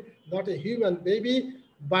conceiving not a human baby,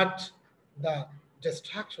 but the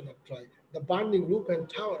destruction of Troy, the burning roof and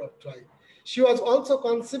tower of Troy. She was also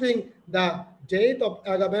conceiving the death of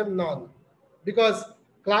Agamemnon, because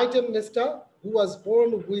Clytemnestra, who was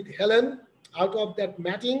born with Helen out of that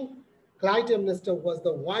mating, Clytemnestra was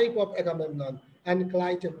the wife of Agamemnon, and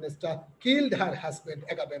Clytemnestra killed her husband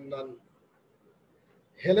Agamemnon.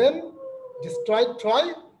 Helen destroyed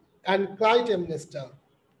Troy, and Clytemnestra,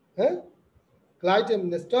 eh?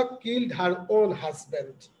 Clytemnestra killed her own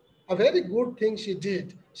husband. A very good thing she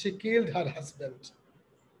did. She killed her husband.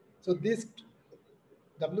 So this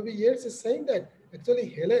W B Yeats is saying that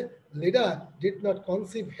actually Leda did not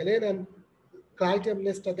conceive Helen and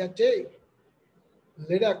Clytemnestra that day.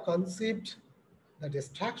 Leda conceived the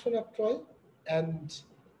destruction of Troy and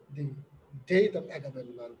the death of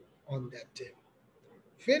Agamemnon on that day.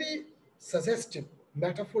 Very suggestive,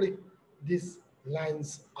 metaphoric these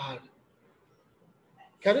lines are.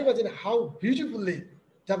 Can you imagine how beautifully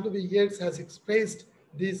W B Yeats has expressed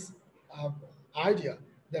this uh, idea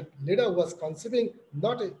that Leda was conceiving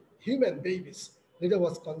not a human babies. Leda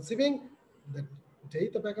was conceiving the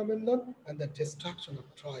death of Agamemnon and the destruction of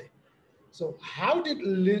Troy. So how did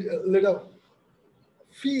Leda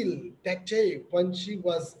feel that day when she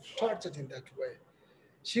was tortured in that way?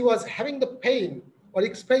 She was having the pain or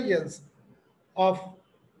experience of,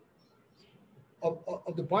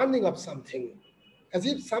 of the burning of something, as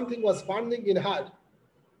if something was burning in her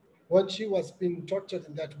when she was being tortured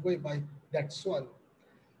in that way by that swan.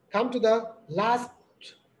 Come to the last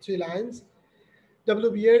three lines.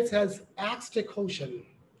 W. B. Yeats has asked a question,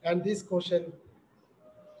 and this question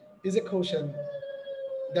is a question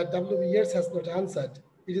that W. B. Yeats has not answered.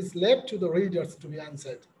 It is left to the readers to be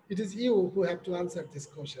answered. It is you who have to answer this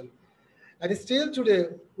question. And still today,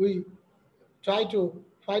 we try to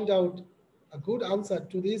find out a good answer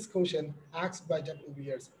to this question asked by W. B.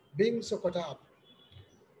 Yeats. Being so caught up.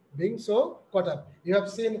 Being so caught up. You have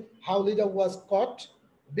seen how Leda was caught.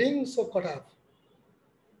 Being so caught up.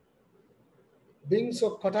 Being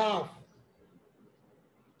so caught up.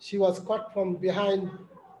 She was caught from behind.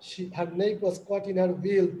 Her neck was caught in her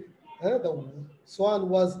wheel. The swan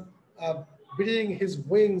was beating his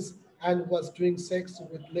wings and was doing sex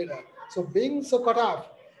with Leda. So being so caught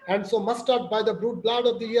up and so mustard by the brute blood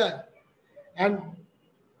of the earth, and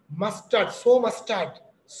so mustard,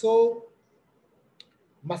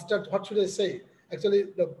 what should I say? Actually,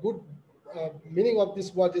 the good meaning of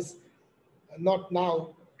this word is not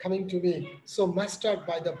now coming to me. So mastered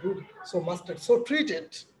by the brute, so mastered, so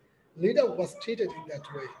treated. Leda was treated in that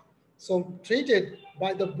way. So treated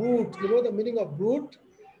by the brute. You know the meaning of brute?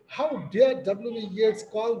 How dare W. B. Yeats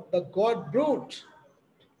call the god brute?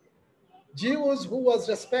 Zeus, who was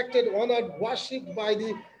respected, honored, worshipped by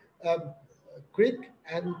the um, Greek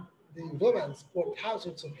and the Romans for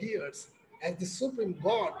thousands of years as the supreme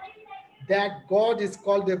god. That god is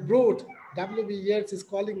called a brute. W. B. Yeats is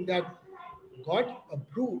calling that god a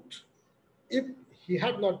brute. If he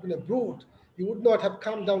had not been a brute, he would not have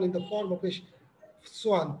come down in the form of a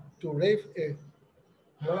swan to rape a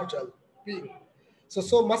mortal being.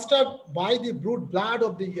 So mustered by the brute blood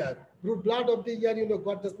of the earth. Brood blood of the year,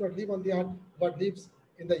 God does not live on the earth, God lives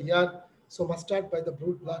in the year. So must start by the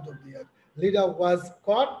brood blood of the year. Leda was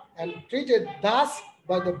caught and treated thus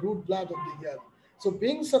by the brood blood of the year. So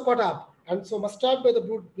being so caught up, and so must start by the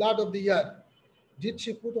brood blood of the year, did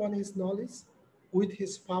she put on his knowledge with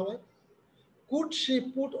his power? Could she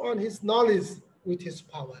put on his knowledge with his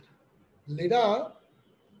power? Leda,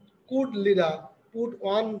 could Leda put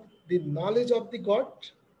on the knowledge of the God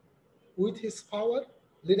with his power?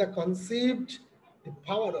 Leda conceived the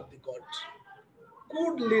power of the God.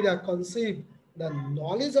 Could Leda conceive the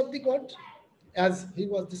knowledge of the God as he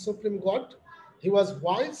was the supreme God? He was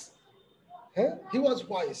wise. Huh? He was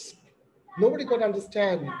wise. Nobody could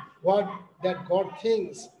understand what that God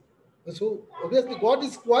thinks. So obviously God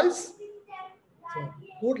is wise. So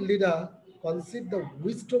could Leda conceive the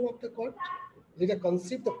wisdom of the God? Leda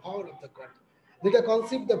conceive the power of the God. Leda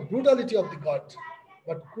conceive the brutality of the God.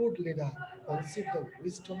 But could Leda conceive the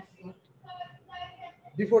wisdom of God?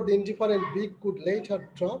 Before the indifferent beak could later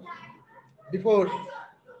drop, before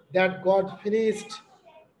that God finished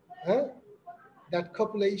huh, that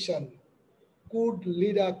copulation, could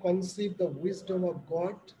Leda conceive the wisdom of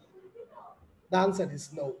God? The answer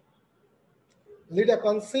is no. Leda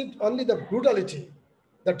conceived only the brutality,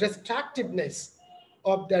 the destructiveness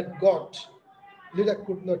of that God. Leda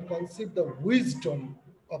could not conceive the wisdom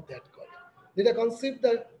of that God. Leda conceived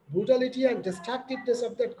the brutality and destructiveness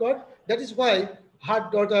of that God. That is why her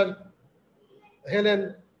daughter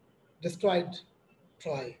Helen destroyed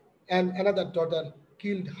Troy, and another daughter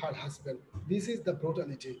killed her husband. This is the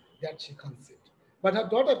brutality that she conceived. But her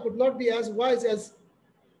daughter could not be as wise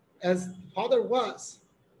as father was.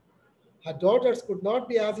 Her daughters could not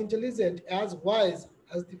be as intelligent, as wise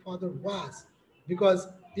as the father was, because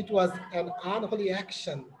it was an unholy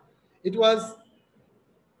action. It was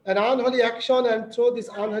an unholy action, and through this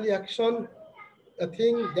unholy action, a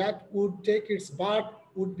thing that would take its birth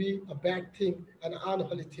would be a bad thing, an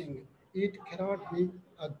unholy thing. It cannot be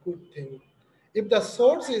a good thing. If the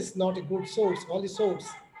source is not a good source, holy source,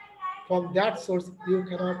 from that source you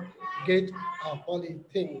cannot get a holy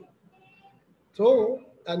thing. Through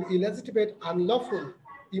an illegitimate, unlawful,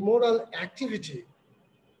 immoral activity,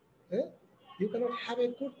 eh, you cannot have a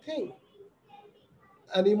good thing.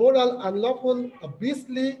 An immoral, unlawful, a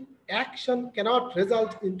beastly action cannot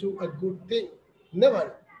result into a good thing.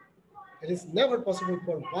 Never. It is never possible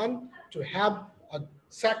for one to have a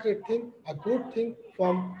sacred thing, a good thing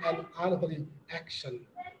from an unholy action.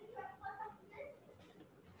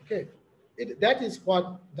 Okay, that is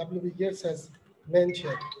what W B Yeats has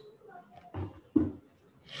mentioned.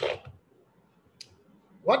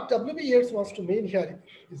 What W B Yeats wants to mean here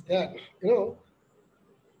is that you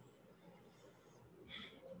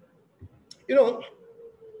know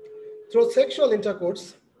through sexual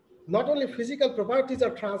intercourse, not only physical properties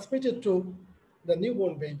are transmitted to the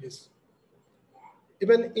newborn babies,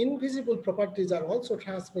 even invisible properties are also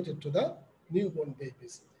transmitted to the newborn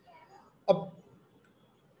babies. Uh,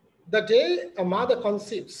 the day a mother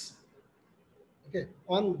conceives, okay,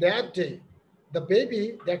 on that day, the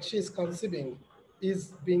baby that she is conceiving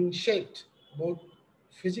is being shaped both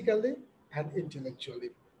physically and intellectually.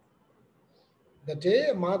 The day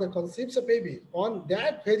a mother conceives a baby, on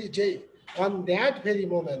that very day, on that very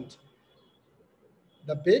moment,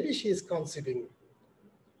 the baby she is conceiving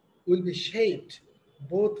will be shaped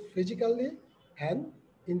both physically and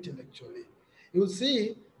intellectually. You will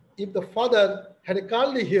see if the father had a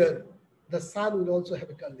curly hair, the son will also have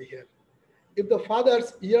a curly hair. If the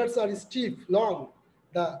father's ears are stiff, long,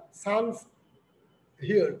 the son's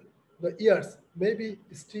hair, the ears may be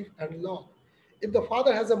stiff and long. If the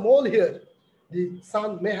father has a mole hair, the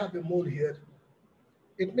son may have a mole hair.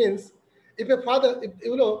 It means if a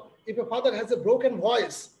father has a broken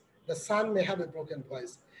voice, the son may have a broken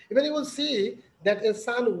voice. Even you will see that a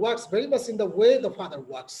son works very much in the way the father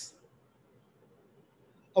works.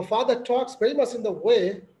 A father talks very much in the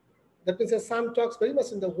way, that means a son talks very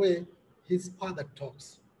much in the way his father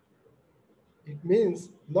talks. It means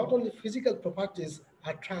not only physical properties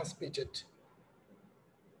are transmitted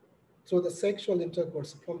through the sexual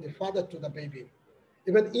intercourse from the father to the baby,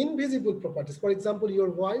 even invisible properties, for example, your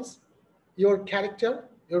voice, your character,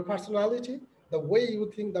 your personality, the way you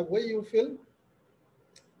think, the way you feel.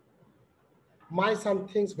 My son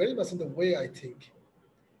thinks very much in the way I think.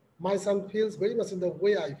 My son feels very much in the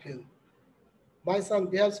way I feel. My son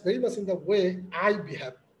behaves very much in the way I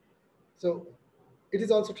behave. So it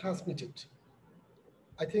is also transmitted,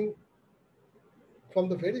 I think, from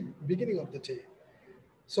the very beginning of the day.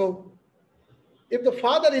 So if the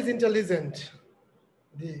father is intelligent,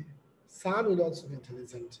 the son will also be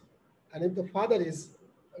intelligent. And if the father is,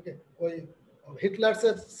 okay,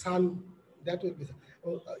 Hitler's son, that will be.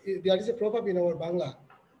 There is a proverb in our Bangla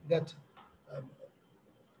that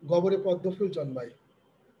Gobore Poddoful Janmai.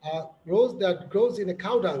 A rose that grows in a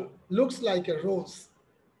cow dung looks like a rose,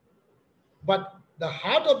 but the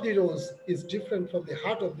heart of the rose is different from the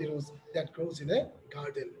heart of the rose that grows in a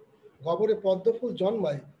garden. গবরে পদ্ম ফুল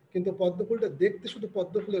জন্মায় কিন্তু পদ্ম ফুলটা দেখতে শুধু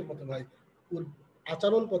পদ্ম ফুলের মতো নয়, ওর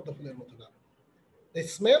আচরণ পদ্ম ফুলের মতো না। The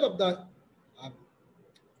smell of the uh,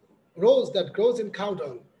 rose that grows in cow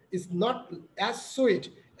dung is not as sweet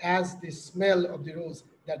as the smell of the rose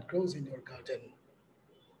that grows in your garden.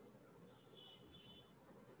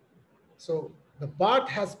 So the birth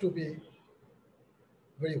has to be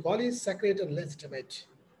very holy, sacred, and legitimate.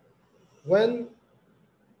 When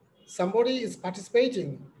somebody is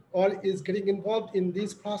participating or is getting involved in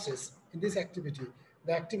this process, in this activity,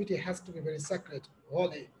 the activity has to be very sacred,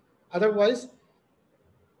 holy. Otherwise,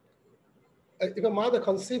 if a mother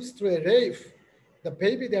conceives through a rave, the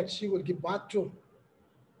baby that she will give birth to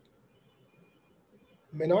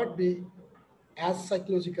may not be as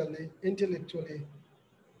psychologically, intellectually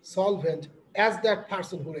solvent as that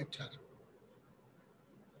person who raped her.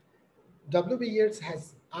 W B Yeats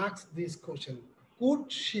has asked this question: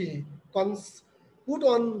 could she put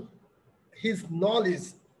on his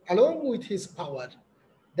knowledge along with his power,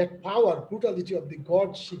 that power, brutality of the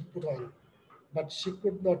God she put on, but she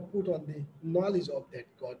could not put on the knowledge of that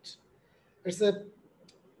God. It's a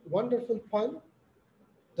wonderful poem.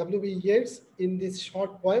 W B Yeats, in this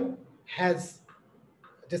short poem, has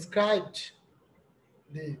described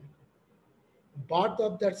the birth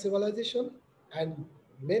of that civilization and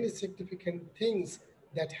many significant things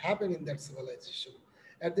that happen in that civilization.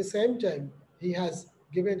 At the same time, he has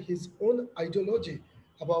given his own ideology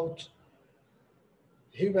about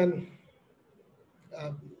human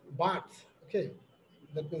uh, birth. Okay,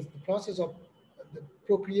 that means the process of the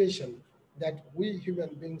procreation that we human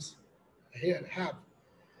beings here have.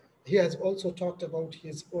 He has also talked about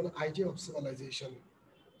his own idea of civilization.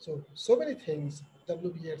 So many things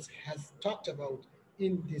W. B. Yeats has talked about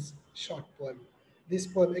in this short poem. This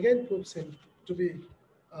poem again proves him to be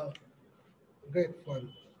a great poem,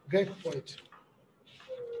 great poet.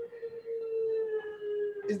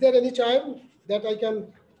 Is there any time that I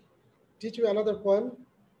can teach you another poem?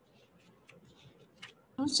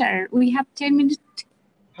 No, sir. We have 10 minutes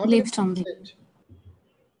How many left only. minutes?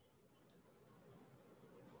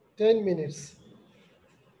 10 minutes.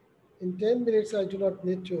 In 10 minutes, I do not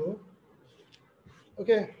need to.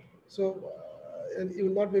 Okay, so and you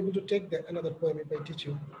will not be able to take another poem if I teach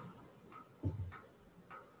you.